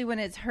 especially when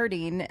it's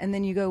hurting. And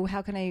then you go,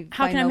 how can I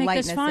make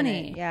this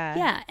funny? In it? Yeah.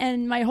 Yeah.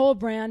 And my whole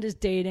brand is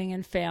dating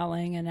and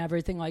failing and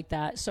everything like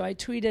that. So I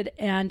tweeted,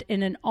 and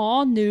in an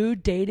all new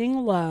dating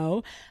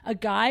low, a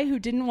guy who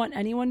didn't want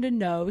anyone to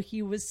know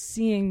he was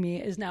seeing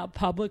me is now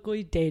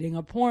publicly dating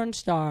a porn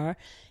star.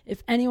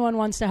 If anyone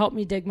wants to help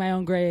me dig my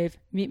own grave,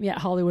 meet me at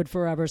Hollywood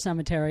Forever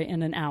Cemetery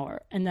in an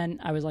hour. And then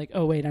I was like,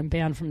 oh, wait, I'm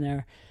banned from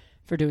there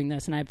for doing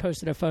this. And I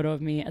posted a photo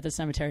of me at the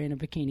cemetery in a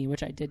bikini,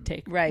 which I did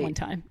take one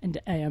time.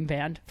 And I am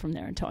banned from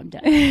there until I'm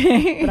dead.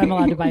 But I'm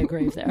allowed to buy a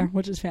grave there,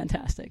 which is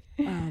fantastic.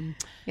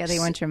 They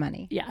want your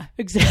money. Yeah,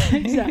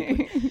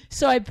 exactly.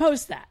 So I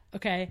post that,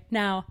 okay?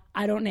 Now,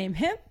 I don't name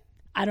him.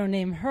 I don't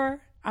name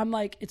her. I'm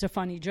like, it's a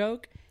funny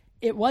joke.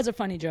 It was a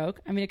funny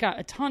joke. I mean, it got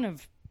a ton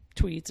of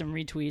tweets and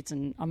retweets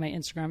and on my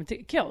Instagram.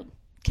 It killed.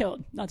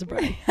 Not to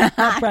brag.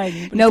 Not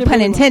bragging. But no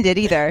pun intended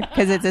either,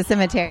 because it's a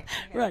cemetery.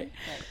 Right.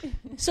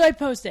 So I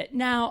post it.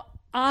 Now,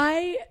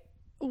 I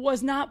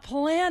was not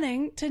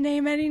planning to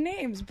name any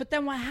names, but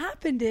then what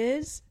happened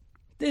is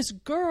this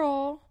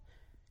girl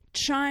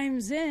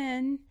chimes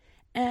in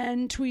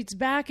and tweets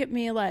back at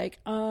me like,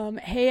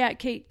 hey, at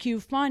Kate Q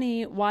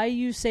Funny, why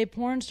you say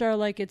porn star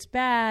like it's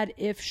bad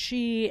if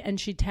she, and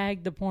she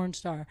tagged the porn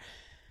star,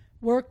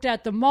 worked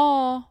at the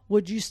mall,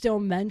 would you still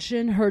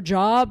mention her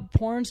job?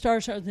 Porn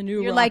stars are the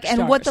new You're rock like, stars.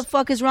 and what the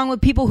fuck is wrong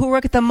with people who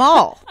work at the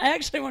mall? I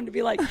actually wanted to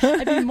be like,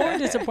 I'd be more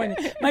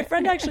disappointed. My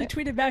friend actually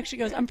tweeted back, she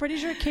goes, I'm pretty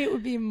sure Kate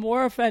would be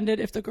more offended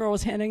if the girl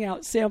was handing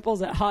out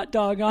samples at Hot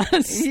Dog on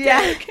a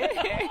Stick.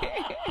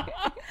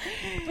 Yeah.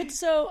 But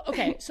so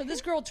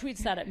this girl tweets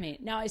that at me.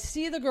 Now I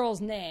see the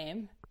girl's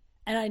name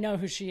and I know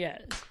who she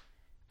is.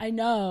 I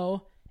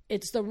know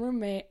it's the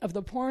roommate of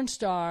the porn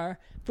star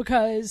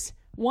because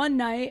one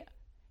night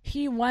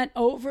he went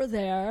over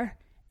there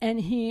and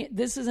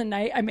this is a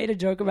night, I made a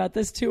joke about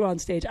this too on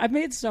stage. I've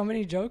made so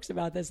many jokes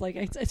about this. Like,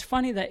 it's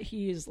funny that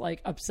he's like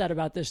upset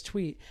about this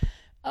tweet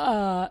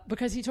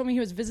because he told me he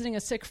was visiting a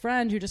sick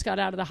friend who just got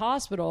out of the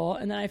hospital.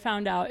 And then I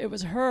found out it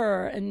was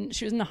her and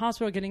she was in the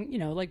hospital getting,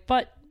 like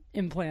butt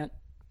implant,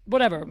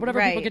 whatever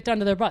people get done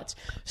to their butts.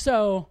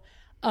 So,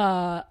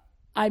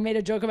 I made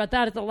a joke about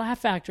that at the Laugh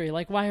Factory.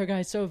 Like, why are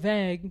guys so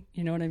vague?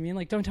 You know what I mean?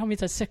 Like, don't tell me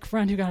it's a sick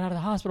friend who got out of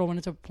the hospital when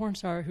it's a porn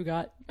star who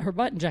got her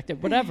butt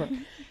injected, whatever.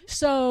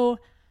 So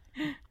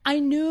I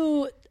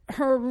knew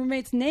her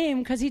roommate's name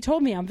because he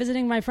told me I'm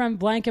visiting my friend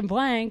blank and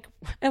blank.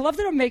 I love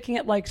that I'm making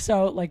it like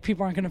so, like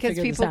people aren't going to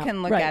figure this out. Because people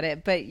can look at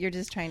it, but you're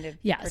just trying to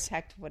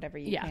protect whatever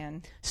you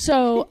can.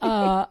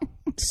 So,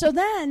 so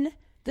then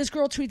this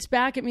girl tweets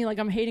back at me like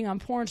I'm hating on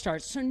porn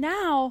stars. So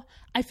now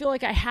I feel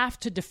like I have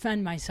to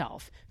defend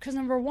myself. Because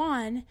number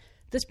one,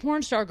 this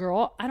porn star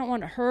girl, I don't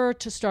want her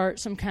to start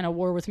some kind of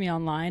war with me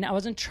online. I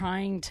wasn't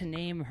trying to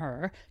name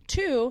her.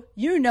 Two,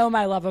 you know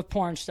my love of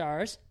porn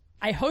stars.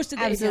 I hosted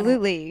the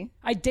Absolutely.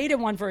 I dated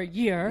one for a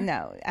year.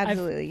 No,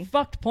 absolutely. I've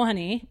fucked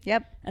plenty.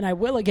 Yep. And I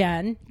will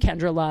again,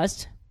 Kendra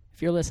Lust,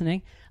 if you're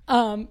listening.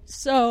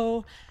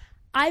 So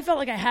I felt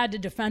like I had to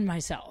defend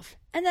myself.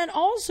 And then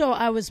also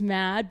I was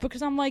mad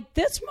because I'm like,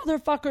 this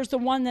motherfucker's the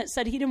one that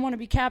said he didn't want to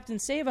be Captain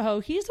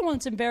Save-A-Ho. He's the one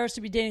that's embarrassed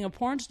to be dating a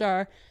porn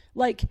star.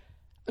 Like,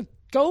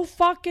 go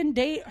fucking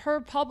date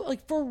her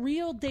like for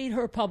real, date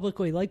her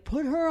publicly. Like,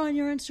 put her on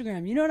your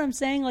Instagram. You know what I'm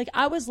saying? Like,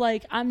 I was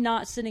like, I'm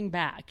not sitting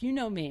back. You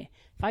know me.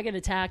 If I get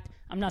attacked,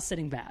 I'm not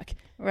sitting back.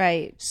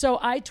 Right. So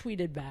I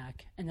tweeted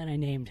back and then I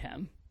named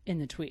him in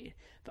the tweet.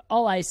 But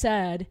all I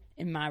said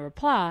in my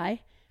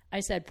reply, I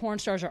said, porn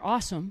stars are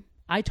awesome.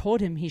 I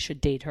told him he should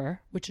date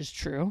her, which is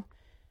true.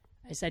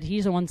 I said,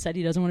 he's the one that said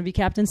he doesn't want to be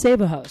Captain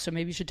Save-A-Ho, so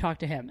maybe you should talk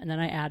to him. And then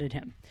I added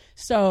him.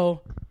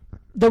 So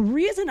the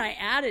reason I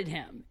added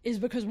him is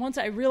because once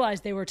I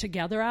realized they were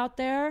together out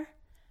there,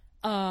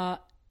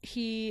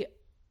 he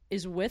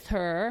is with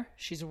her.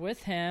 She's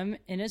with him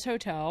in his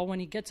hotel. When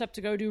he gets up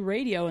to go do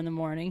radio in the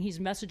morning, he's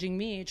messaging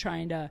me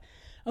trying to,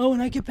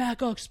 when I get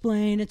back, I'll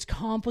explain. It's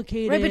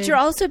complicated. Right, but you're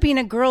also being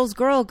a girl's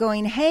girl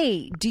going,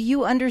 hey, do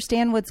you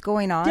understand what's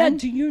going on? Yeah,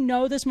 do you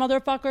know this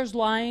motherfucker's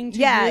lying to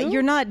you? Yeah,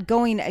 you're not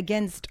going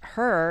against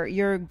her.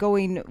 You're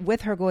going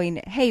with her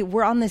going, hey,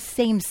 we're on the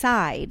same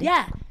side.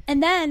 Yeah,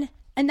 and then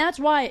And that's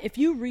why if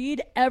you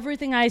read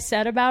everything I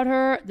said about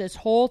her, this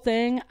whole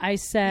thing, I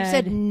said... You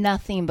said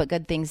nothing but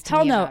good things to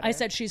hell me no. about her. I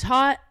said she's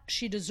hot.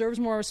 She deserves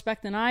more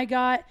respect than I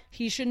got.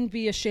 He shouldn't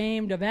be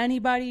ashamed of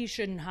anybody. He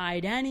shouldn't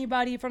hide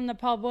anybody from the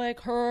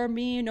public. Her,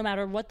 me, no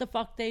matter what the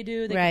fuck they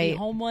do. They can be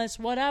homeless,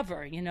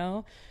 whatever, you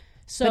know?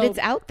 So, but it's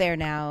out there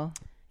now.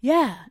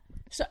 Yeah.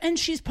 So, and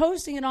she's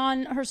posting it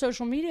on her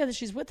social media that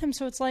she's with him.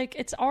 So it's like,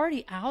 it's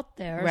already out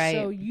there. Right.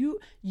 So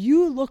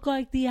you look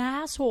like the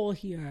asshole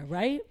here,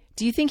 right?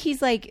 Do you think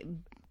he's like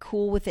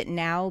cool with it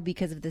now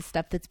because of the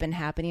stuff that's been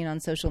happening on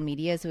social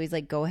media? So he's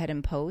like, go ahead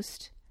and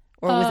post?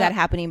 Or was that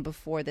happening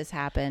before this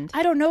happened?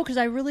 I don't know, because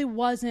I really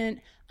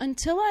wasn't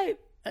until I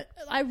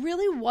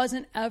really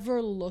wasn't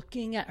ever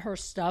looking at her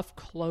stuff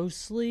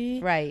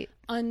closely. Right.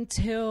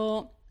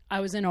 Until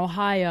I was in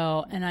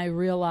Ohio and I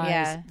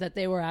realized that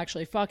they were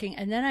actually fucking.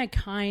 And then I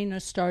kind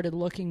of started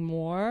looking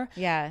more.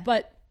 Yeah.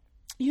 But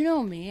you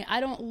know me, I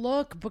don't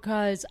look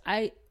because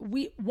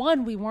we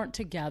weren't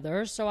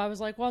together. So I was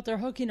like, well, if they're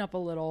hooking up a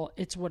little,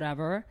 it's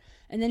whatever.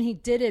 And then he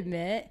did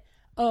admit,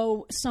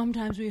 oh,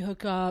 sometimes we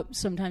hook up,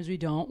 sometimes we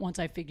don't, once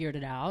I figured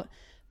it out.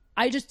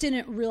 I just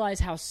didn't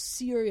realize how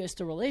serious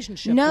the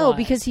relationship was. No,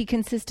 because he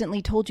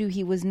consistently told you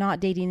he was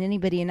not dating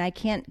anybody. And I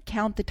can't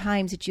count the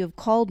times that you have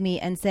called me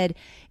and said,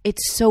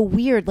 it's so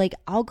weird. Like,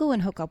 I'll go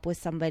and hook up with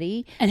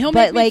somebody. And he'll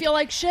make me feel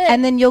like shit.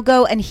 And then you'll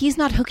go, and he's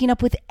not hooking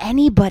up with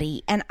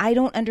anybody. And I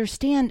don't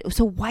understand.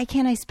 So why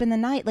can't I spend the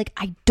night? Like,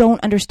 I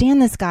don't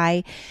understand this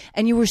guy.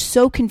 And you were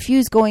so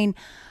confused going...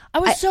 I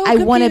was so I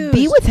want to confused.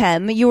 be with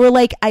him. You were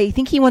like, I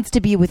think he wants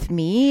to be with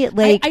me.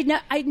 Like,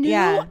 I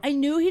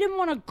knew he didn't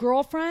want a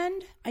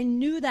girlfriend. I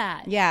knew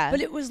that. Yeah.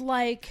 But it was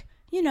like,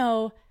 you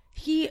know,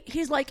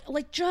 he's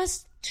like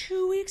just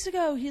 2 weeks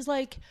ago, he's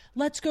like,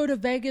 let's go to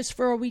Vegas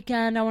for a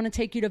weekend. I want to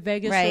take you to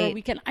Vegas for a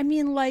weekend. I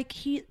mean, like,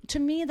 to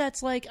me,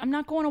 that's like, I'm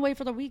not going away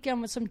for the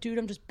weekend with some dude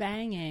I'm just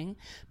banging.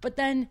 But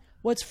then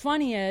what's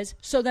funny is,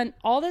 so then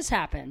all this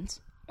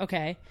happens.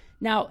 Okay.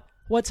 Now,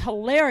 what's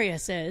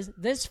hilarious is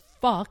this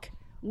fuck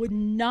would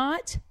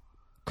not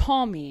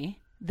call me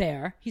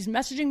there. He's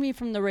messaging me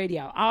from the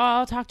radio.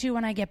 I'll talk to you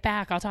when I get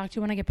back.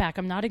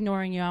 I'm not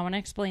ignoring you. I want to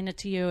explain it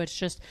to you. It's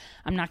just,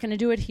 I'm not going to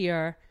do it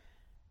here.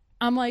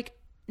 I'm like,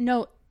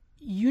 no,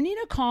 you need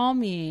to call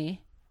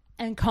me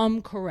and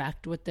come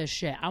correct with this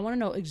shit. I want to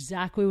know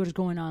exactly what is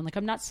going on. Like,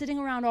 I'm not sitting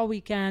around all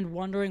weekend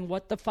wondering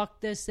what the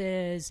fuck this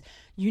is.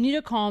 You need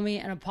to call me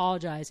and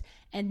apologize.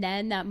 And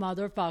then that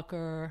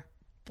motherfucker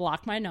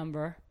blocked my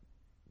number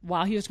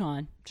while he was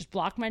gone. Just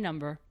blocked my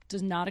number.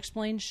 Does not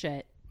explain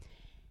shit.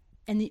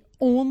 And the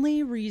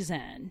only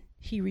reason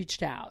he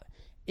reached out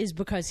is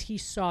because he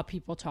saw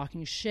people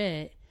talking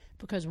shit,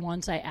 because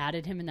once I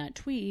added him in that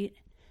tweet,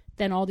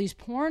 then all these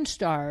porn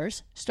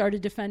stars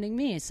started defending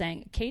me,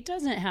 saying, Kate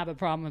doesn't have a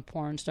problem with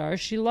porn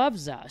stars. She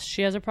loves us.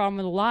 She has a problem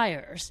with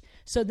liars.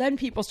 So then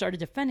people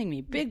started defending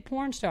me. Big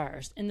porn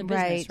stars in the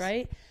business,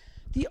 right?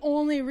 The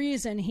only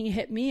reason he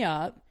hit me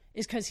up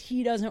is because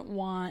he doesn't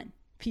want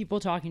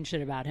people talking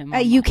shit about him.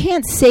 You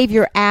can't save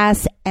your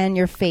ass and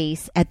your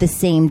face at the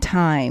same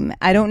time.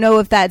 I don't know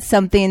if that's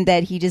something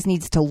that he just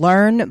needs to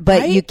learn,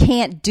 but you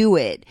can't do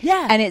it.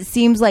 Yeah. And it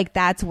seems like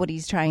that's what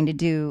he's trying to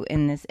do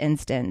in this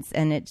instance,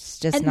 and it's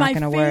just not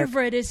going to work. And my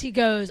favorite is he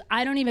goes,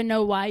 I don't even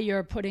know why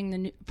you're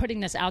putting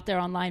this out there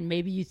online.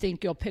 Maybe you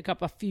think you'll pick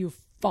up a few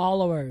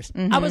followers.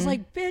 I was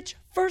like, bitch,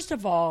 first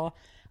of all,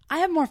 I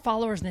have more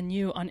followers than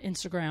you on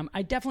Instagram.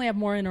 I definitely have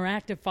more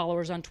interactive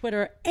followers on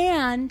Twitter,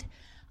 and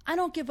I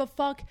don't give a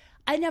fuck.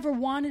 I never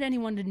wanted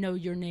anyone to know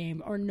your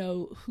name or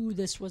know who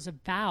this was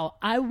about.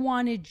 I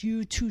wanted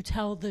you to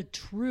tell the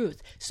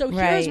truth. So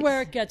here's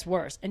where it gets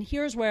worse. And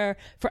here's where,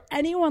 for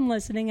anyone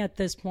listening at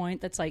this point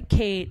that's like,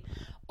 Kate,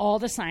 all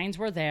the signs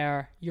were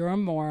there. You're a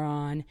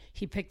moron.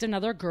 He picked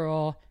another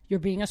girl. You're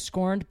being a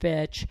scorned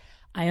bitch.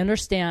 I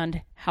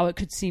understand how it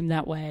could seem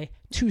that way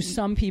to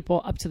some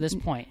people up to this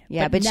point.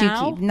 Yeah, but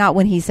now, not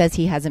when he says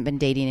he hasn't been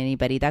dating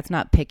anybody. That's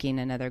not picking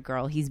another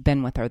girl. He's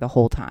been with her the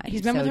whole time.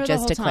 He's been with her the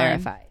whole time. Just to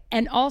clarify.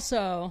 And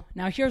also,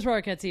 now here's where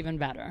it gets even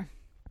better.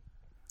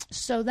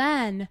 So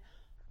then,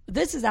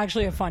 this is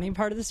actually a funny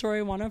part of the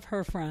story. One of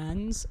her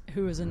friends,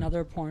 who is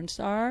another porn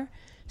star,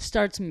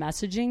 starts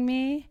messaging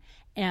me.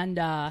 And,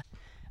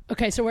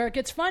 okay, so where it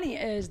gets funny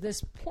is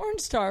this porn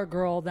star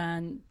girl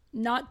then,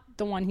 not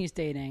the one he's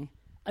dating,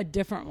 a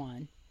different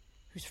one,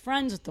 who's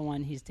friends with the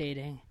one he's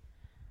dating,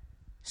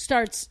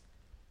 starts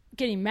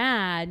getting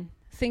mad,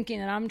 thinking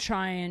that I'm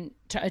trying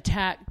to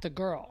attack the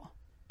girl,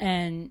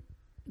 and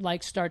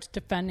like starts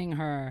defending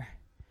her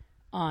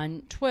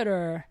on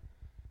Twitter.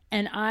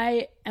 And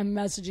I am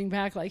messaging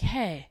back like,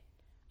 hey,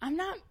 I'm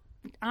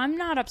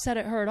not upset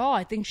at her at all.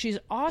 I think she's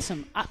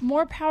awesome.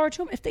 More power to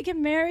them. If they get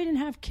married and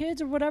have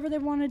kids or whatever they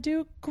want to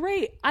do,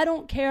 great. I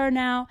don't care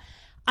now.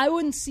 I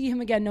wouldn't see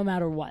him again no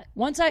matter what.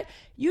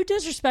 You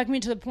disrespect me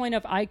to the point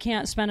of I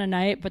can't spend a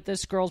night, but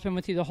this girl's been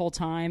with you the whole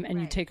time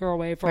and you take her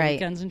away for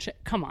weekends and shit.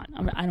 Come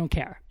on. I don't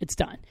care. It's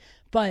done.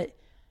 But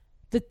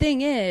the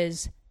thing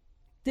is,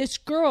 this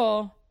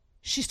girl,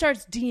 she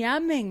starts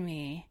DMing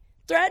me,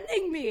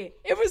 threatening me.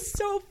 It was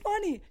so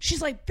funny.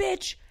 She's like,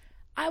 bitch,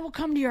 I will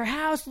come to your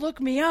house. Look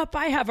me up.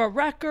 I have a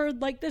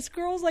record. Like, this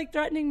girl's like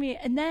threatening me.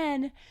 And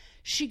then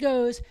she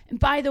goes, and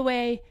by the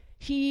way,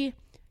 he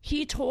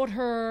told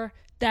her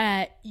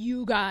that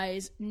you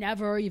guys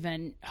never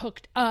even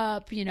hooked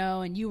up, you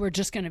know, and you were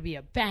just going to be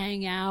a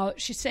bang out.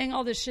 She's saying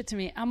all this shit to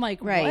me. I'm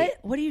like, Right.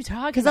 What are you talking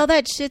about? Because all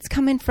that shit's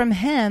coming from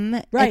him.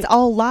 Right. It's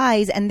all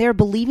lies, and they're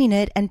believing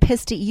it and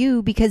pissed at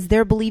you because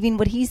they're believing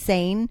what he's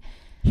saying.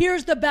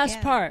 Here's the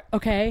best part,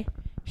 okay?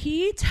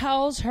 He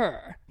tells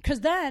her, because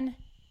then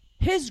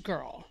his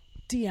girl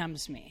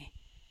DMs me.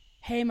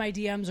 Hey, my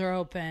DMs are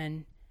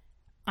open.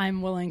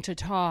 I'm willing to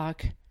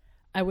talk.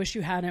 I wish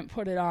you hadn't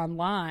put it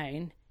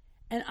online.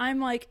 And I'm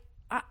like,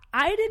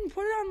 I didn't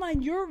put it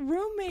online. Your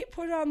roommate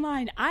put it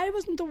online. I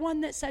wasn't the one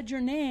that said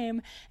your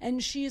name.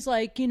 And she's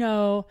like, you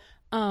know,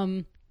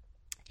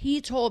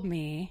 he told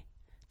me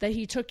that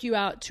he took you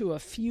out to a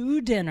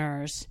few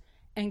dinners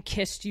and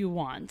kissed you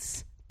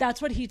once. That's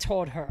what he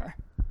told her.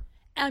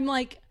 I'm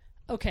like,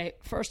 okay,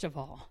 first of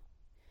all,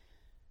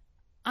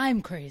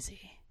 I'm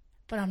crazy,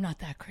 but I'm not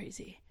that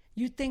crazy.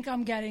 You think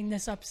I'm getting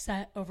this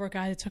upset over a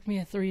guy that took me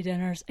to 3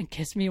 dinners and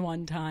kissed me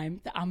one time?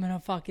 That I'm going to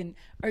fucking...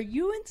 Are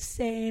you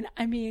insane?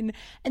 I mean...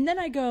 And then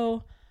I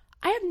go,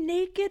 I have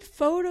naked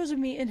photos of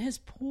me in his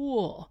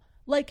pool.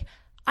 Like,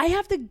 I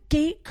have the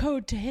gate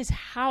code to his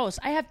house.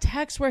 I have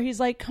texts where he's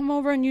like, come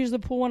over and use the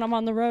pool when I'm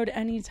on the road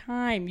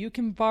anytime. You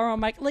can borrow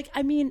my... Like,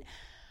 I mean...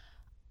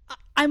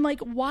 I'm like,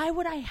 why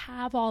would I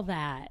have all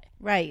that?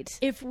 Right.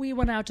 If we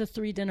went out to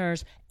 3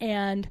 dinners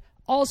and...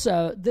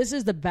 Also, this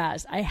is the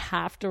best. I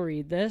have to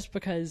read this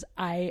because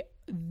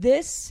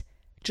this,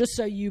 just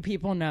so you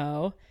people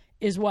know,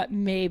 is what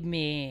made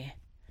me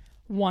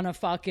want to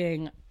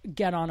fucking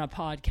get on a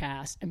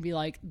podcast and be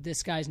like,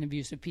 this guy's an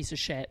abusive piece of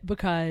shit.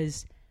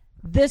 Because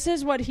this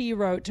is what he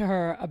wrote to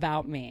her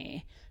about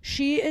me.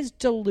 She is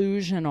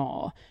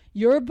delusional.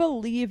 You're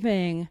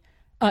believing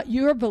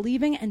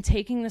and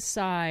taking the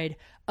side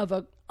of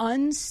an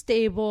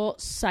unstable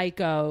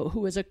psycho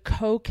who is a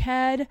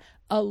cokehead,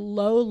 a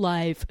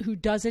lowlife who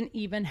doesn't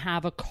even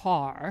have a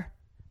car,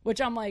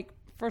 which I'm like,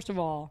 first of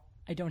all,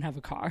 I don't have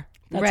a car.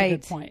 That's a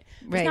good point.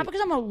 It's not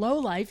because I'm a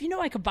lowlife. You know,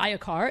 I could buy a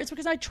car. It's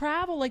because I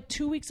travel like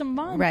 2 weeks a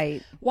month.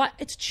 Right. What?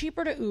 It's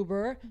cheaper to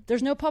Uber.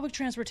 There's no public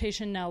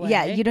transportation in LA.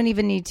 Yeah, you don't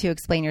even need to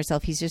explain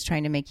yourself. He's just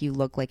trying to make you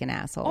look like an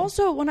asshole.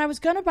 Also, when I was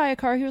going to buy a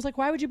car, he was like,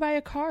 why would you buy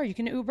a car? You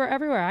can Uber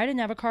everywhere. I didn't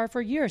have a car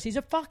for years. He's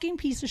a fucking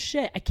piece of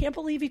shit. I can't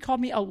believe he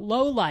called me a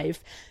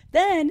lowlife.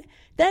 Then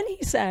he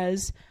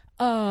says,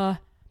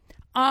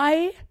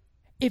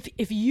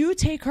 if you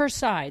take her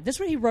side, this is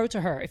what he wrote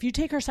to her. If you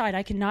take her side,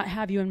 I cannot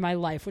have you in my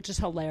life, which is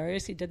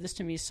hilarious. He did this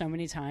to me so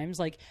many times.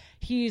 Like,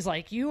 he's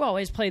like, you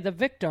always play the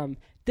victim.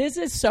 This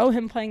is so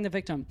him playing the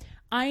victim.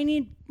 I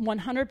need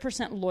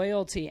 100%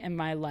 loyalty in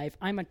my life.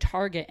 I'm a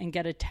target and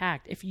get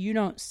attacked. If you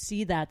don't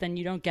see that, then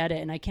you don't get it,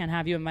 and I can't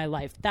have you in my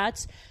life.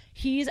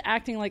 He's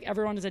acting like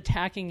everyone is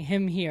attacking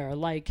him here,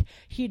 like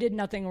he did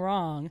nothing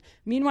wrong.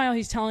 Meanwhile,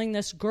 he's telling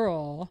this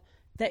girl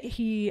that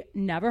he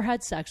never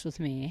had sex with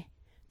me.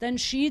 Then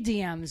she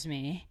DMs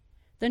me.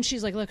 Then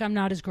she's like, look, I'm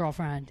not his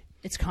girlfriend.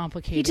 It's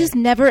complicated. He just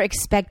never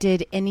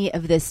expected any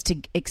of this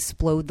to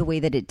explode the way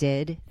that it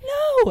did.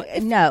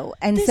 No.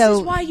 And this so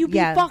is why you be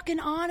fucking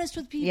honest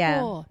with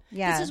people.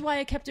 Yeah. This is why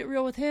I kept it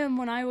real with him.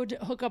 When I would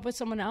hook up with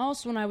someone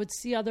else, when I would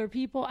see other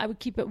people, I would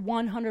keep it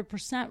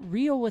 100%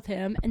 real with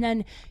him. And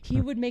then he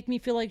would make me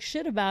feel like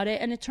shit about it.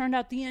 And it turned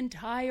out the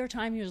entire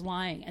time he was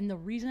lying. And the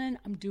reason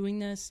I'm doing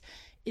this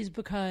is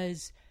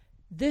because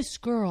this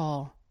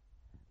girl,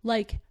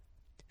 like...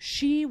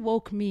 She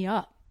woke me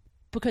up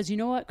because you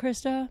know what,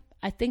 Krista?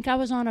 I think I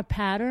was on a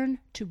pattern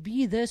to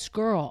be this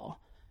girl.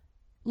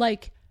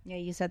 Like, yeah,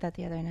 you said that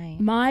the other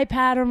night. My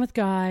pattern with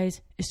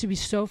guys is to be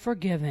so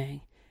forgiving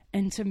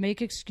and to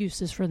make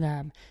excuses for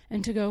them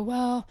and to go,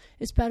 well,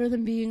 it's better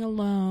than being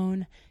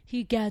alone.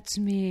 He gets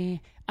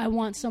me. I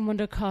want someone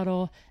to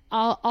cuddle.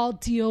 I'll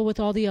deal with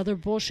all the other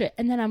bullshit.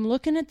 And then I'm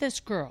looking at this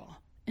girl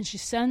and she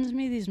sends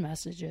me these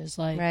messages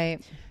like, right.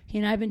 He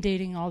and I have been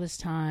dating all this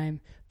time,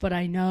 but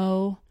I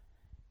know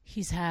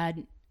he's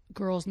had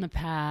girls in the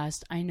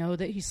past. I know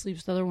that he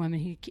sleeps with other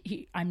women.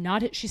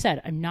 She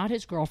said, I'm not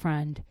his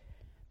girlfriend,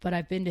 but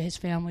I've been to his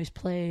family's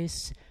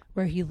place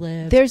where he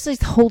lived. There's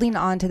like holding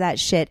on to that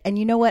shit. And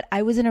you know what?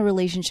 I was in a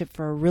relationship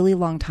for a really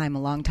long time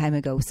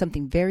ago,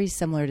 something very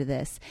similar to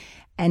this.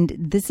 And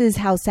this is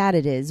how sad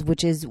it is,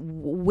 which is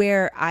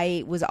where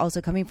I was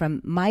also coming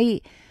from.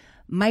 My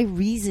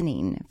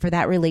reasoning for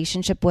that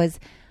relationship was,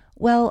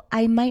 well,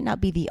 I might not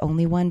be the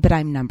only one, but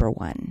I'm number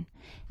one.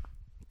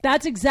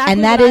 That's exactly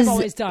what I've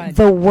always done. And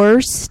that is the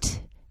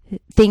worst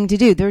thing to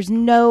do.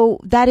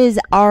 That is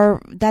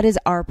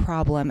our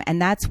problem.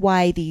 And that's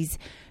why these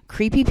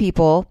creepy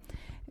people,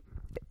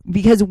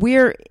 because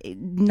we're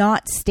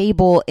not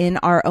stable in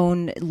our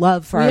own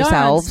love for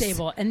ourselves. We are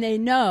unstable, and they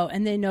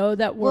know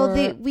that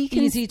we're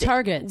easy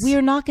targets. We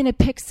are not going to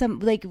pick some,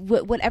 like,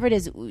 whatever it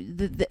is. At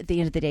the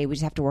end of the day, we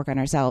just have to work on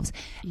ourselves.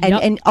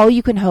 And all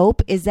you can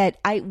hope is that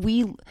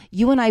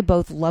you and I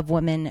both love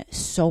women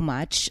so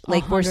much.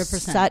 Like, 100%. We're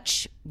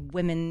such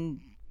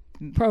women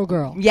Pro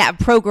girl. Yeah,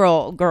 pro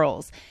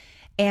girls.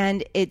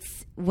 And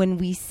it's when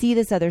we see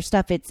this other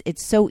stuff,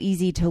 it's so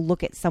easy to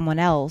look at someone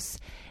else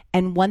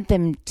and want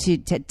them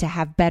to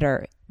have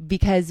better,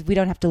 because we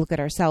don't have to look at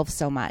ourselves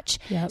so much.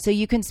 Yep. So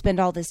you can spend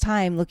all this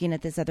time looking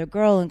at this other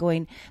girl and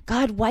going,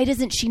 God, why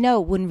doesn't she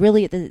know? When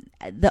really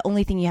the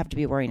only thing you have to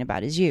be worrying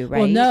about is you, right?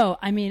 Well, no,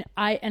 I mean,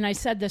 I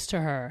said this to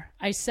her.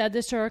 I said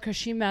this to her because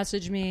she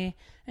messaged me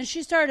and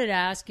she started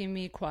asking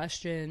me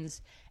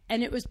questions,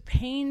 and it was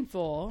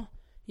painful,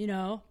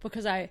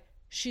 because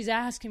she's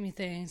asking me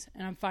things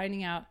and I'm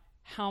finding out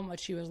how much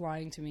she was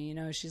lying to me.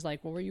 She's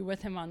like, well, were you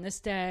with him on this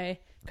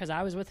day? Because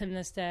I was with him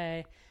this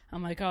day.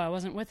 I'm like, oh, I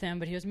wasn't with him,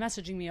 but he was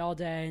messaging me all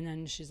day. And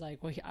then she's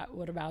like, well,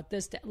 what about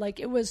this day? Like,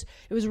 it was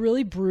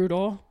really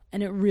brutal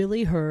and it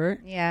really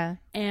hurt. Yeah.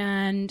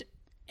 And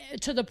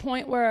to the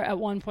point where at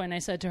one point I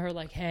said to her,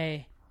 like,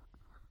 hey,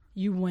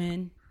 you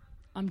win.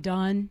 I'm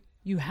done.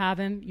 You have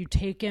him. You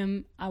take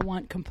him. I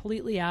want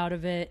completely out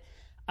of it.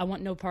 I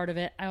want no part of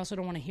it. I also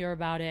don't want to hear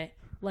about it.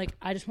 Like,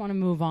 I just want to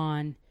move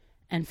on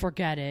and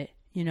forget it,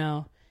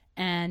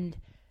 And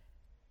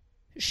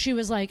she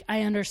was like,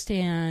 I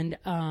understand.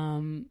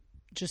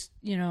 Just,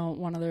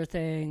 one other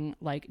thing,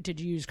 like, did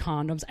you use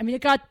condoms? I mean,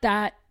 it got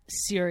that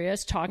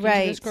serious talking to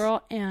this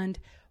girl, and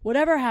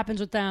whatever happens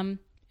with them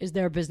is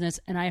their business,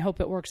 and I hope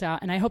it works out,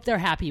 and I hope they're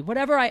happy.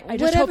 Whatever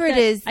it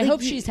is, I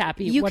hope she's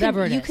happy. You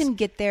can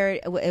get there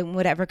in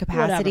whatever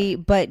capacity,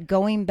 but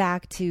going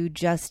back to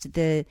just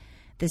the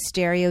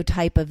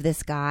stereotype of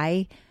this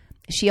guy,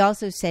 she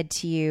also said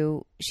to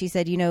you, she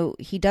said,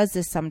 he does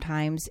this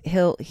sometimes.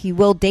 He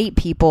will date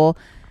people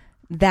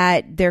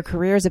that their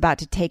career is about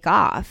to take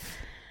off.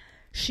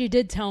 She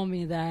did tell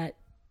me that.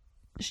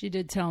 She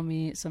did tell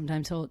me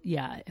sometimes he'll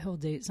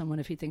date someone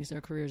if he thinks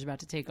their career is about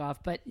to take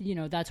off. But,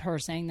 that's her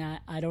saying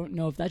that. I don't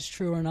know if that's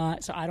true or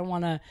not. So I don't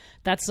want to,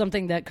 that's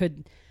something that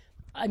could,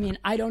 I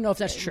don't know if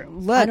that's true.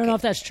 Look, I don't know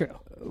if that's true.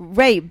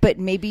 Right. But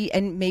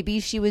maybe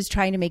she was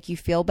trying to make you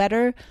feel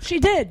better. She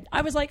did.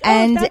 I was like,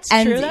 oh, that's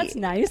true. That's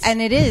nice.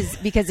 And it is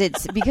because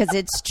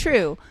it's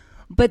true.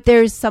 But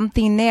there's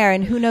something there,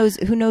 and who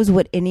knows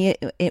what any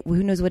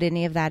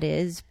of that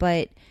is.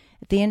 But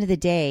at the end of the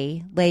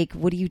day, like,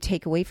 what do you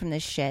take away from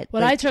this shit?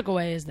 What I took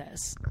away is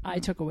this. I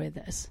took away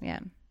this. Yeah.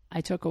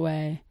 I took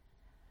away,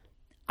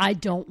 I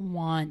don't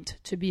want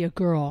to be a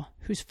girl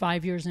who's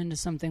 5 years into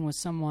something with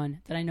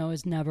someone that I know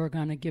is never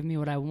going to give me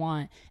what I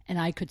want. And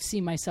I could see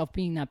myself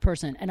being that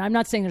person. And I'm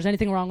not saying there's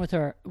anything wrong with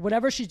her.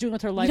 Whatever she's doing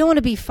with her life. You don't want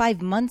to be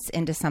 5 months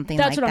into something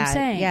like that. That's what I'm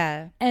saying.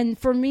 Yeah. And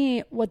for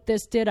me, what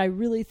this did, I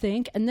really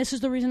think, and this is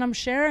the reason I'm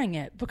sharing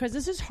it, because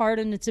this is hard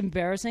and it's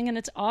embarrassing and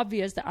it's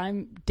obvious that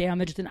I'm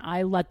damaged and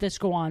I let this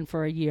go on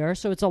for a year.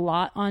 So it's a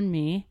lot on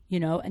me,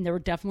 and there were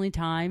definitely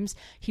times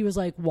he was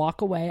like,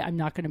 walk away. I'm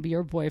not going to be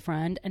your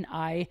boyfriend. And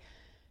I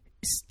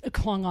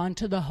clung on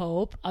to the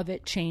hope of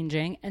it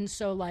changing, and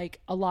so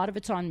like a lot of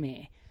it's on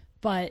me,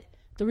 but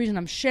the reason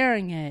I'm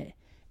sharing it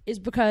is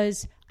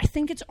because I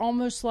think it's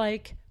almost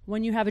like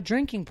when you have a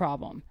drinking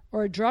problem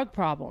or a drug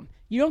problem,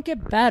 you don't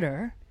get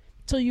better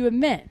till you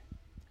admit,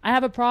 I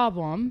have a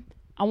problem,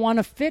 I want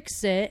to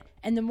fix it,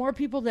 and the more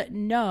people that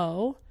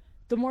know,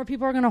 the more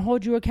people are going to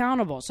hold you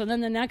accountable. So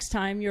then the next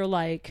time you're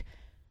like,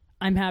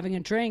 I'm having a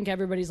drink,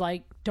 everybody's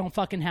like, don't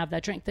fucking have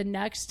that drink. The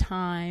next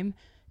time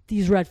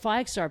these red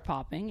flags start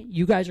popping,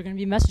 you guys are going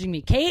to be messaging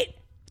me, Kate,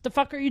 what the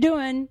fuck are you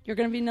doing? You're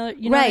going to be another,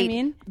 you know what I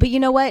mean? But you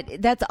know what?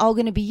 That's all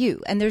going to be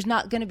you. And there's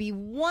not going to be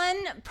one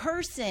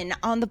person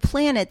on the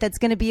planet that's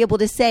going to be able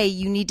to say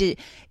you need to,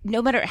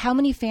 no matter how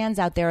many fans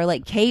out there are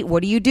like, Kate,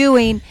 what are you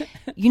doing?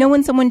 You know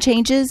when someone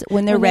changes?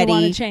 When they're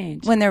ready.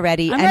 When they're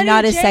ready. And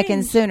not a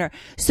second sooner.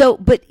 So,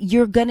 but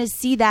you're going to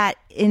see that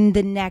in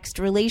the next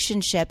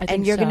relationship,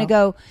 and you're going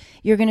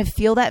to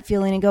feel that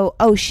feeling and go,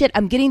 oh shit,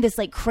 I'm getting this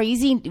like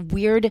crazy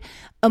weird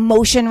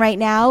emotion right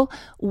now.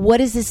 What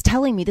is this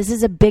telling me? This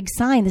is a big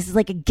sign. This is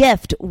like a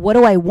gift. What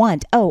do I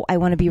want? Oh, I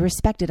want to be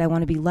respected. I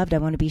want to be loved. I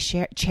want to be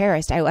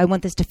cherished. I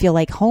want this to feel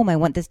like home. I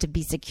want this to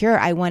be secure.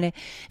 I want to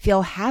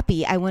feel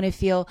happy. I want to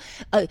feel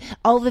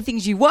all the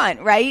things you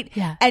want, right?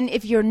 Yeah. And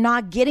if you're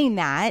not getting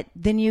that,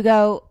 then you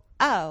go,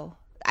 oh,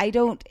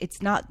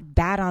 it's not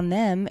bad on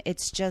them.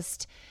 It's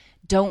just,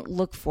 don't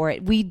look for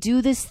it. We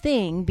do this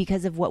thing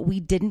because of what we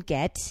didn't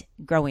get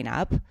growing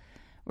up,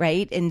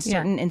 right? In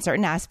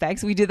certain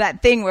aspects, we do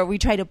that thing where we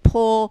try to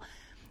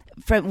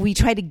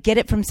get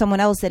it from someone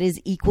else that is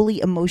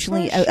equally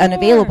emotionally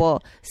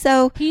unavailable.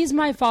 So he's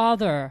my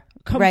father.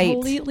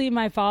 Completely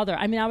my father.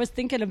 I mean, I was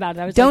thinking about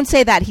it. Don't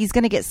say that. He's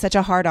going to get such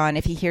a hard on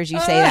if he hears you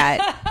say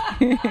that.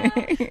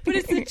 But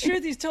it's the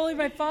truth. He's totally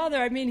my father.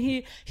 I mean,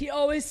 he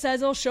always says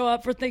he'll show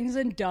up for things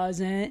and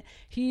doesn't.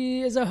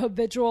 He is a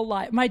habitual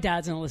liar. My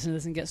dad's going to listen to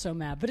this and get so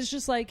mad. But it's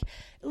just like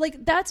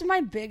that's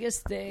my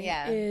biggest thing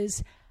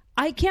is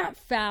I can't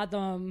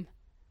fathom.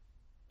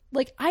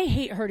 Like, I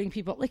hate hurting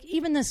people. Like,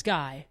 even this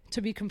guy,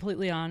 to be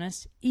completely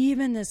honest,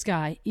 even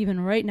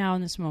right now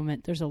in this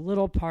moment, there's a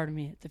little part of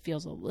me that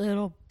feels a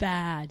little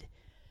bad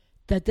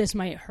that this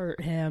might hurt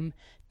him.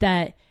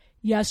 That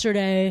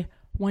yesterday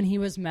when he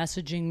was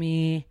messaging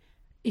me,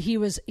 he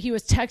was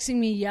texting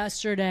me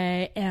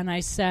yesterday, and I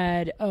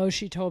said, "Oh,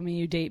 she told me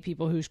you date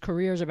people whose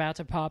career's about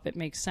to pop. It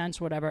makes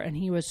sense, whatever." And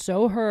he was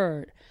so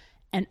hurt,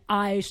 and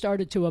I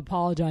started to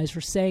apologize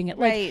for saying it.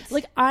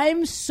 Like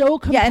I'm so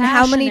compassionate. Yeah, and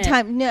how many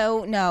times?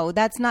 No,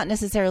 that's not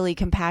necessarily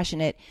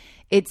compassionate.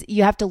 It's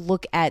you have to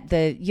look at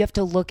the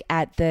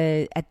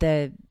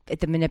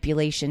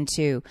manipulation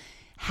too.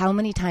 How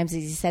many times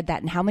has he said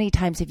that, and how many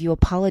times have you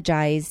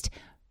apologized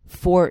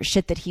for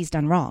shit that he's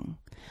done wrong?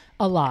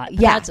 A lot.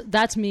 Yeah.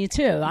 That's me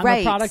too. I'm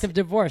a product of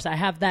divorce. I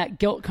have that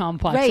guilt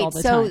complex all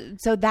the time.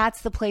 So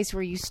that's the place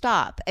where you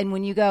stop. And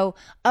when you go,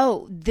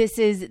 oh, this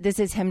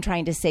is him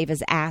trying to save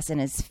his ass and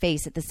his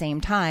face at the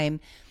same time,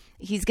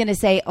 he's going to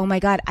say, oh my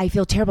God, I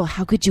feel terrible.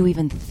 How could you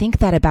even think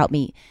that about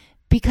me?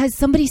 Because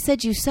somebody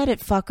said you said it,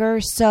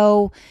 fucker.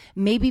 So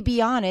maybe be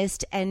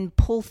honest and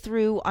pull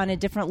through on a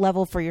different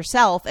level for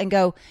yourself and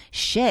go,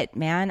 shit,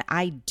 man,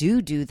 I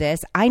do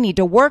this. I need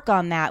to work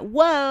on that.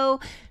 Whoa.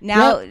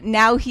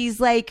 Now he's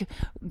like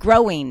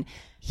growing.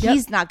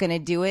 He's not going to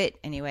do it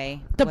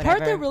anyway. The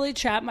part that really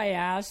chapped my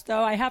ass,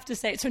 though, I have to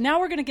say. So now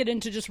we're going to get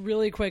into just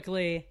really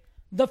quickly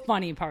the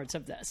funny parts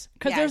of this,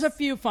 because there's a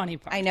few funny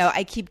parts. I know.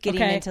 I keep getting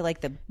into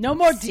like the no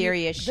more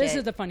serious shit. This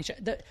is the funny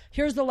shit.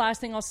 Here's the last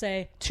thing I'll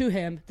say to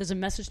him. There's a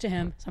message to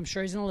him. So I'm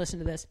sure he's going to listen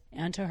to this,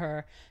 and to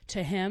her.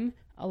 To him,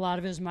 a lot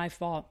of it is my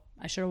fault.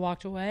 I should have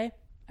walked away.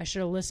 I should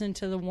have listened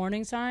to the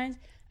warning signs.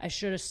 I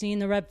should have seen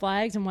the red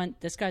flags and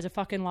went, this guy's a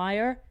fucking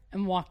liar,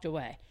 and walked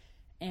away.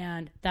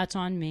 And that's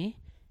on me.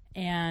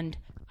 And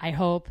I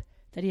hope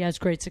that he has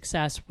great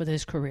success with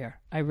his career.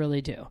 I really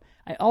do.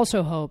 I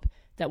also hope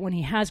that when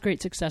he has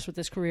great success with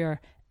his career,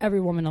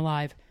 every woman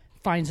alive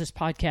finds this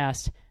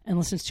podcast and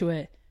listens to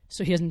it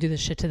so he doesn't do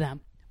this shit to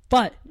them.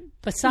 But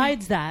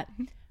besides that,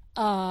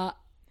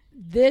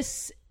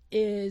 this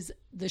is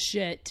the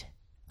shit.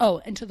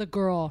 Oh, and to the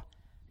girl,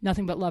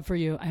 nothing but love for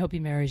you. I hope he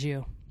marries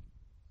you.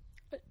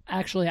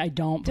 Actually, I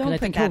don't, because I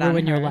think he'll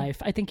ruin your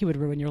life. I think he would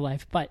ruin your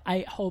life. But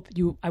I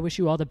wish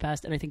you all the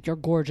best, and I think you're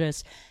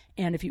gorgeous.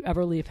 And if you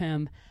ever leave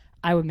him,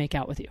 I would make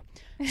out with you.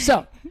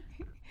 So,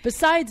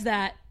 besides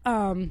that,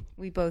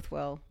 we both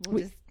will.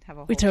 We'll just have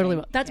a whole we totally thing.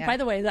 will. That's by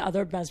the way, the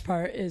other best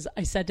part is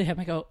I said to him,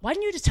 I go, why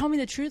didn't you just tell me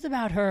the truth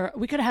about her?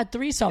 We could have had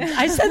threesomes.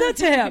 I said that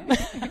to him.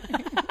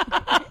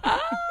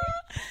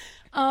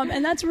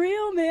 And that's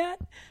real, man.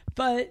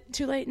 But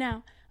too late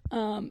now.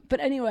 But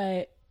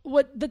anyway,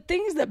 the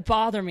things that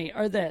bother me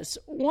are this.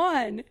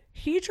 One,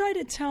 he tried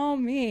to tell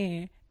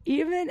me,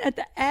 even at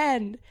the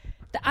end,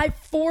 that I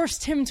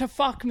forced him to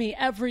fuck me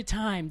every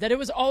time, that it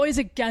was always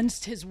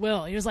against his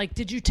will. He was like,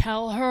 did you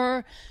tell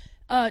her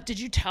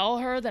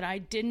that I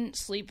didn't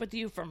sleep with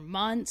you for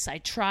months? I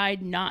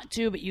tried not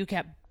to, but you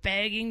kept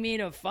begging me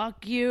to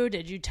fuck you.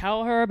 Did you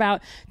tell her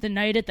about the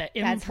night at the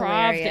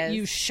improv that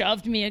you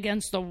shoved me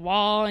against the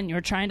wall and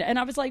you're trying to... And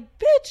I was like,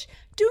 bitch,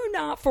 do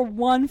not for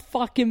one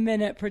fucking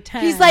minute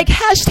pretend. He's like,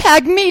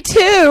 hashtag me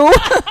too.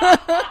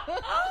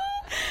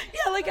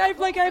 Yeah,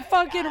 like I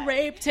fucking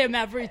raped him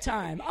every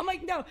time. I'm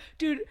like, no,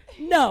 dude,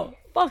 no,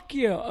 fuck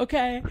you,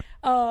 okay?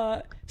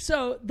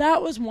 So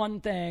that was one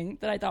thing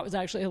that I thought was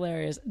actually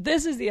hilarious.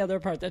 This is the other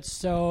part that's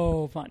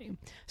so funny.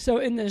 So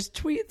in this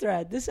tweet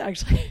thread, I'm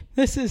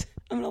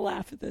going to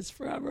laugh at this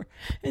forever.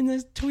 In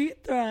this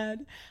tweet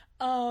thread,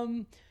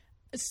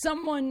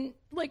 someone,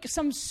 like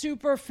some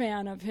super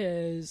fan of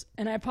his,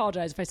 and I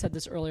apologize if I said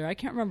this earlier. I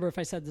can't remember if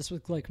I said this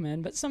with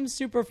Glickman, but some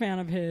super fan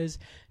of his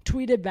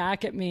tweeted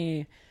back at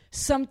me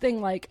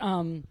something like,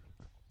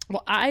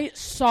 well, I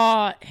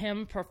saw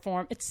him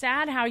perform. It's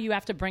sad how you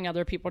have to bring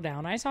other people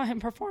down. I saw him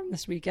perform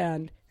this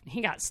weekend. He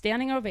got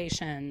standing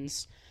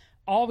ovations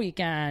all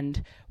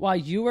weekend while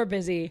you were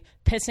busy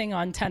pissing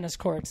on tennis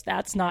courts.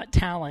 That's not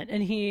talent.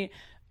 And he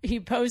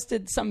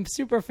posted, some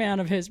super fan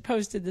of his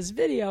posted this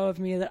video of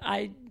me that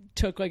I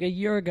took like a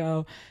year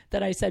ago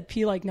that I said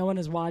pee like no one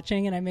is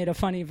watching, and I made a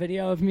funny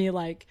video of me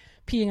like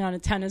peeing on a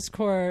tennis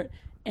court,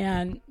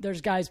 and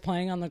there's guys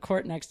playing on the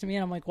court next to me,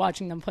 and I'm like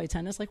watching them play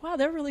tennis, like, wow,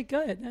 they're really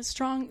good. That's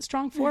strong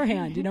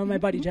forehand. You know, my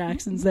buddy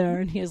Jackson's there,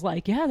 and he is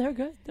like, yeah, they're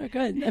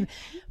good. And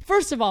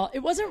first of all, it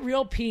wasn't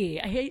real pee.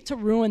 I hate to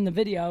ruin the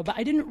video, but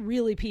I didn't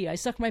really pee. I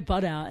sucked my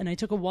butt out, and I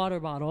took a water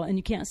bottle, and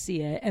you can't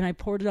see it, and I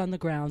poured it on the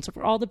ground. So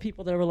for all the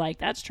people that were like,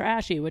 that's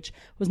trashy, which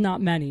was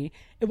not many,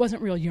 it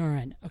wasn't real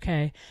urine,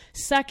 okay?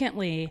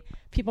 Secondly,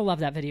 people love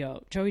that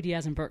video. Joey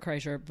Diaz and Burt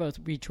Kreischer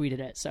both retweeted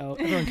it, so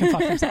everyone can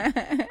fuck themselves.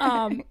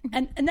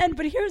 And then,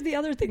 but here's the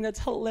other thing that's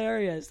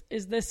hilarious,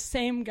 is this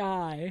same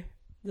guy,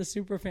 the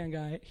superfan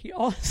guy, he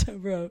also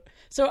wrote,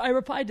 so I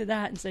replied to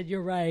that and said,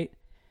 you're right,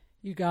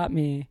 you got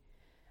me.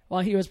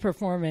 While he was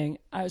performing,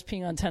 I was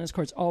peeing on tennis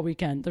courts all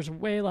weekend. There's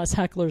way less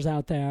hecklers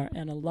out there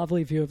and a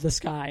lovely view of the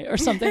sky, or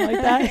something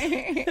like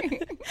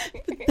that.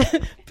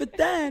 But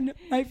then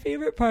my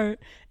favorite part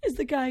is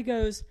the guy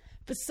goes,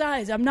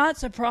 besides, I'm not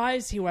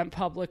surprised he went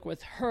public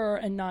with her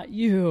and not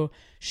you.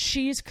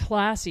 She's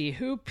classy.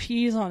 Who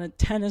pees on a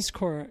tennis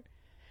court?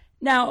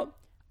 Now,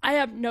 I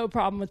have no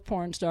problem with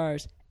porn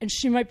stars, and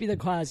she might be the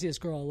classiest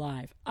girl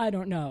alive. I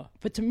don't know.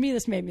 But to me,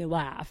 this made me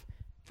laugh,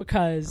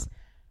 because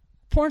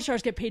porn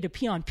stars get paid to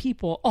pee on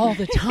people all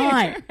the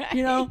time,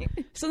 you know?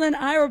 So then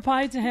I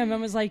replied to him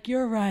and was like,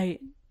 you're right.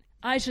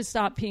 I should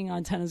stop peeing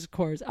on tennis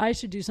courts. I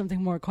should do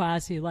something more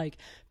classy, like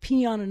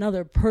pee on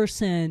another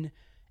person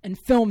and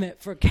film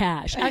it for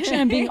cash. Actually,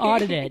 I'm being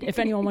audited if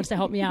anyone wants to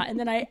help me out. And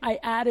then I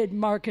added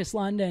Marcus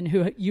London,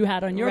 who you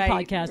had on your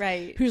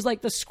podcast, who's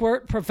like the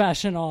squirt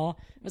professional.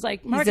 It was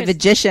like, Marcus, he's a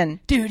magician.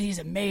 Dude, he's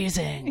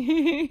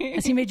amazing.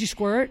 Has he made you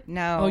squirt?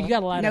 No. Oh, you got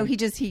to let him. No,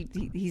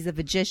 he's a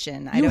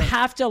magician. You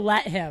have to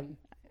let him.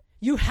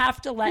 You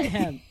have to let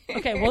him.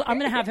 Okay, well, I'm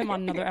going to have him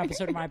on another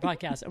episode of my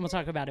podcast, and we'll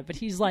talk about it. But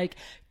he's like,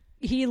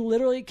 he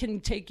literally can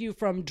take you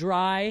from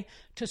dry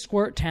to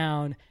squirt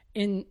town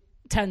in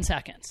 10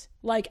 seconds.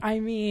 Like, I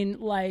mean,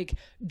 like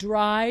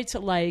dry to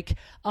like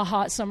a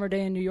hot summer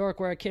day in New York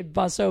where a kid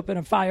busts open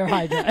a fire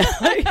hydrant.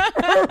 Like,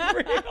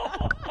 for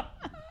real.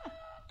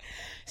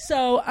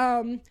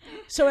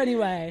 So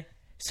anyway,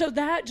 so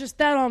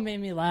that all made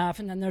me laugh.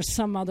 And then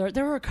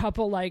there were a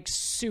couple like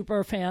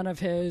super fan of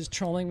his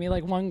trolling me.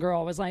 Like one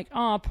girl was like,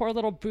 oh, poor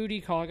little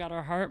booty call got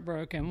her heart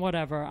broken,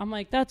 whatever. I'm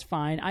like, that's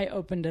fine. I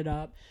opened it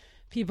up.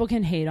 People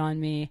can hate on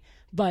me,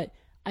 but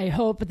I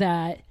hope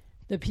that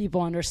the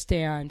people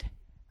understand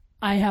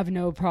I have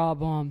no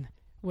problem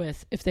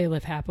with if they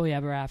live happily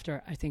ever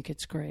after. I think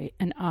it's great.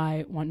 And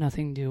I want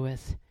nothing to do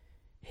with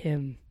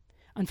him.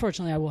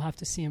 Unfortunately, I will have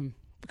to see him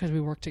because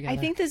we work together. I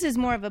think this is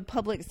more of a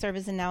public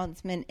service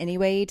announcement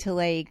anyway to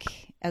like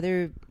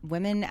other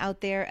women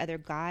out there, other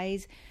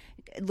guys.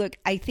 Look,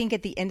 I think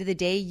at the end of the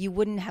day, you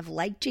wouldn't have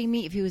liked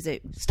Jamie if he was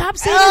a... Stop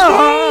saying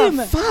his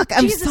name! Fuck,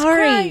 I'm Jesus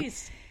sorry.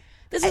 Christ.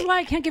 This is why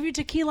I can't give you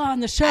tequila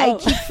on the show. I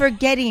keep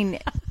forgetting.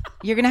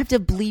 You're going to have to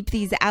bleep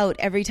these out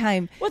every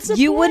time. What's the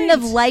You point? wouldn't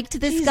have liked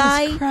this Jesus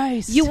guy.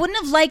 Christ. You wouldn't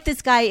have liked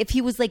this guy if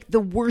he was like the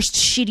worst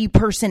shitty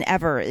person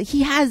ever.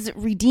 He has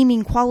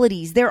redeeming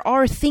qualities. There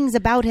are things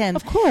about him.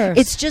 Of course.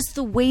 It's just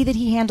the way that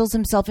he handles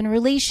himself in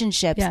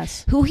relationships.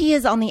 Yes. Who he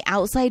is on the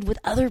outside with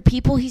other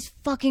people, he's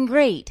fucking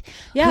great.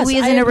 Yes, Who he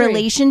is I in agree. a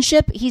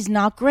relationship, he's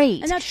not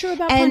great. And that's true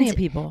about plenty of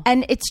people.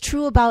 And it's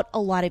true about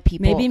a lot of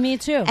people. Maybe me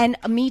too. And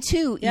me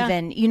too, Yeah.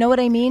 even. You know what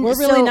I mean? We're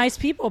really So- nice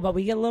people, but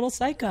we get a little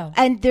psycho.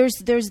 And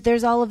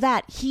there's all of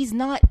that. He's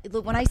not,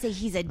 when I say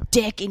he's a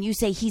dick and you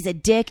say he's a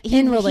dick,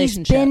 In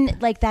relationship. he's been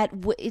like that.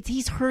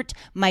 He's hurt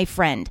my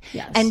friend.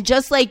 Yes. And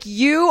just like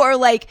you are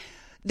like,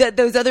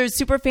 those other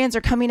super fans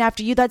are coming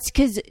after you, that's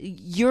because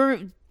you're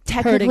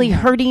technically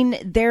hurting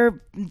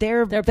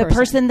the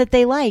person that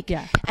they like.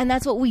 Yeah. And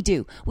that's what we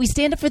do. We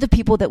stand up for the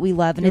people that we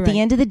love. And You're at the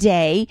end of the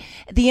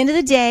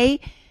day,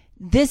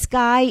 this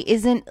guy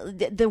isn't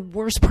the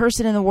worst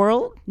person in the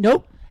world.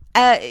 Nope.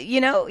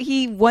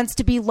 He wants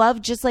to be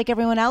loved just like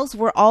everyone else.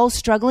 We're all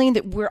struggling.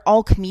 That we're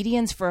all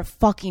comedians for a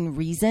fucking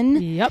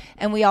reason. Yep.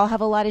 And we all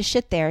have a lot of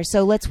shit there.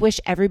 So let's wish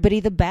everybody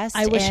the best.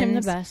 I wish him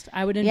the best.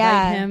 I would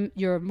invite him.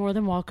 You're more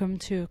than welcome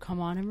to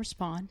come on and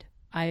respond.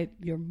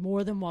 You're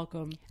more than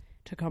welcome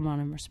to come on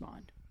and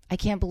respond. I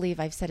can't believe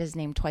I've said his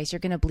name twice. You're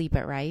going to bleep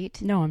it, right?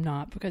 No, I'm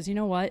not, because you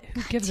know what?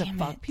 Who gives a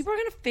fuck? it. People are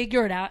going to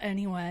figure it out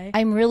anyway.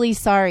 I'm really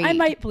sorry. I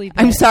might bleep it.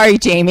 I'm sorry,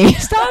 Jamie.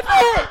 Stop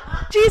it!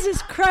 Jesus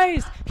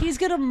Christ. He's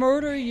going to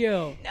murder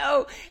you.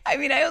 No, I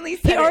mean, I only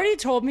said He already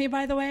told me,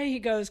 by the way. He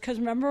goes, because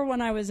remember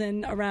when I was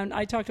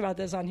I talked about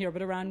this on here,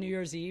 but around New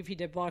Year's Eve, he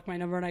did block my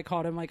number and I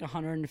called him like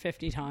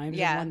 150 times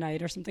in one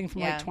night or something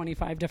from like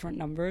 25 different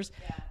numbers.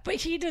 Yeah. But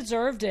he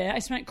deserved it. I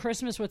spent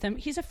Christmas with him.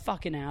 He's a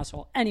fucking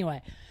asshole.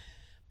 Anyway,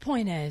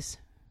 point is,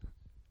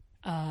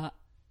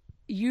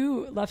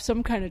 you left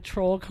some kind of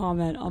troll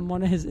comment on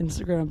one of his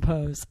Instagram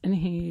posts, and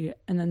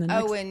then the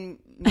next... when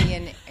me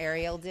and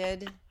Ariel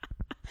did?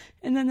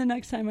 And then the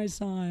next time I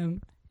saw him,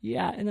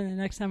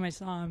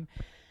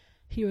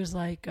 he was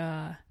like,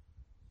 by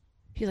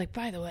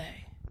the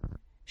way,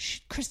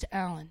 Krista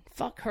Allen,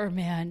 fuck her,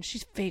 man.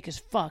 She's fake as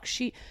fuck.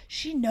 She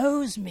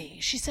knows me.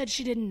 She said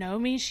she didn't know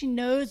me. She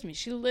knows me.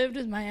 She lived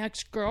with my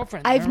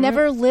ex-girlfriend. I've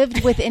never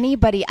lived with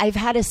anybody. I've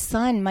had a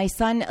son. My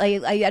son,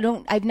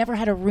 I've never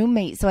had a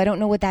roommate, so I don't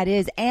know what that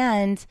is.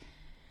 And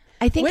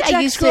I think Which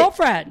I used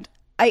ex-girlfriend?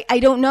 I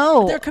don't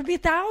know. There could be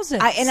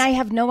thousands. And I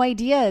have no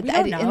idea. We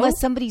don't know. Unless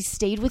somebody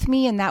stayed with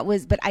me and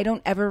but I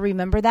don't ever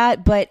remember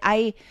that. But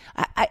I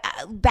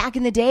back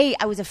in the day,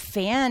 I was a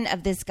fan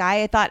of this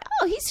guy. I thought,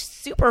 oh, he's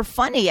super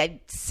funny.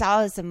 I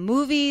saw some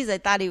movies. I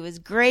thought he was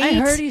great. I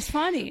heard he's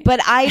funny.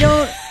 But I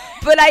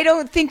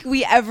don't think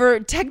we ever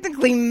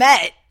technically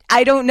met.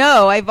 I don't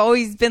know. I've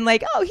always been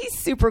like, oh, he's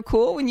super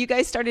cool. When you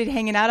guys started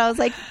hanging out, I was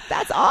like,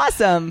 that's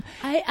awesome.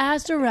 I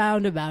asked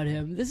around about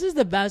him. This is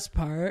the best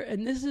part.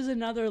 And this is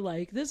another,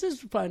 this is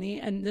funny.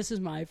 And this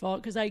is my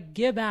fault because I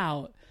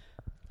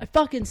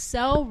fucking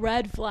sell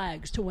red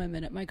flags to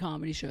women at my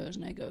comedy shows.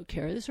 And I go,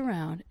 carry this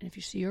around. And if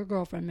you see your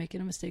girlfriend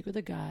making a mistake with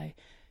a guy,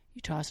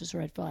 you toss this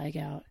red flag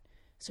out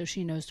so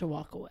she knows to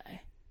walk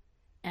away.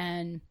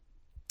 And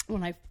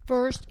when he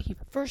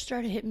first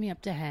started hitting me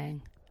up to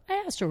hang,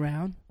 I asked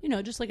around,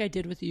 just like I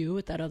did with you,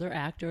 with that other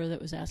actor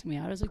that was asking me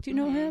out. I was like, do you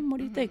know him? What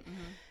do you think?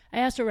 I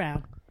asked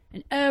around,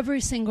 and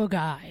every single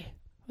guy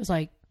was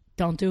like,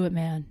 don't do it,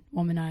 man.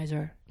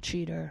 Womanizer,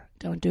 cheater.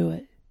 Don't do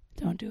it.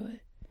 Don't do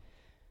it.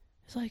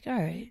 was like,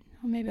 all right,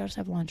 well, maybe I'll just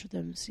have lunch with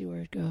him and see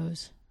where it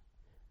goes.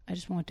 I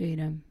just won't date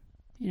him,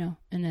 and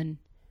then,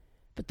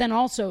 but then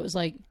also it was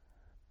like,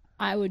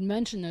 I would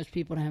mention those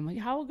people to him, like,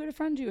 how good a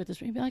friend are you with this?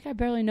 He'd be like, I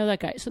barely know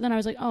that guy. So then I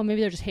was like, oh, maybe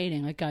they're just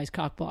hating, like guys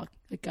cockblock,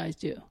 like guys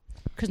do.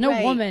 Because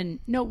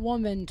no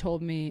woman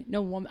told me,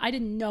 I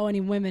didn't know any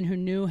women who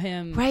knew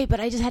him. Right, but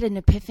I just had an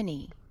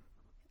epiphany.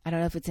 I don't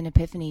know if it's an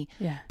epiphany.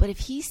 Yeah. But if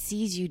he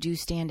sees you do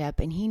stand-up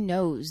and he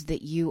knows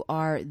that you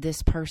are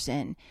this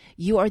person,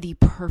 you are the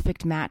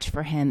perfect match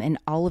for him in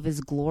all of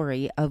his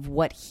glory of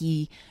what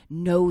he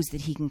knows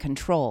that he can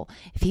control.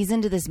 If he's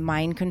into this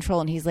mind control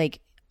and he's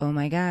like, oh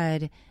my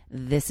God,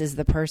 this is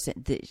the person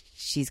that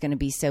she's going to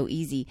be so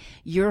easy.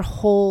 Your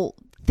whole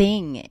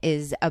thing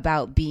is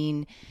about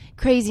being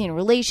crazy in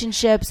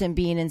relationships and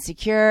being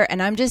insecure.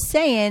 And I'm just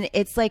saying,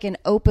 it's like an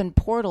open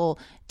portal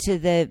to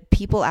the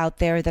people out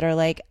there that are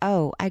like,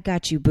 oh, I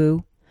got you,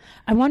 boo.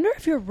 I wonder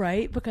if you're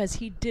right, because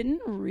he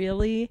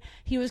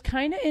was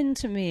kind of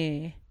into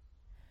me.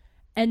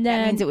 And then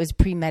that means it was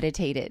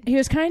premeditated. He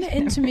was kind of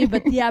into me,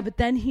 but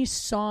then he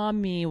saw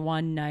me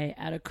one night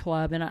at a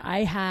club, and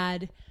I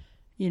had,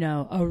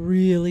 a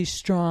really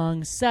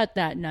strong set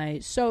that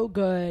night. So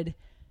good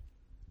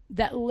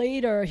that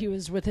later he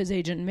was with his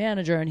agent and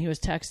manager, and he was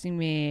texting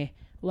me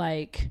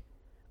like,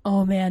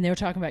 oh man, they were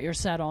talking about your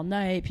set all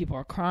night. People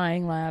are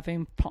crying,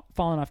 laughing,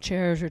 falling off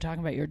chairs. We were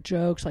talking about your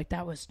jokes. Like,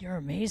 you're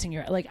amazing.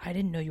 You're like, I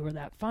didn't know you were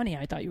that funny.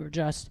 I thought you were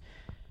just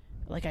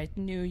like, I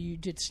knew you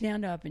did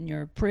stand up and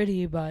you're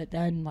pretty, but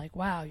then like,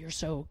 wow, you're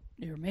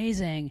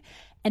amazing.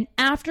 And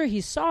after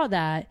he saw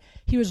that,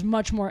 he was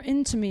much more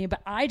into me,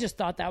 but I just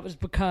thought that was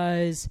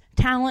because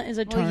talent is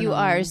a turn on. Well, you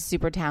are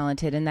super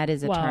talented, and that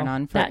is a turn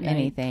on for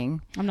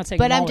anything. I'm not saying,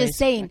 but I'm just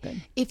saying,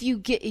 if you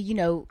get,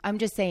 I'm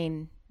just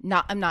saying,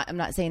 I'm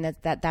not saying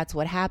that's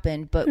what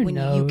happened, but when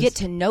you get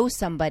to know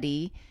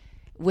somebody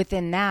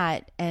within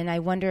that, and I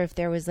wonder if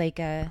there was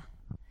like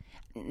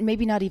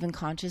maybe not even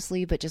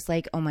consciously, but just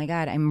like, oh my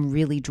God, I'm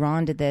really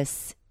drawn to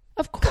this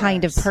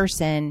kind of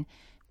person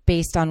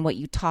based on what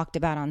you talked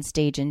about on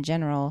stage in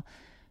general.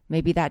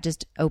 Maybe that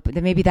just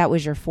maybe that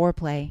was your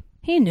foreplay.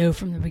 He knew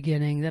from the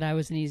beginning that I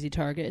was an easy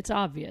target. It's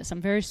obvious.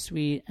 I'm very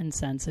sweet and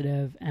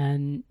sensitive.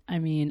 And I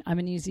mean, I'm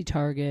an easy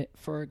target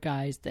for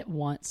guys that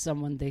want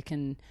someone they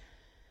can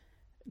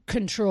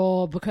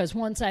control, because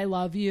once I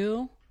love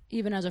you,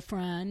 even as a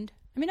friend,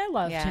 I mean, I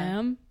loved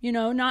him,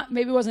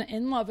 maybe wasn't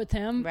in love with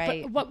him,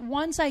 right. but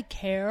once I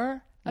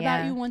care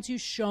about you, once you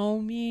show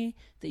me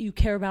that you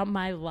care about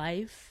my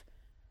life,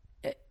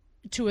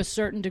 to a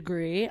certain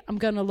degree, I'm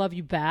gonna love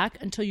you back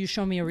until you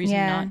show me a reason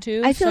not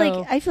to. I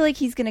feel like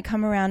he's gonna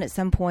come around at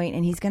some point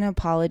and he's gonna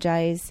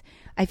apologize.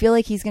 I feel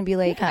like he's gonna be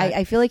like,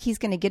 I feel like he's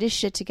gonna get his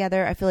shit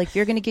together. I feel like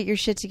you're gonna get your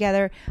shit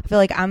together. I feel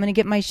like I'm gonna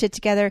get my shit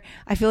together.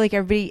 I feel like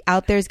everybody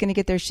out there is gonna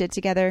get their shit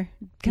together.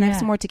 Can I have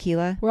some more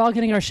tequila? We're all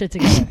getting our shit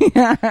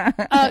together.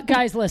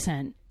 Guys,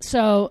 listen.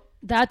 So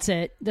that's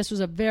it. This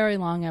was a very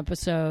long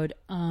episode.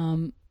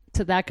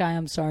 To that guy,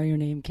 I'm sorry your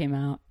name came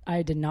out.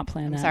 I did not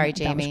plan that. I'm sorry,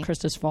 Jamie. That was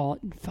Krista's fault.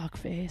 Fuck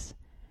face.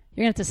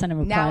 You're going to have to send him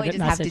a now private we just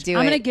message. Have to do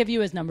I'm it. going to give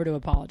you his number to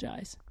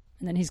apologize.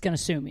 And then he's going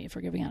to sue me for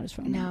giving out his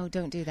phone number. No,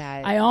 don't do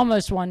that. I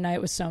almost one night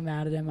was so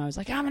mad at him. I was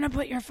like, I'm going to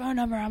put your phone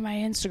number on my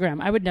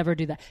Instagram. I would never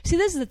do that. See,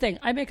 this is the thing.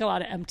 I make a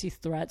lot of empty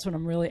threats when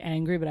I'm really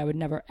angry, but I would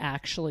never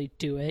actually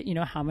do it. You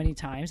know how many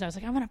times I was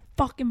like, I'm going to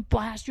fucking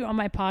blast you on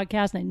my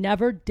podcast. And I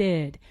never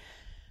did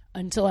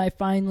until I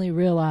finally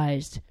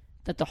realized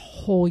that the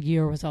whole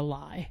year was a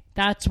lie.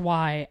 That's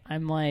why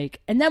I'm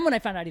like, and then when I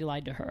found out he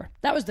lied to her,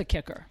 that was the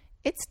kicker.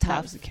 It's tough.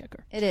 That was the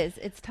kicker. It is.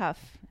 It's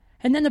tough.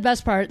 And then the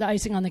best part, the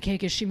icing on the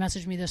cake, is she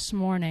messaged me this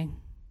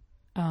morning.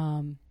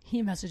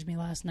 He messaged me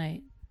last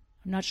night.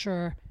 I'm not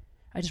sure.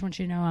 I just want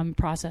you to know I'm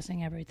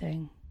processing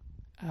everything.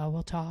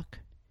 We'll talk.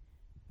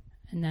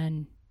 And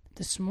then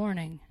this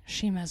morning,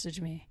 she messaged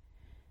me,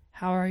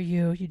 how are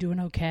you? You doing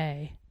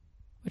okay?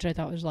 Which I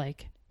thought was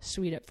like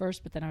sweet at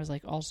first, but then I was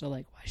like, also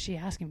like, why is she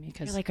asking me?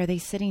 Because you're like, are they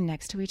sitting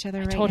next to each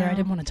other? I told her I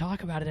didn't want to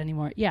talk about it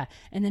anymore. Yeah.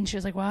 And then she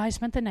was like, well, I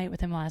spent the night with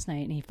him last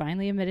night, and he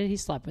finally admitted he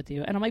slept with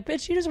you. And I'm like,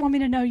 bitch, you just want me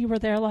to know you were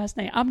there last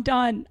night. I'm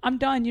done. You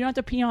don't have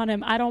to pee on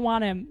him. I don't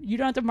want him. You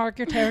don't have to mark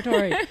your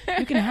territory.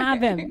 You can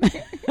have him.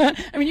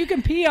 I mean, you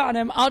can pee on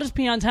him. I'll just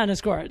pee on tennis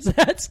courts.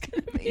 That's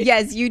gonna be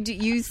yes. You do.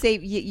 You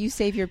save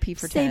your pee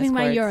for saving tennis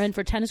courts. My urine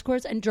for tennis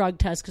courts and drug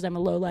tests, because I'm a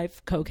low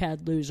life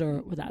cokehead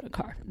loser without a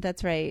car.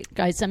 That's right.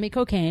 Guys, send me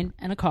cocaine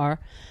and a car.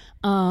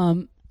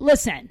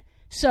 Listen,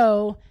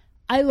 so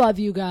I love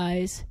you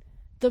guys.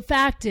 The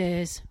fact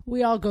is,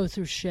 we all go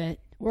through shit.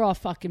 We're all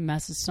fucking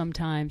messes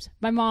sometimes.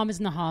 My mom is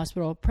in the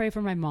hospital. Pray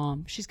for my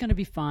mom. She's going to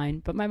be fine.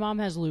 But my mom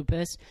has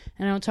lupus,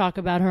 and I don't talk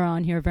about her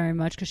on here very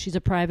much because she's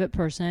a private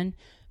person.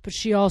 But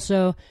she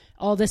also,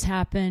 all this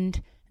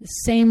happened the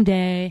same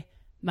day.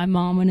 My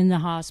mom went in the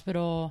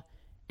hospital,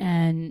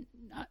 and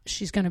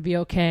she's going to be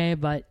okay.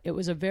 But it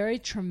was a very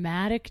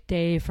traumatic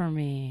day for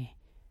me.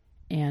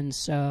 And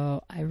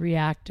so I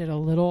reacted a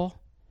little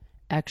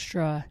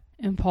extra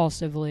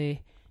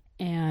impulsively,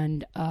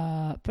 and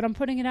but I'm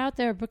putting it out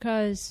there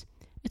because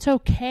it's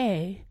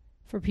okay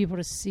for people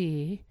to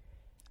see.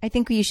 I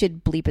think you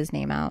should bleep his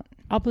name out.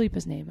 I'll bleep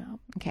his name out.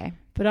 Okay.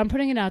 But I'm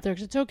putting it out there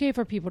because it's okay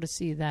for people to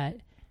see that,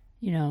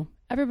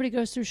 everybody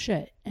goes through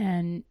shit.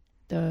 And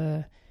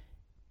the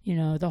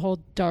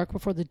whole dark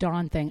before the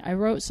dawn thing. I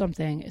wrote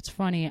something. It's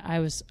funny. I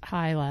was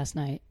high last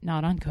night,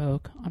 not on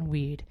coke, on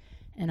weed.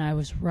 And I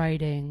was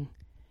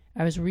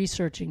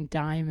researching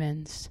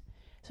diamonds.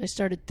 So I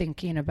started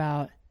thinking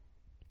about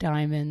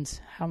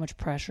diamonds, how much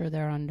pressure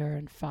they're under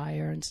and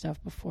fire and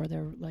stuff before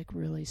they're like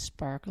really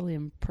sparkly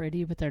and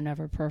pretty, but they're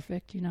never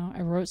perfect.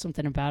 I wrote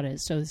something about it.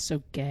 So it's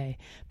so gay,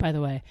 by the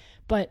way.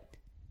 But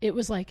it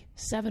was like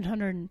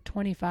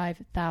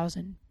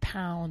 725,000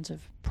 pounds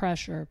of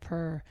pressure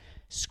per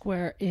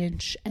square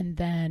inch. And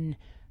then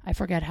I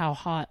forget how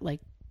hot, like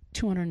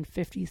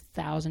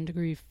 250,000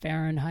 degree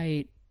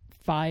Fahrenheit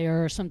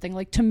fire or something.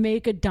 Like, to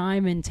make a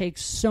diamond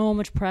takes so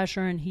much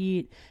pressure and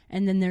heat,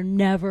 and then they're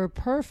never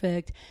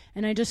perfect.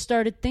 And I just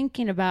started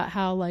thinking about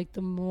how, like,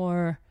 the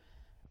more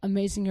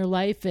amazing your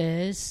life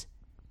is,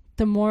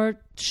 the more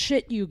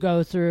shit you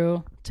go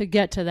through to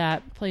get to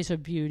that place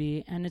of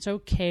beauty. And it's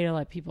okay to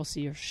let people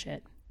see your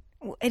shit.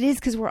 It is,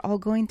 because we're all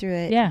going through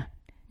it. Yeah,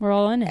 we're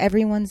all in it.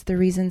 Everyone's the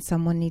reason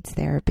someone needs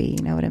therapy.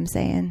 You know what I'm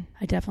saying?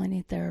 I definitely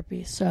need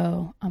therapy.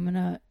 So I'm going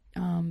to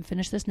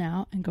finish this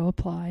now and go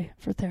apply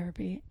for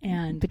therapy.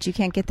 But you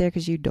can't get there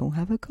because you don't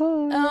have a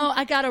car. Oh,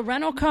 I got a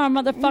rental car,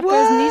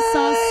 motherfuckers.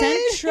 Nissan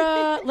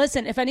Sentra.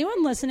 Listen, if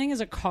anyone listening is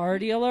a car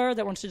dealer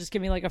that wants to just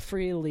give me like a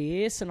free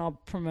lease and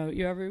I'll promote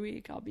you every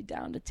week, I'll be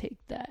down to take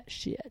that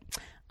shit.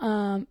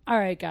 All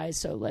right, guys.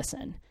 So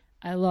listen,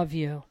 I love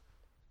you.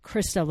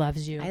 Krista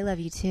loves you. I love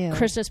you too.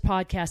 Krista's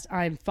podcast,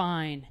 I'm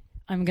Fine.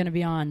 I'm going to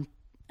be on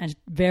a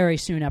very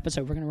soon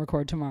episode. We're going to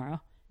record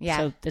tomorrow. Yeah.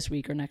 So this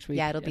week or next week?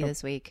 Yeah, it'll be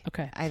this week.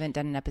 Okay. I haven't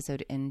done an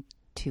episode in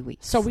 2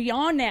 weeks. So we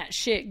on that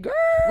shit, girl.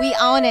 We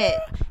on it.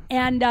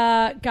 And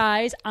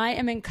guys, I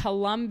am in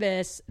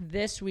Columbus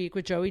this week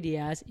with Joey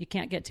Diaz. You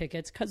can't get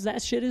tickets because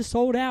that shit is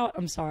sold out.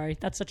 I'm sorry.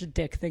 That's such a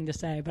dick thing to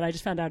say, but I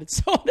just found out it's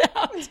sold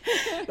out.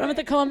 I'm at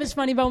the Columbus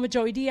Funny Bone with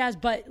Joey Diaz.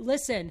 But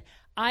listen,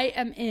 I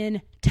am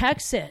in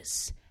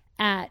Texas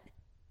at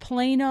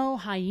Plano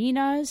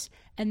Hyenas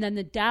and then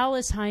the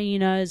Dallas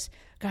Hyenas.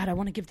 God, I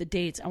want to give the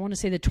dates. I want to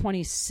say the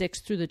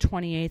 26th through the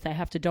 28th. I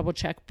have to double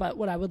check. But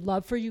what I would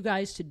love for you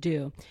guys to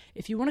do,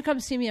 if you want to come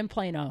see me in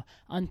Plano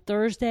on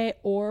Thursday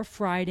or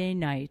Friday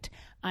night,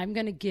 I'm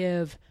going to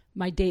give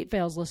my Date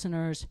Fails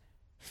listeners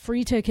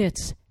free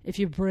tickets if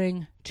you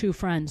bring 2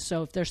 friends.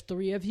 So if there's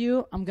 3 of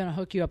you, I'm going to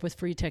hook you up with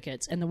free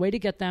tickets. And the way to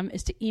get them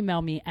is to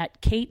email me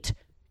at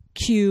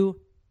KateQTix,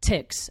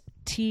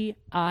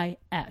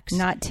 T-I-X.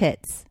 Not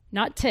tits.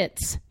 Not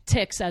tits.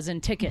 Tix as in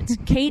tickets.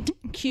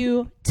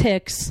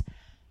 KateQTix.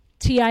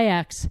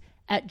 TIX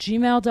at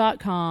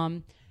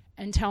gmail.com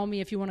and tell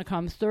me if you want to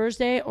come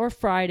Thursday or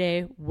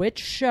Friday, which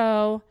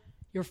show,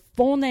 your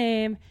full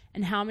name,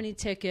 and how many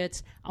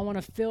tickets. I want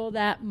to fill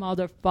that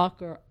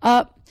motherfucker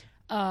up.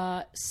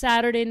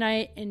 Saturday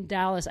night in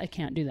Dallas, I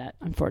can't do that,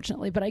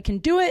 unfortunately, but I can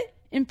do it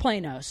in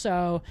Plano.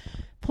 So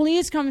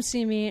please come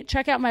see me.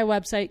 Check out my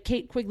website,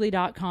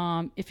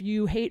 katequigley.com. If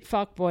you hate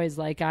fuckboys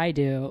like I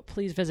do,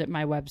 please visit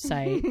my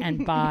website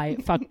and buy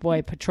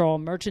Fuckboy Patrol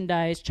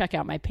merchandise. Check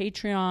out my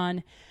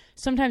Patreon.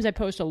 Sometimes I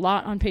post a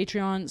lot on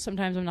Patreon.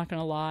 Sometimes, I'm not going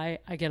to lie,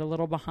 I get a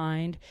little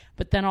behind.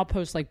 But then I'll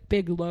post like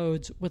big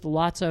loads with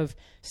lots of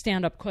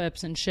stand-up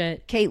clips and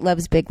shit. Kate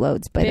loves big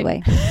loads, by the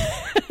way.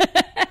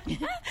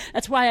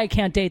 That's why I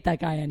can't date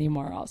that guy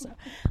anymore also.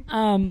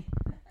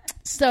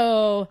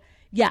 So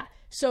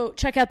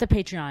check out the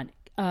Patreon.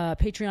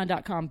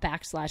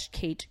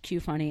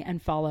 Patreon.com/KateQFunny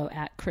and follow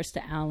at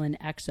Krista Allen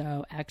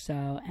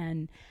XOXO.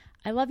 And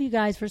I love you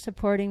guys for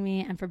supporting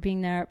me and for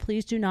being there.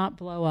 Please do not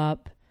blow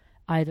up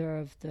either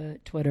of the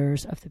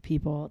Twitters of the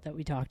people that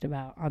we talked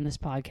about on this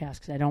podcast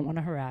because I don't want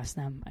to harass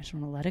them. I just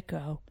want to let it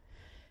go.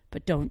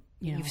 But don't,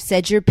 You've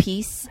said your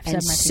piece,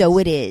 and so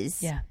it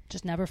is. Yeah,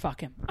 just never fuck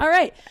him. All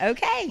right.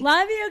 Okay.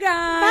 Love you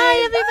guys.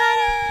 Bye,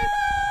 everybody.